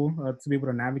cool to be able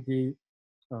to navigate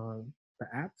the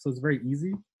app. So it's very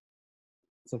easy.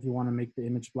 So if you wanna make the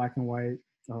image black and white,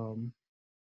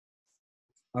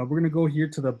 we're gonna go here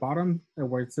to the bottom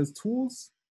where it says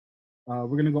tools.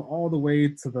 We're gonna go all the way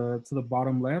to the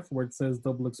bottom left where it says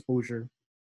double exposure.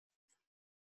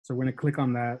 So we're gonna click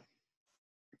on that.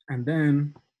 And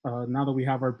then now that we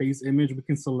have our base image, we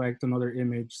can select another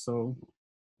image. So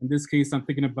in this case, I'm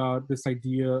thinking about this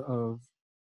idea of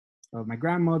my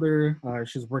grandmother.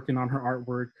 She's working on her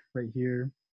artwork right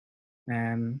here.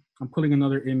 And I'm pulling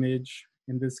another image,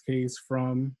 in this case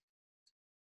from,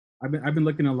 I've been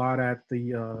looking a lot at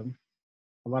a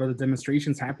lot of the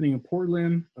demonstrations happening in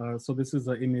Portland. So this is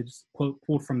an image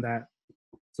pulled from that.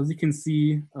 So as you can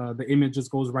see, the image just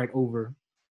goes right over.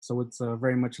 So it's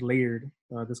very much layered,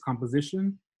 this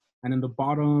composition. And in the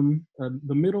bottom,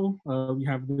 the middle, we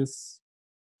have this,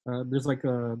 there's like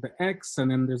the X,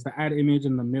 and then there's the add image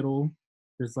in the middle.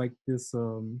 There's like this,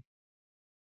 the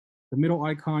middle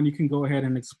icon. You can go ahead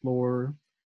and explore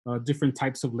different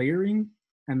types of layering.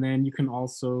 And then you can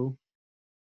also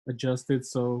adjust it.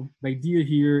 So the idea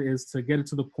here is to get it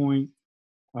to the point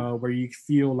where you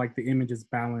feel like the image is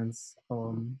balanced.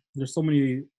 There's so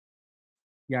many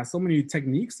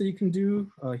techniques that you can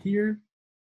do here.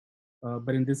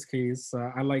 But in this case,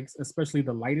 I like especially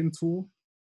the lighten tool.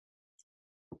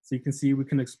 So you can see we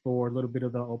can explore a little bit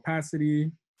of the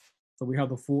opacity. So we have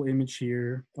the full image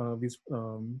here of these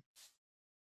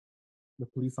the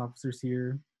police officers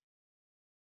here.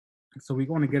 So we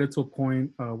want to get it to a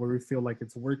point where we feel like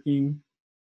it's working.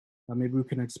 Maybe we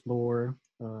can explore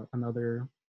another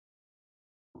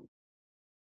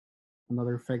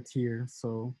effect here.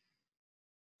 So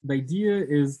the idea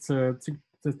is to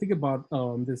think about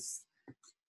this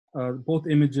both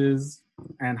images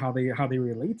and how they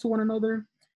relate to one another.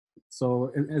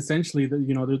 So essentially,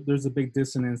 there's a big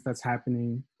dissonance that's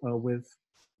happening with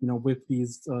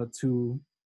these two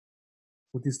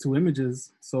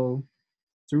images. So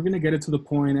we're going to get it to the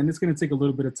point, and it's going to take a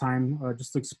little bit of time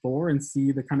just to explore and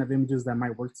see the kind of images that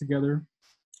might work together.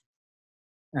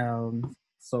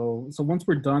 So once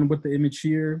we're done with the image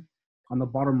here, on the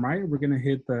bottom right, we're going to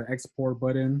hit the export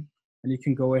button, and you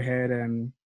can go ahead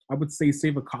and, I would say,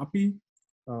 save a copy.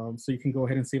 So you can go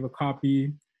ahead and save a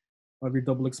copy of your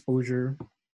double exposure,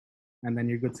 and then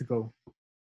you're good to go.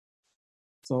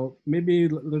 So maybe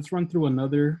let's run through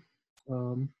another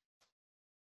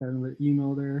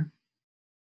email there.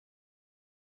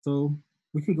 So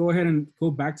we can go ahead and go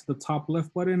back to the top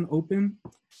left button, open,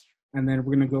 and then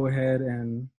we're gonna go ahead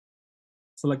and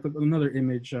select another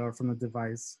image from the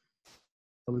device.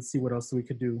 So let's see what else we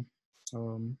could do.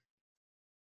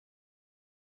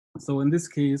 So in this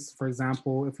case, for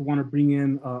example, if we wanna bring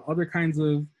in other kinds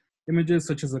of images,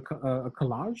 such as a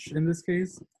collage in this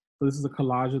case. So this is a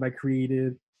collage that I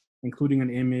created, including an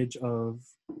image of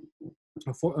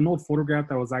an old photograph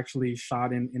that was actually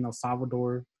shot in El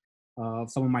Salvador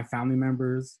of some of my family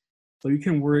members. So you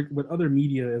can work with other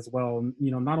media as well,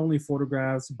 not only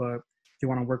photographs, but if you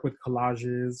want to work with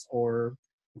collages, or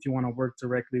if you want to work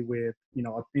directly with,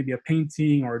 maybe a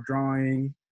painting or a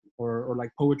drawing or like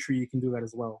poetry, you can do that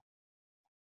as well.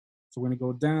 So we're going to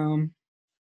go down,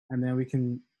 and then we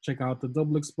can check out the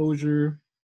double exposure.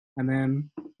 And then,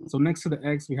 so next to the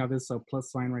X, we have this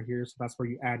plus sign right here. So that's where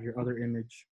you add your other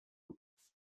image.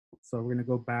 So we're going to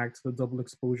go back to the double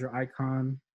exposure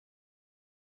icon.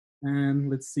 And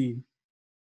let's see.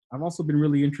 I've also been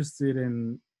really interested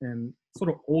in sort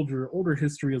of older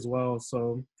history as well.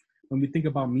 So when we think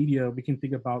about media, we can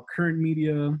think about current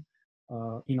media,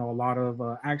 a lot of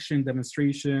action,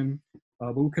 demonstration,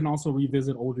 but we can also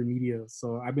revisit older media.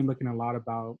 So I've been looking a lot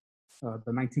about the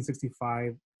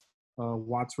 1965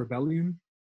 Watts Rebellion.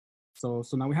 So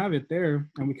now we have it there,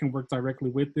 and we can work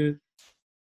directly with it.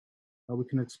 We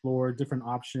can explore different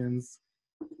options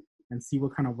and see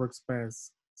what kind of works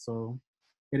best. So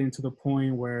getting to the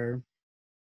point where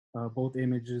both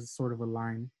images sort of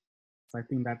align. So I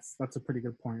think that's a pretty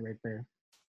good point right there.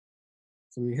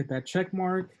 So we hit that check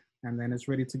mark, and then it's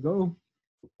ready to go.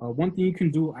 One thing you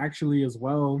can do actually as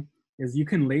well is you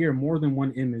can layer more than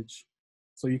one image.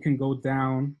 So you can go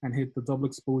down and hit the double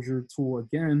exposure tool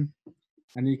again,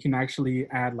 and you can actually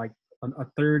add like a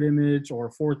third image or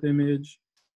a fourth image.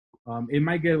 It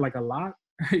might get like a lot,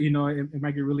 it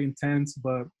might get really intense,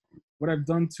 but what I've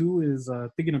done too is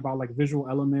thinking about like visual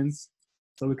elements.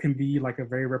 So it can be like a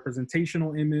very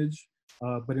representational image,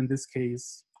 but in this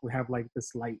case, we have like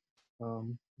this light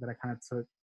that I kind of took.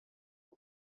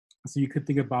 So you could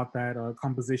think about that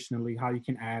compositionally, how you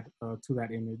can add to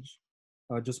that image,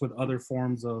 just with other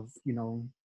forms of,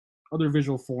 other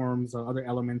visual forms, other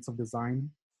elements of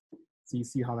design. So you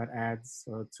see how that adds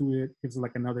to it, gives it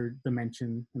like another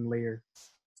dimension and layer.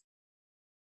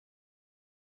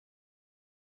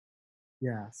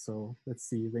 Yeah, so let's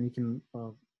see. Then you can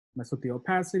mess with the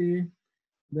opacity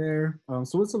there.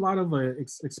 So it's a lot of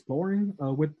exploring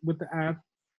with the app,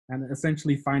 and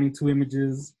essentially finding two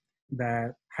images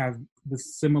that have the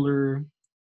similar,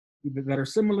 that are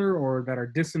similar or that are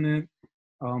dissonant,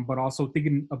 but also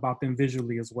thinking about them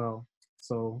visually as well.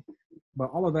 So, but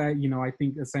all of that, I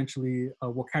think essentially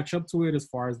we'll catch up to it as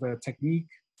far as the technique,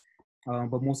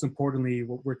 but most importantly,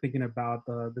 what we're thinking about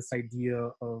this idea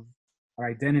of our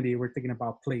identity, we're thinking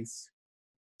about place.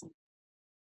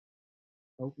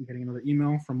 Oh, I'm getting another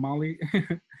email from Molly.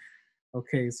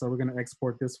 Okay, so we're gonna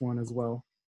export this one as well.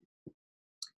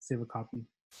 Save a copy.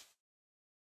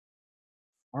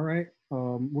 All right,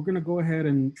 we're gonna go ahead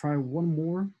and try one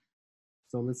more.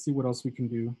 So let's see what else we can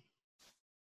do.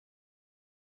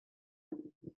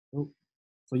 Oh,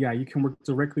 so yeah, you can work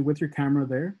directly with your camera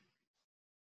there.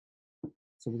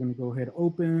 So we're gonna go ahead,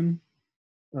 open,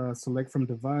 select from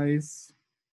device,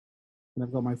 and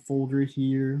I've got my folder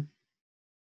here.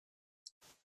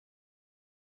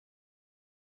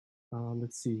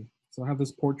 Let's see. So I have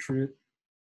this portrait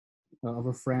of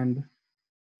a friend,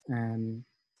 and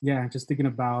yeah, just thinking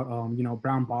about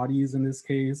brown bodies in this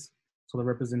case. So the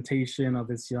representation of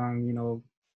this young,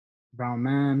 brown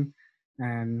man,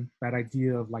 and that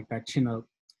idea of like that chin up.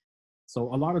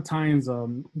 So a lot of times,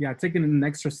 yeah, taking an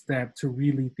extra step to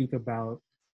really think about,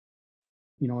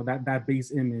 that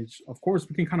base image. Of course,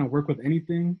 we can kind of work with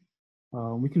anything.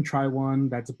 We can try one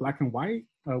that's black and white,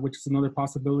 which is another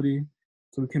possibility.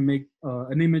 So we can make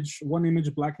one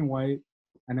image black and white,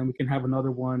 and then we can have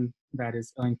another one that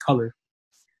is in color.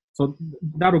 So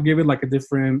that'll give it like a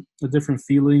different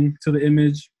feeling to the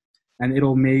image, and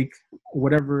it'll make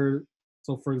whatever.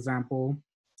 So for example,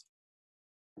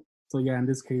 so yeah, in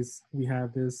this case, we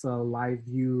have this live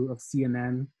view of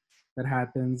CNN that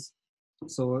happens.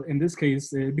 So in this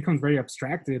case, it becomes very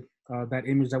abstracted, that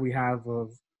image that we have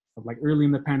of like early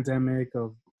in the pandemic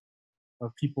of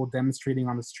people demonstrating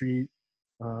on the street.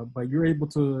 But you're able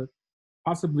to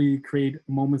possibly create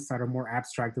moments that are more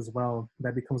abstract as well,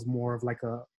 that becomes more of like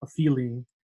a feeling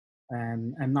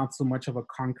and not so much of a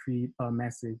concrete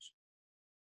message.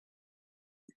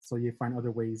 So you find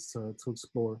other ways to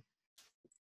explore.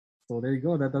 So there you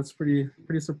go. That's pretty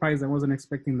surprised. I wasn't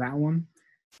expecting that one.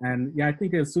 And yeah, I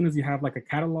think as soon as you have like a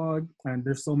catalog, and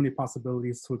there's so many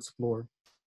possibilities to explore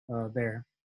there.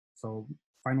 So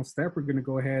final step, we're gonna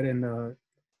go ahead and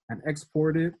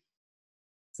export it,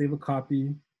 save a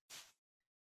copy,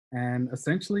 and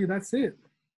essentially that's it.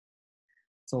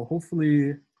 So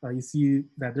hopefully you see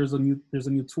that there's a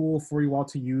new tool for you all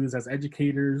to use as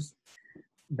educators.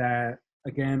 That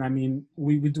again, I mean,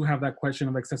 we do have that question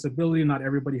of accessibility. Not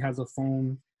everybody has a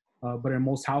phone, but in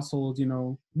most households,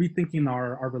 rethinking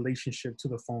our relationship to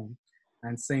the phone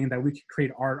and saying that we could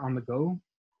create art on the go,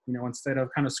 instead of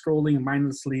kind of scrolling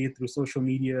mindlessly through social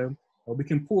media, we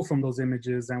can pull from those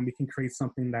images and we can create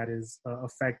something that is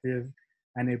effective,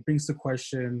 and it brings to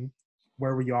question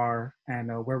where we are and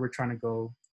where we're trying to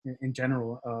go in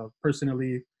general,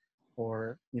 personally,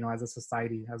 or as a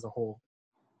society as a whole.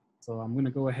 So I'm going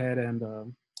to go ahead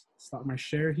and stop my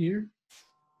share here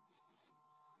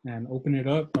and open it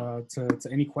up to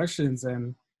any questions.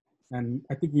 And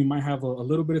I think we might have a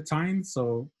little bit of time.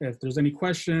 So if there's any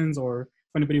questions, or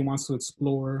if anybody wants to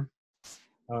explore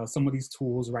some of these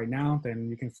tools right now, then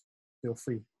you can feel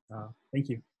free. Thank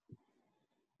you.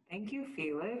 Thank you,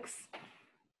 Felix.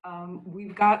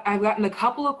 I've gotten a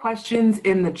couple of questions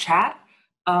in the chat.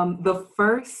 The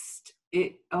first,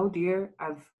 oh dear,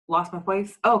 I've lost my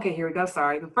place. Oh, okay, here we go,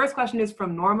 sorry. The first question is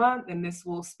from Norma, and this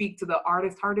will speak to the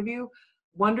artist heart of you.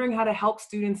 Wondering how to help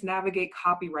students navigate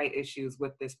copyright issues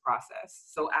with this process.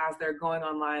 So as they're going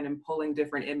online and pulling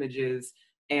different images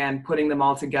and putting them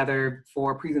all together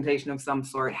for a presentation of some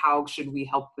sort, how should we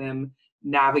help them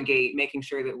navigate making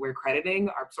sure that we're crediting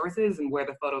our sources and where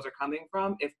the photos are coming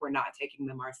from if we're not taking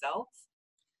them ourselves?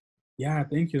 Yeah,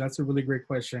 thank you. That's a really great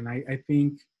question. I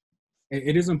think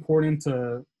it is important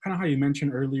to kind of how you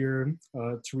mentioned earlier,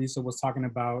 Teresa was talking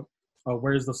about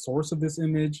where's the source of this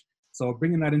image. So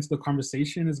bringing that into the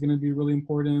conversation is going to be really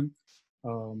important.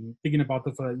 Thinking about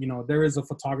there is a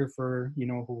photographer,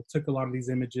 who took a lot of these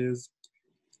images.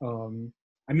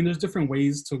 I mean, there's different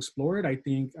ways to explore it. I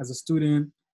think as a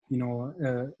student,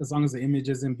 as long as the image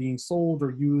isn't being sold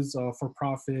or used for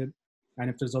profit, and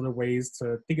if there's other ways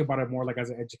to think about it more like as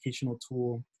an educational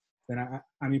tool, then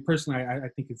I mean, personally, I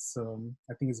think it's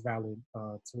valid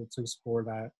to explore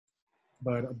that.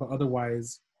 But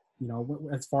otherwise,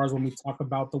 as far as when we talk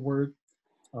about the work,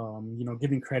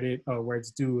 giving credit where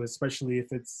it's due, especially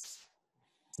if it's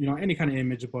any kind of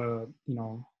image, but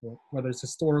whether it's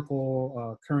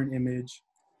historical, current image,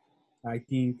 I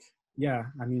think, yeah,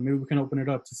 I mean, maybe we can open it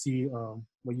up to see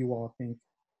what you all think.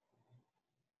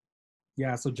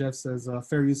 Yeah, so Jeff says,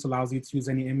 fair use allows you to use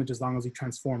any image as long as you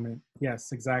transform it.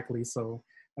 Yes, exactly. So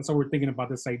that's what we're thinking about,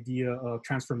 this idea of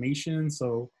transformation.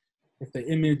 So if the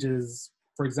image is,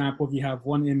 for example, if you have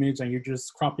one image and you're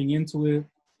just cropping into it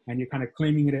and you're kind of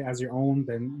claiming it as your own,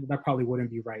 then that probably wouldn't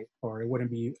be right, or it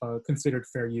wouldn't be considered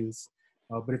fair use.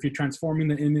 But if you're transforming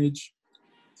the image,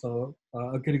 so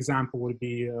a good example would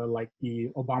be like the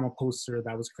Obama poster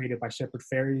that was created by Shepard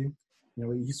Fairey.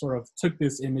 He sort of took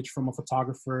this image from a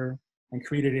photographer and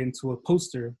created it into a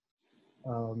poster.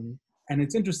 And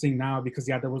it's interesting now because,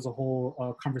 yeah, there was a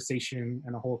whole conversation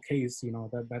and a whole case,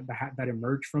 that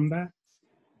emerged from that.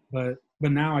 But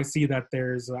now I see that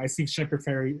I see Shepard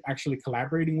Fairey actually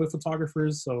collaborating with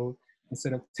photographers. So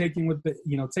instead of taking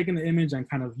the image and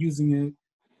kind of using it,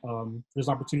 there's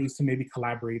opportunities to maybe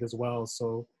collaborate as well.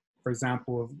 So for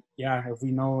example, if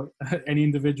we know any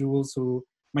individuals who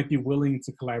might be willing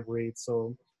to collaborate.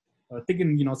 So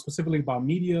thinking, specifically about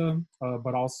media,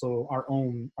 but also our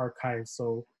own archives.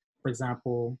 So for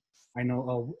example, I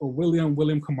know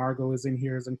William Camargo is in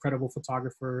here, is an incredible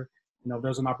photographer.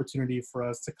 There's an opportunity for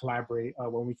us to collaborate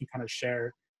where we can kind of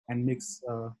share and mix,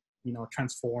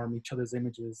 transform each other's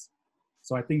images.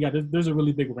 So I think, yeah, there's a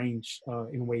really big range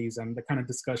in ways and the kind of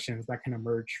discussions that can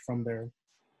emerge from there.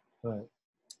 But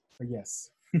yes.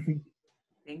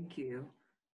 Thank you.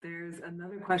 There's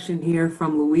another question here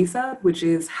from Louisa, which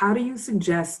is, how do you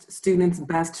suggest students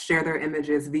best share their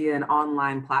images via an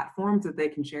online platform so that they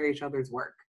can share each other's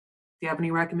work? Do you have any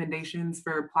recommendations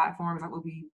for platforms that will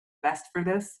be best for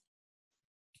this?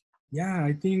 Yeah,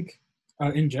 I think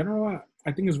in general,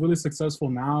 I think it's really successful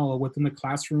now within the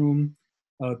classroom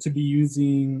to be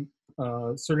using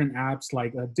certain apps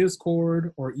like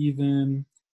Discord or even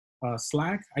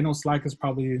Slack. I know Slack is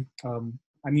probably,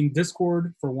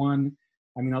 Discord for one.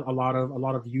 I mean, a lot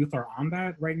of youth are on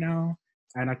that right now,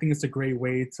 and I think it's a great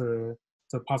way to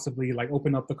possibly like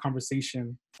open up the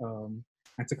conversation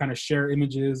and to kind of share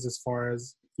images. As far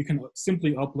as you can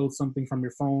simply upload something from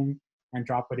your phone and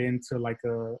drop it into like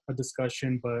a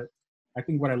discussion. But I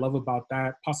think what I love about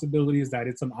that possibility is that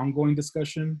it's an ongoing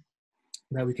discussion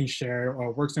that we can share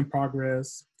works in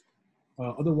progress.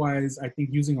 Otherwise, I think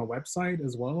using a website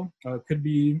as well could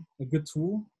be a good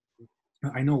tool.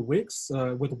 I know Wix,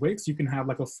 with Wix, you can have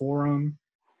like a forum,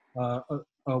 a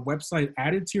website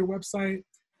added to your website.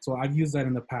 So I've used that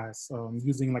in the past,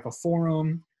 using like a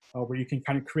forum where you can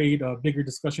kind of create bigger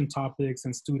discussion topics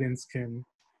and students can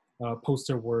post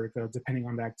their work depending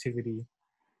on the activity.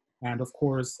 And of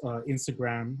course,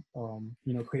 Instagram,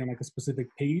 creating like a specific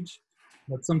page.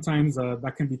 But sometimes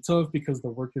that can be tough because the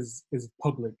work is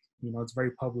public. It's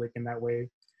very public in that way.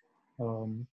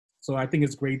 So I think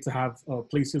it's great to have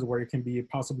places where it can be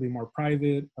possibly more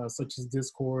private, such as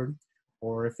Discord,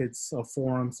 or if it's a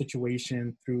forum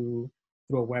situation through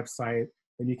a website,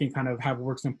 then you can kind of have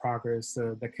works in progress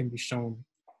that can be shown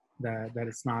that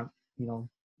it's not,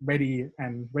 ready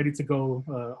to go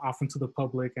off into the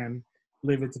public and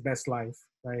live its best life,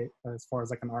 right? As far as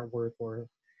like an artwork or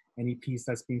any piece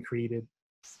that's being created.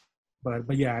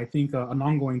 But yeah, I think an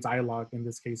ongoing dialogue in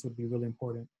this case would be really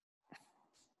important.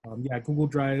 Google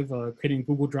Drive, creating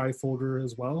Google Drive folder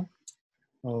as well.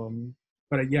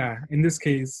 But yeah, in this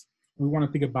case, we want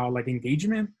to think about like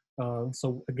engagement.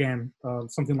 So again,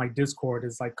 something like Discord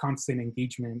is like constant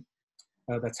engagement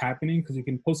that's happening because you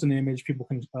can post an image, people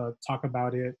can talk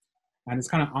about it, and it's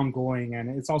kind of ongoing. And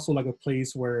it's also like a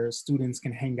place where students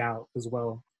can hang out as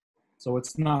well. So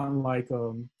it's not like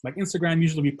Instagram,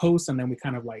 usually we post and then we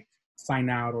kind of like sign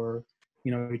out, or,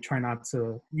 we try not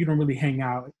to, you don't really hang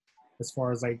out as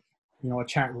far as like, a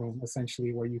chat room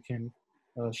essentially where you can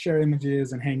share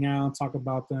images and hang out, talk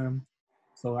about them.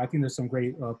 So I think there's some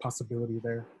great possibility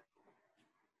there.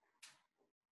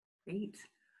 Great.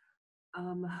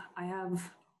 I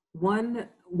have one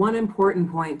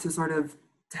important point to sort of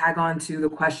tag on to the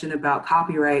question about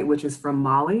copyright, which is from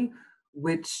Molly,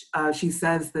 which she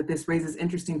says that this raises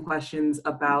interesting questions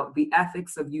about the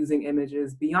ethics of using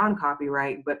images beyond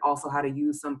copyright, but also how to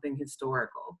use something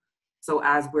historical. So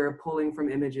as we're pulling from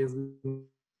images, we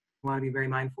want to be very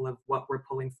mindful of what we're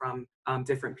pulling from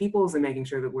different peoples and making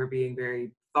sure that we're being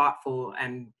very thoughtful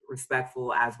and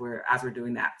respectful as we're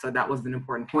doing that. So that was an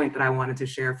important point that I wanted to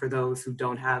share for those who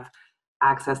don't have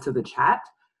access to the chat.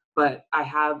 But I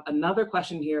have another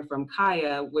question here from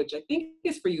Kaya, which I think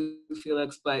is for you,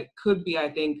 Felix, but could be, I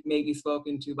think, maybe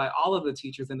spoken to by all of the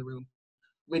teachers in the room,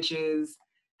 which is,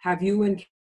 have you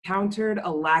encountered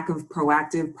a lack of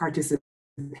proactive participation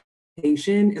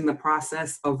in the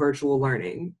process of virtual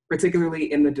learning,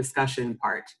 particularly in the discussion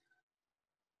part?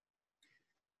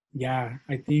 Yeah,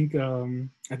 I think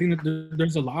that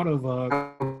there's a lot of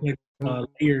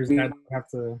layers that have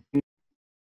to.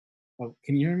 Oh,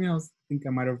 can you hear me? I think I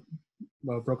might have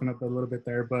broken up a little bit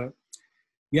there, but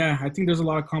yeah, I think there's a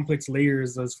lot of complex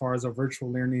layers as far as our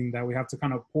virtual learning that we have to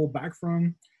kind of pull back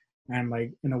from, and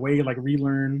like in a way like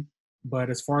relearn.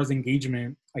 But as far as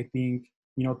engagement, I think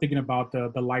thinking about the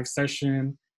live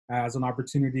session as an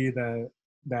opportunity that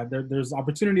there's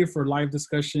opportunity for live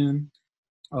discussion.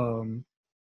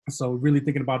 So really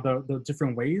thinking about the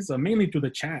different ways, mainly through the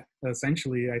chat,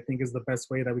 essentially, I think is the best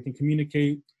way that we can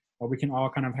communicate, or we can all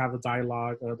kind of have a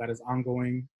dialogue that is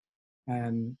ongoing.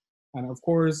 And of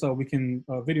course, we can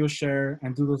video share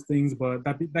and do those things, but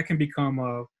that can become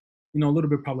a little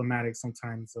bit problematic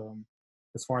sometimes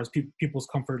as far as people's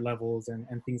comfort levels and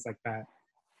things like that.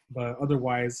 But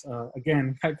otherwise,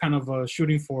 again, kind of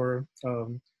shooting for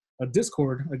a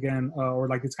Discord again, or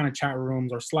like these kind of chat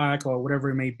rooms or Slack or whatever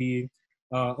it may be,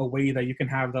 a way that you can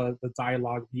have the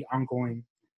dialogue be ongoing,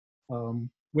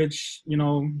 which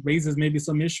raises maybe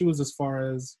some issues as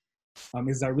far as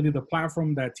is that really the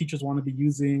platform that teachers want to be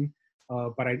using?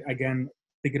 But again,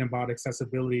 thinking about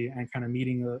accessibility and kind of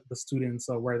meeting the students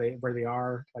where they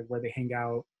are, like where they hang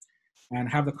out, and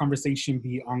have the conversation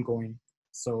be ongoing.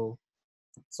 So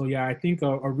yeah, I think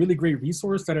a really great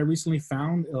resource that I recently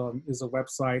found is a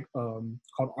website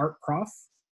called ArtProf,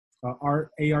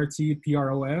 ARTPROF.com.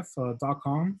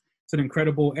 It's an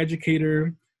incredible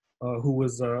educator who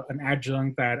was an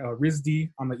adjunct at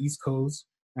RISD on the East Coast,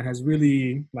 and has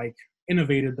really like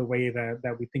innovated the way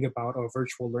that we think about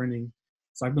virtual learning.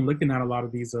 So I've been looking at a lot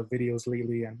of these videos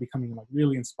lately and becoming like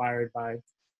really inspired by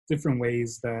different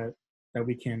ways that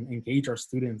we can engage our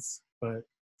students. But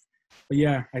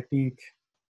yeah, I think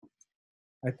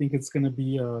it's gonna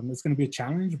be a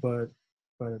challenge, but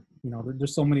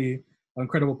there's so many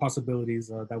incredible possibilities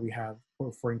that we have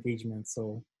for engagement.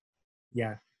 So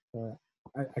yeah,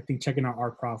 I think checking out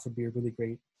ArtProf would be a really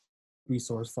great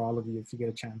resource for all of you if you get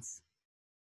a chance.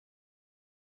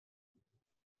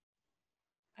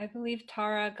 I believe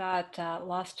Tara got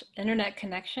lost internet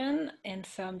connection, and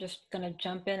so I'm just going to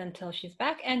jump in until she's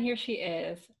back, and here she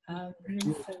is. So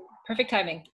perfect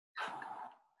timing.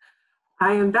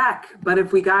 I am back, but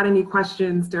if we got any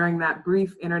questions during that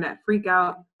brief internet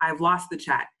freakout, I've lost the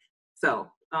chat. So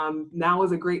now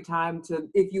is a great time to,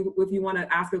 if you want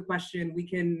to ask a question, we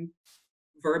can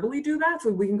verbally do that.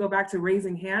 So we can go back to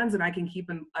raising hands, and I can keep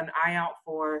an eye out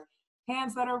for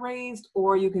hands that are raised,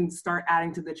 or you can start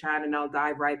adding to the chat and I'll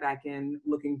dive right back in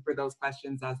looking for those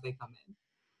questions as they come in.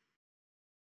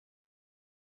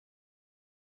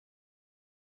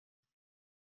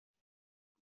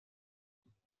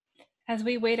 As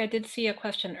we wait, I did see a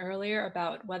question earlier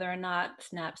about whether or not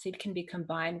Snapseed can be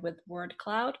combined with word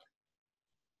cloud.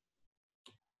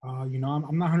 I'm not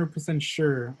 100%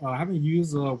 sure. I haven't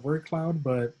used word cloud,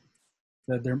 but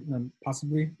there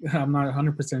possibly. I'm not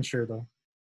 100% sure though.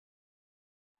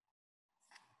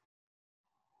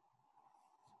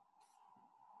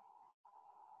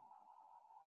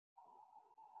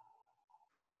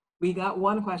 We got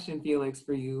one question, Felix,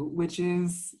 for you, which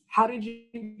is, how did you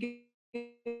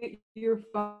get your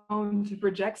phone to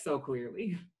project so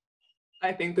clearly?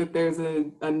 I think that there's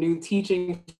a new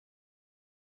teaching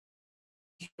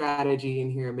strategy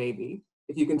in here, maybe,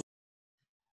 if you can.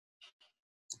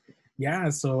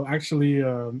 Yeah, so actually,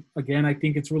 again, I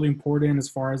think it's really important as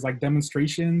far as like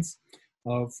demonstrations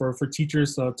for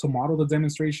teachers to model the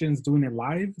demonstrations, doing it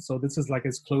live. So this is like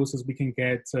as close as we can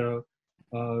get to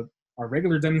our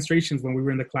regular demonstrations when we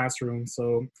were in the classroom.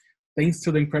 So thanks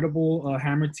to the incredible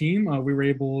Hammer team, we were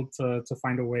able to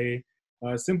find a way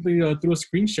simply through a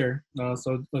screen share.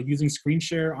 So using screen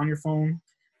share on your phone.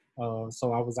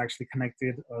 So I was actually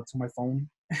connected to my phone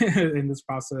in this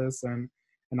process, and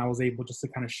I was able just to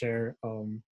kind of share,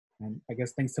 and I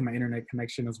guess thanks to my internet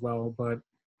connection as well. But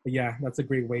yeah, that's a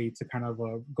great way to kind of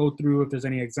go through if there's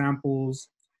any examples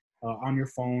on your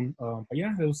phone. But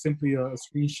yeah, it was simply a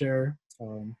screen share.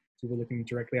 to be looking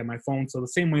directly at my phone. So the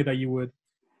same way that you would,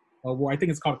 well, I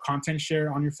think it's called content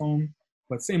share on your phone,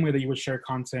 but same way that you would share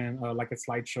content like a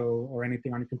slideshow or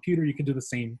anything on your computer, you could do the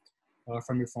same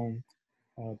from your phone.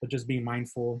 But just being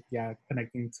mindful, yeah,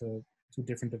 connecting to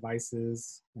different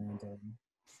devices. And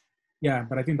yeah,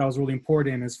 but I think that was really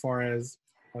important as far as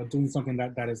doing something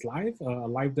that is live, a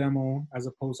live demo, as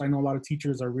opposed, I know a lot of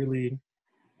teachers are really,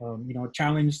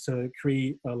 challenged to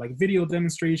create like video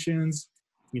demonstrations,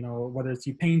 whether it's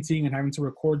you painting and having to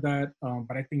record that.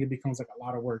 But I think it becomes like a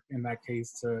lot of work in that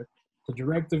case to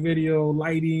direct the video,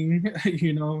 lighting,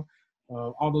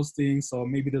 all those things. So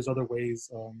maybe there's other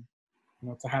ways,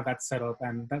 to have that set up.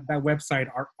 And that website,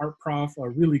 Art Prof,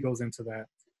 really goes into that.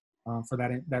 For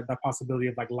that possibility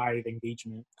of like live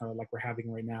engagement like we're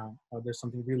having right now. There's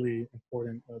something really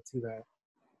important to that.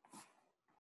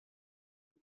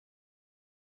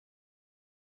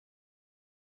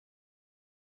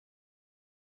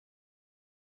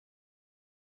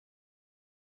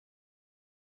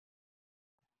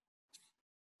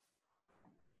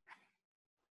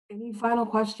 Any final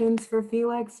questions for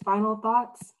Felix? Final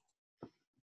thoughts?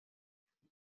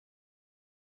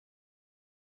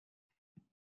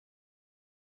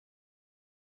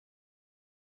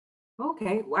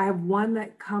 Okay, I have one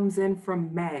that comes in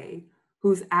from May,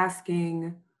 who's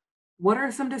asking, what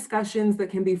are some discussions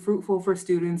that can be fruitful for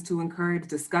students to encourage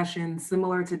discussion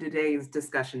similar to today's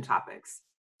discussion topics?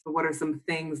 So what are some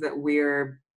things that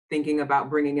we're thinking about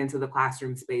bringing into the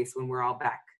classroom space when we're all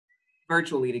back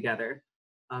virtually together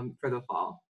for the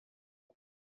fall?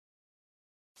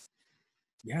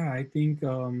 Yeah, I think,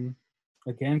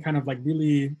 again, kind of like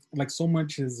really, like so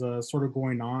much is sort of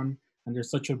going on, and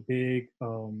there's such a big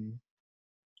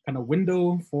kind of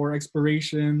window for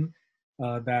exploration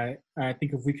that I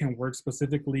think if we can work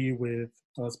specifically with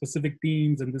specific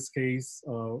themes, in this case,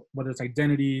 whether it's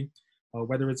identity,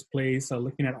 whether it's place,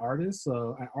 looking at artists,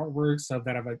 at artworks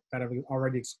that have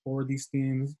already explored these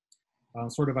themes,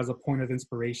 sort of as a point of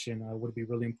inspiration would be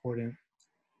really important.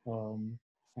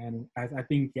 And I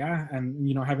think, yeah,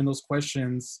 and having those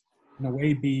questions in a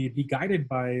way be guided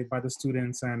by the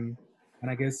students, and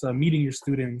I guess meeting your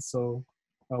students so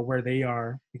where they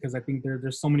are, because I think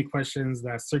there's so many questions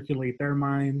that circulate their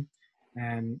mind.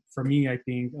 And for me, I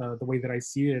think the way that I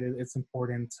see it, it's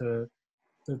important to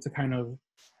kind of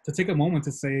to take a moment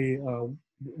to say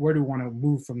where do we want to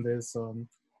move from this.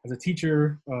 As a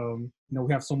teacher,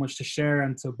 we have so much to share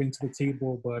and to bring to the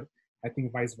table, but I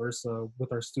think vice versa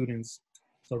with our students.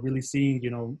 So really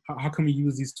seeing, how can we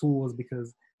use these tools,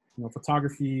 because,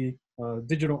 photography,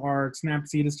 digital art,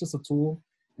 Snapseed, it's just a tool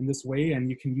in this way, and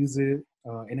you can use it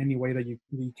in any way that you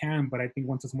can. But I think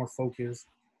once it's more focused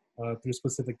through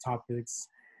specific topics,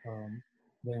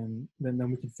 then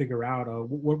we can figure out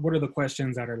what are the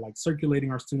questions that are like circulating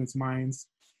our students' minds,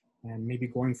 and maybe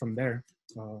going from there.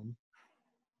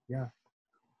 Yeah.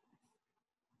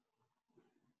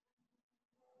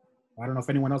 I don't know if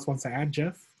anyone else wants to add,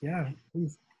 Jeff. Yeah,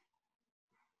 please.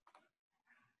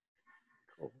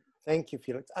 Cool. Thank you,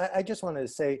 Felix. I just wanted to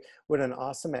say what an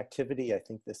awesome activity I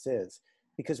think this is,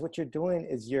 because what you're doing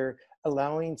is you're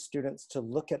allowing students to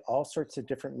look at all sorts of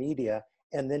different media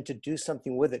and then to do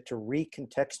something with it, to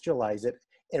recontextualize it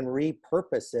and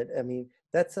repurpose it. I mean,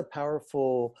 that's a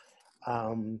powerful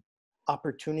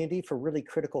opportunity for really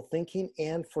critical thinking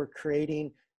and for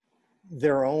creating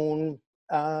their own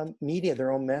media,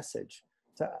 their own message.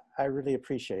 So I really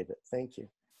appreciate it. Thank you.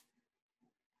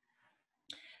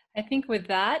 I think with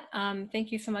that,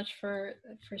 thank you so much for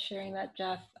sharing that,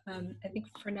 Jeff. I think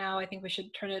for now, I think we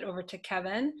should turn it over to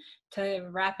Kevin to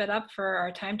wrap it up for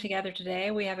our time together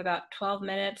today. We have about 12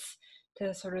 minutes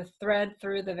to sort of thread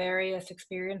through the various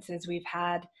experiences we've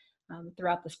had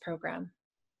throughout this program.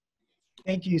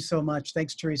 Thank you so much.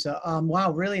 Thanks, Teresa.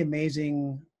 Wow, really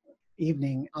amazing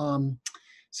evening.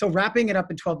 So wrapping it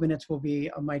up in 12 minutes will be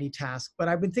a mighty task, but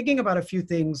I've been thinking about a few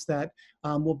things that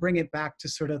will bring it back to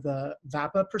sort of the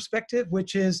VAPA perspective,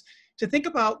 which is to think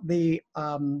about the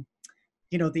amount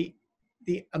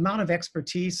of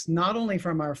expertise, not only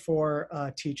from our four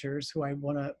teachers, who I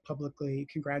want to publicly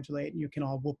congratulate, and you can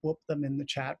all whoop whoop them in the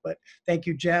chat, but thank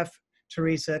you, Jeff,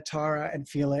 Teresa, Tara, and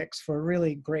Felix, for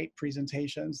really great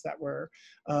presentations that were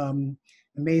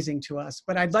amazing to us.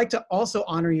 But I'd like to also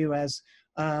honor you as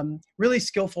really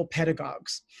skillful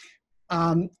pedagogues.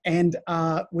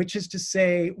 Which is to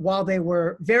say, while they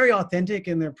were very authentic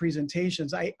in their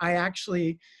presentations, I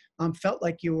actually felt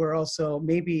like you were also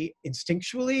maybe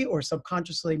instinctually or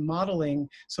subconsciously modeling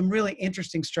some really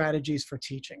interesting strategies for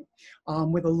teaching,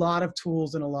 with a lot of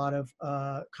tools and a lot of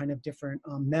kind of different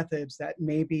methods that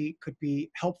maybe could be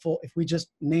helpful if we just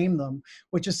name them,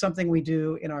 which is something we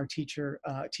do in our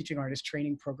teaching artist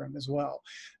training program as well.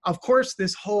 Of course,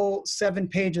 this whole 7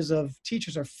 pages of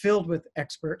teachers are filled with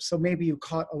experts, so maybe you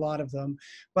caught a lot of them,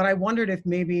 but I wondered if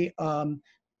maybe,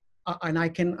 and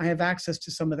I have access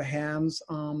to some of the hands,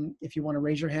 if you want to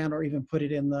raise your hand or even put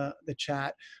it in the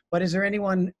chat. But is there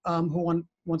anyone who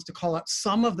wants to call out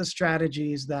some of the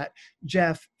strategies that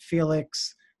Jeff,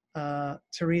 Felix,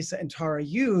 Teresa, and Tara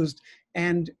used,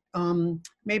 and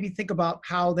maybe think about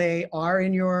how they are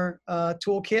in your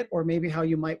toolkit, or maybe how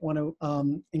you might want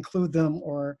to include them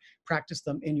or practice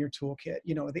them in your toolkit?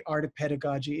 You know, the art of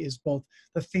pedagogy is both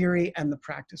the theory and the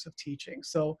practice of teaching.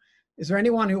 So is there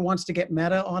anyone who wants to get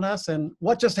meta on us and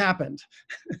what just happened?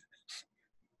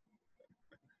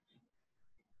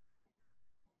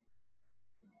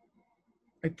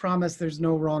 I promise there's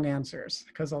no wrong answers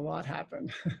because a lot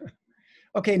happened.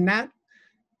 Okay, Nat,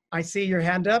 I see your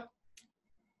hand up.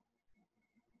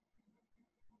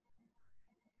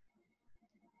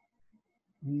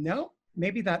 No,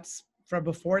 maybe that's from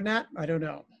before Nat, I don't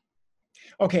know.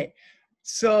 Okay,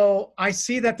 so I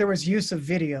see that there was use of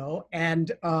video,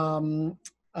 and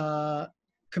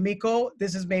Kamiko,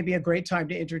 this is maybe a great time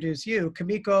to introduce you.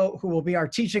 Kamiko, who will be our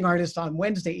teaching artist on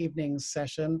Wednesday evening's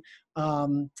session,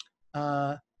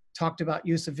 talked about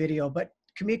use of video. But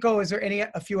Kamiko, is there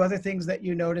a few other things that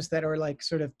you noticed that are like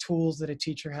sort of tools that a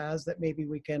teacher has that maybe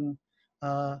we can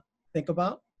think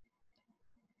about?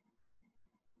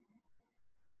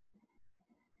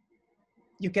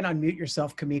 You can unmute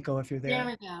yourself, Kamiko, if you're there. There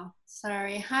we go.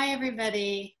 Sorry. Hi,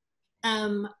 everybody.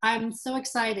 I'm so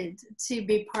excited to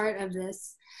be part of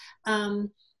this,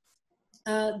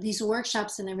 these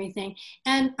workshops and everything.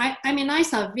 And I mean, I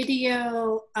saw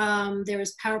video, there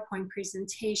was PowerPoint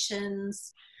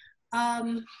presentations.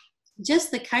 Just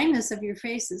the kindness of your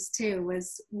faces too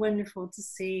was wonderful to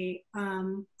see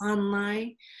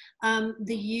online.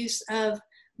 The use of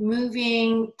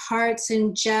moving parts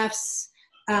in Jeff's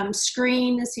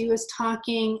screen as he was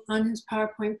talking on his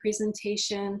PowerPoint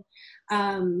presentation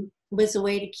was a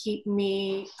way to keep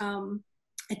me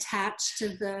attached to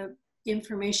the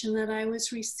information that I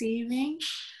was receiving.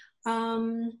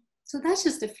 So that's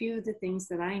just a few of the things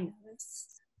that I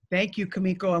noticed. Thank you,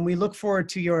 Kamiko, and we look forward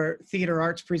to your theater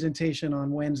arts presentation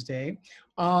on Wednesday.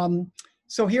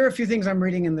 So here are a few things I'm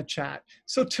reading in the chat.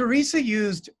 So Teresa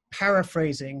used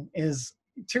paraphrasing.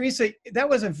 Teresa, that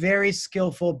was a very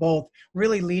skillful, both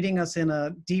really leading us in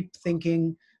a deep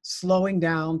thinking, slowing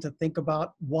down to think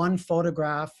about one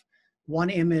photograph, one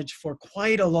image for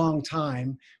quite a long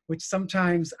time, which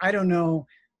sometimes, I don't know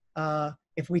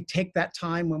if we take that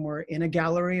time when we're in a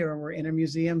gallery or we're in a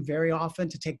museum very often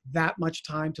to take that much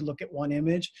time to look at one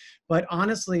image. But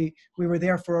honestly, we were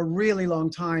there for a really long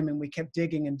time and we kept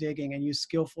digging and digging, and you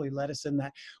skillfully led us in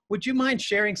that. Would you mind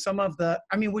sharing some of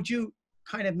would you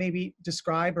kind of maybe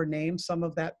describe or name some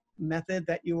of that method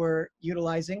that you were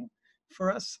utilizing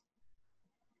for us?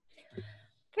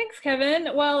 Thanks, Kevin.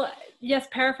 Well, yes,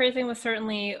 paraphrasing was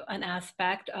certainly an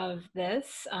aspect of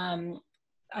this.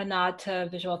 A nod to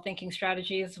visual thinking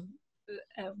strategies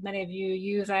many of you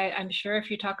use, I'm sure,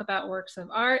 if you talk about works of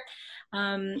art.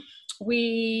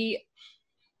 We,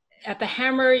 at the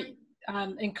Hammer,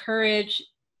 encourage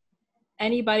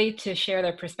anybody to share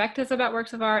their perspectives about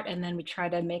works of art, and then we try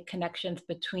to make connections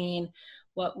between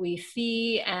what we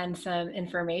see and some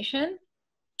information.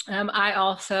 I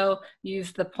also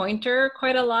use the pointer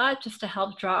quite a lot just to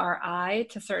help draw our eye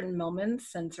to certain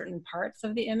moments and certain parts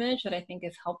of the image that I think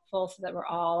is helpful so that we're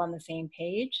all on the same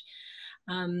page.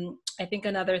 I think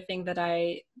another thing that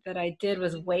I did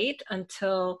was wait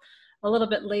until a little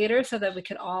bit later so that we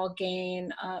could all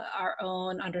gain our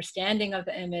own understanding of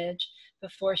the image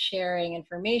before sharing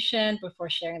information,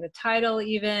 before sharing the title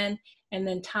even, and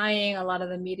then tying a lot of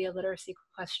the media literacy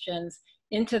questions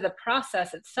into the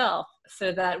process itself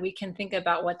so that we can think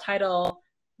about what title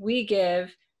we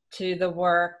give to the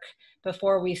work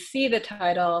before we see the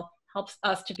title helps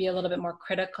us to be a little bit more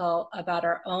critical about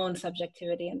our own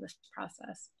subjectivity in this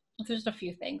process. So just a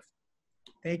few things.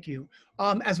 Thank you.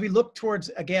 As we look towards,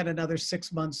 again, another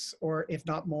 6 months or if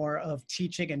not more of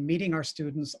teaching and meeting our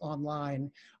students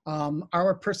online,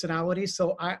 our personalities,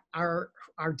 so our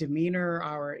demeanor,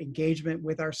 our engagement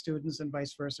with our students and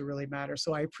vice versa really matter.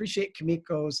 So I appreciate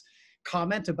Kamiko's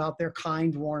comment about their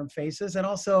kind, warm faces. And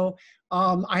also,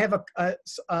 I have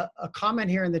a comment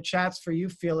here in the chats for you,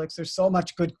 Felix. There's so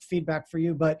much good feedback for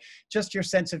you, but just your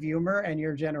sense of humor and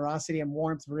your generosity and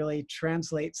warmth really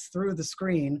translates through the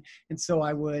screen. And so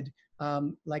I would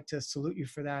like to salute you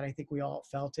for that. I think we all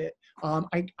felt it.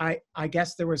 I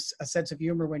guess there was a sense of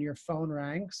humor when your phone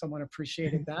rang. Someone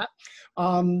appreciated that.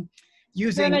 And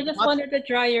I just wanted to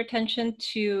draw your attention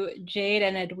to Jade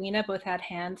and Edwina, both had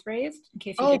hands raised. In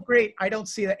case you Oh, great. I don't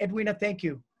see that. Edwina, thank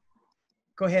you.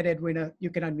 Go ahead, Edwina. You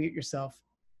can unmute yourself.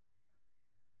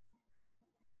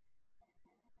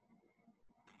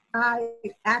 I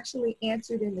actually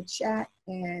answered in the chat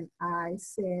and I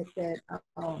said that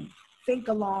think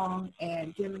along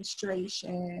and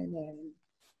demonstration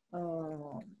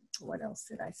and what else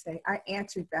did I say? I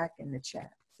answered back in the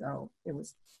chat. So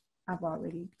I've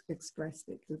already expressed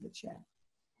it through the chat.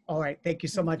 All right, thank you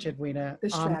so much, Edwina. The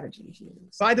strategies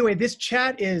used. By the way, this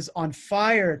chat is on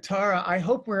fire. Tara, I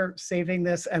hope we're saving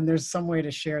this and there's some way to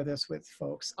share this with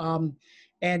folks.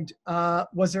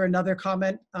 Was there another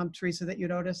comment, Teresa, that you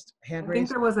noticed? Hand raised? I think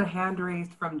there was a hand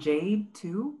raised from Jade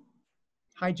too.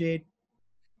 Hi, Jade.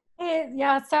 Hey,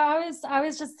 yeah, so I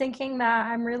was just thinking that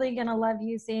I'm really gonna love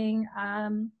using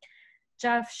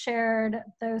Jeff shared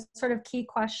those sort of key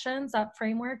questions, that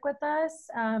framework with us.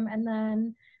 And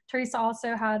then Teresa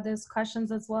also had those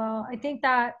questions as well. I think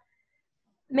that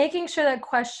making sure that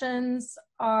questions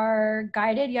are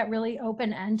guided yet really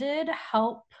open-ended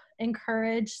help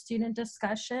encourage student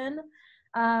discussion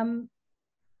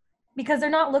because they're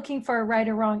not looking for a right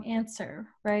or wrong answer,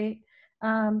 right?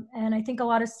 And I think a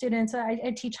lot of students,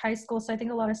 I teach high school, so I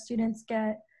think a lot of students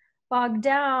get bogged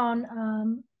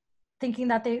down thinking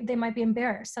that they might be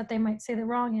embarrassed, that they might say the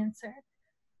wrong answer.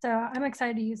 So I'm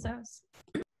excited to use those.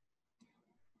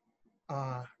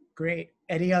 Great.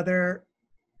 Any other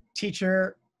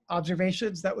teacher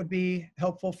observations that would be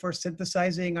helpful for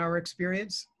synthesizing our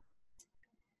experience?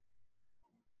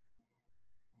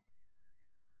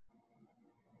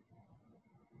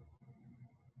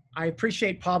 I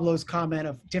appreciate Pablo's comment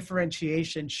of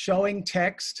differentiation, showing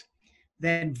text,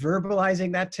 then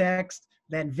verbalizing that text,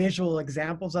 then visual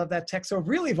examples of that text. So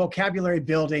really vocabulary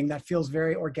building that feels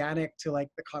very organic to like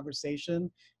the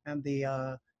conversation and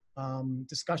the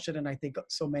discussion. And I think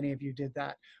so many of you did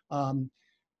that.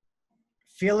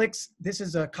 Felix, this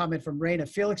is a comment from Raina.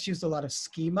 Felix used a lot of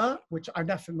schema, which I'm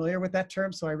not familiar with that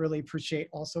term. So I really appreciate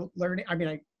also learning. I mean,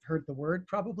 I heard the word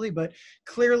probably, but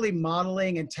clearly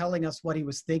modeling and telling us what he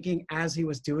was thinking as he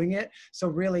was doing it. So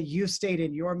really you stayed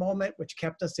in your moment, which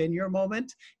kept us in your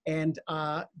moment. And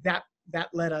that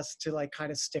led us to like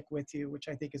kind of stick with you, which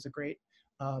I think is a great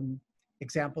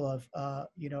example of,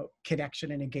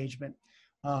 connection and engagement.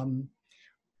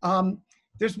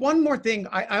 There's one more thing.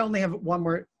 I only have one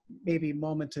more maybe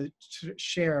moment to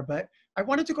share, but I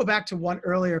wanted to go back to one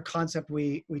earlier concept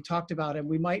we talked about, and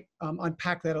we might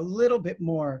unpack that a little bit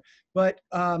more. But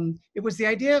it was the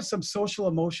idea of some social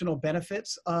emotional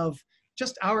benefits of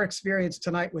just our experience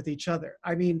tonight with each other.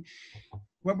 I mean,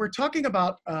 when we're talking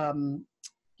about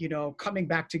coming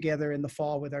back together in the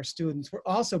fall with our students, we're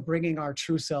also bringing our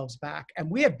true selves back, and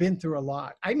we have been through a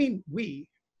lot. I mean, we,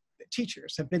 the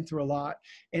teachers, have been through a lot,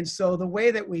 and so the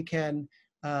way that we can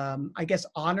I guess,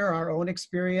 honor our own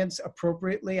experience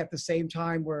appropriately. At the same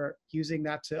time, we're using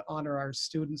that to honor our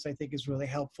students, I think is really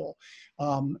helpful.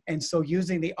 And so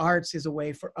using the arts is a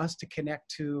way for us to connect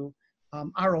to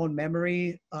our own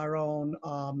memory, our own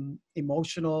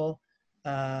emotional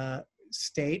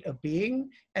state of being,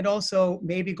 and also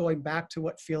maybe going back to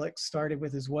what Felix started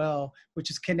with as well, which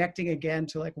is connecting again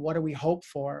to like, what do we hope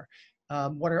for?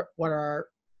 What are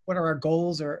our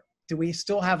goals, or do we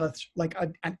still have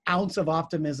an ounce of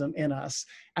optimism in us?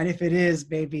 And if it is,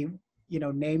 maybe,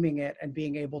 naming it and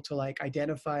being able to like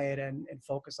identify it and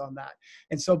focus on that.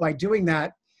 And so by doing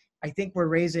that, I think we're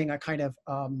raising a kind of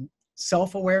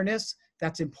self-awareness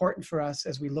that's important for us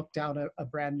as we look down a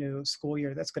brand new school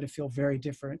year that's going to feel very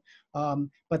different.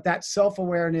 But that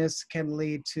self-awareness can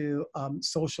lead to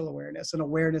social awareness and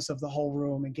awareness of the whole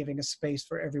room, and giving a space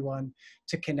for everyone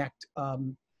to connect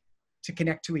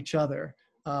to each other.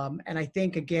 And I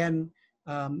think, again,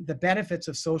 the benefits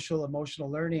of social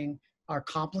emotional learning are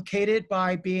complicated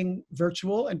by being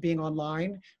virtual and being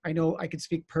online. I know I can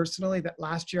speak personally that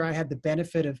last year I had the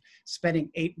benefit of spending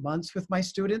 8 months with my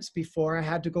students before I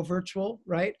had to go virtual,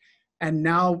 right? And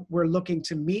now we're looking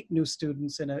to meet new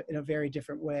students in a very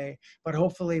different way. But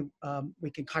hopefully we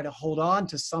can kind of hold on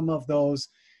to some of those,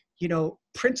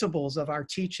 principles of our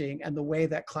teaching and the way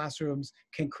that classrooms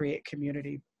can create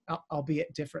community,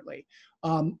 albeit differently.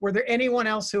 Were there anyone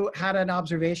else who had an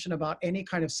observation about any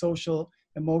kind of social,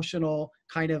 emotional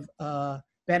kind of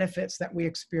benefits that we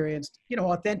experienced, you know,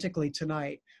 authentically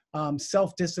tonight.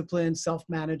 Self-discipline,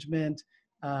 self-management,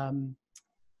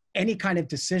 any kind of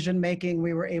decision-making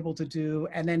we were able to do,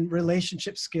 and then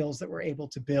relationship skills that we're able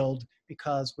to build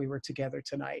because we were together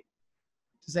tonight.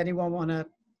 Does anyone want to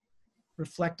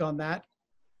reflect on that?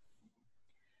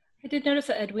 I did notice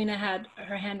that Edwina had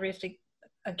her hand raised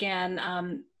again.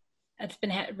 It's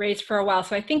been raised for a while,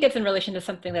 so I think it's in relation to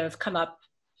something that has come up.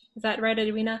 Is that right,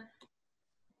 Edwina?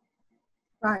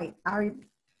 Right.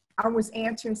 I was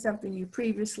answering something you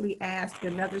previously asked,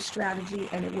 another strategy,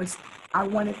 and it was, I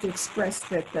wanted to express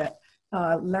that the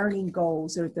learning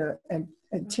goals or the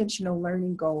intentional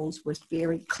learning goals was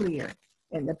very clear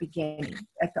in the beginning,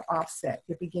 at the offset,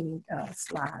 the beginning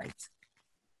slides.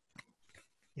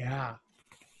 Yeah.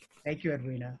 Thank you,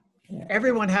 Edwina. Yeah.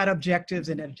 Everyone had objectives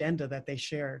and agenda that they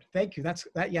shared. Thank you. That's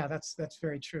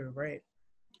very true, right?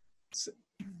 So,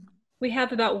 we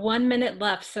have about 1 minute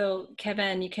left, so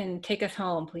Kevin, you can take us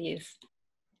home, please.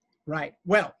 Right.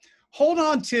 Well, hold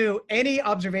on to any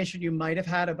observation you might have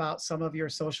had about some of your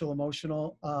social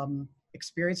emotional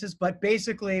experiences, but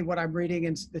basically what I'm reading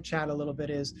in the chat a little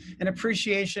bit is an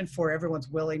appreciation for everyone's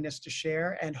willingness to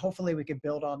share, and hopefully we can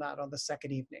build on that on the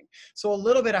second evening. So a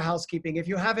little bit of housekeeping. If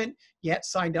you haven't yet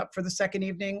signed up for the second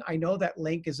evening, I know that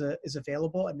link is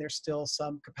available, and there's still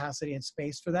some capacity and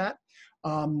space for that.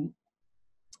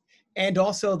 And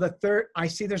also the third, I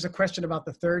see there's a question about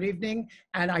the third evening,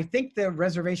 and I think the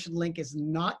reservation link is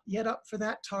not yet up for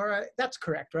that, Tara. That's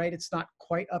correct, right? It's not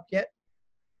quite up yet?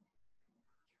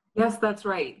 Yes, that's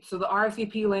right. So the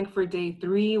RSVP link for day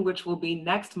 3, which will be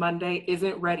next Monday,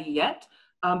 isn't ready yet,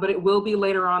 but it will be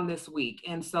later on this week.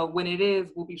 And so when it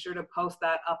is, we'll be sure to post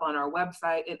that up on our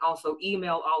website and also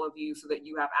email all of you so that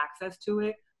you have access to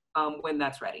it when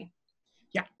that's ready.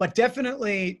 Yeah, but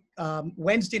definitely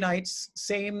Wednesday nights,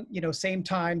 same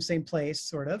time, same place,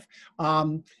 sort of.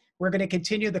 We're going to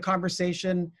continue the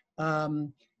conversation,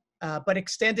 but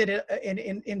extend it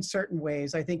in certain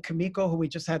ways. I think Kamiko, who we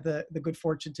just had the good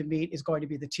fortune to meet, is going to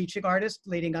be the teaching artist,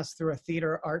 leading us through a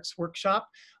theater arts workshop.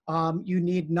 You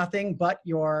need nothing but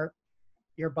your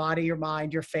body, your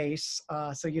mind, your face.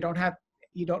 So you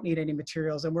don't need any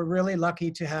materials. And we're really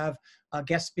lucky to have a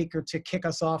guest speaker to kick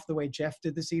us off the way Jeff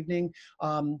did this evening.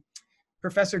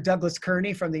 Professor Douglas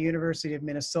Kearney from the University of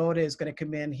Minnesota is going to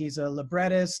come in. He's a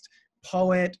librettist,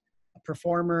 poet, a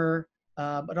performer,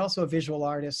 but also a visual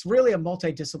artist, really a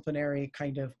multidisciplinary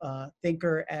kind of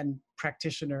thinker and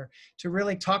practitioner to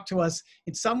really talk to us.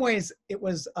 In some ways, it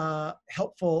was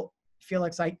helpful.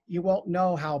 Felix, you won't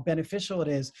know how beneficial it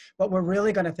is, but we're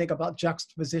really going to think about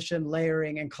juxtaposition,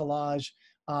 layering, and collage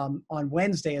on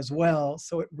Wednesday as well.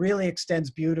 So it really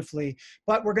extends beautifully.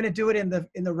 But we're going to do it in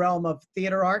the realm of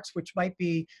theater arts, which might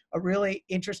be a really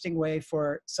interesting way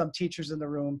for some teachers in the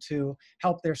room to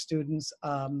help their students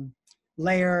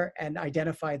layer and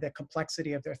identify the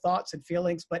complexity of their thoughts and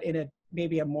feelings, but in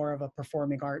maybe a more of a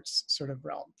performing arts sort of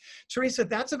realm. Teresa,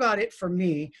 that's about it for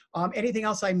me. Anything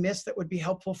else I missed that would be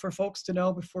helpful for folks to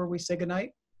know before we say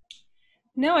goodnight?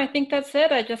 No, I think that's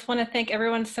it. I just want to thank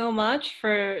everyone so much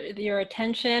for your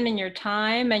attention and your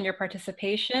time and your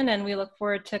participation. And we look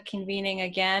forward to convening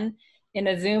again in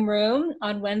a Zoom room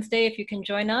on Wednesday if you can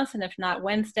join us. And if not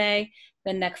Wednesday,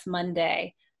 then next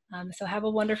Monday. So have a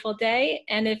wonderful day.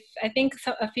 And I think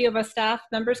a few of us staff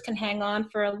members can hang on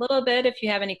for a little bit if you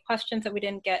have any questions that we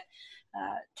didn't get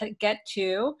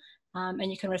to,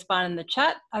 and you can respond in the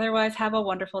chat. Otherwise, have a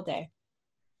wonderful day.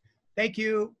 Thank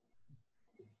you.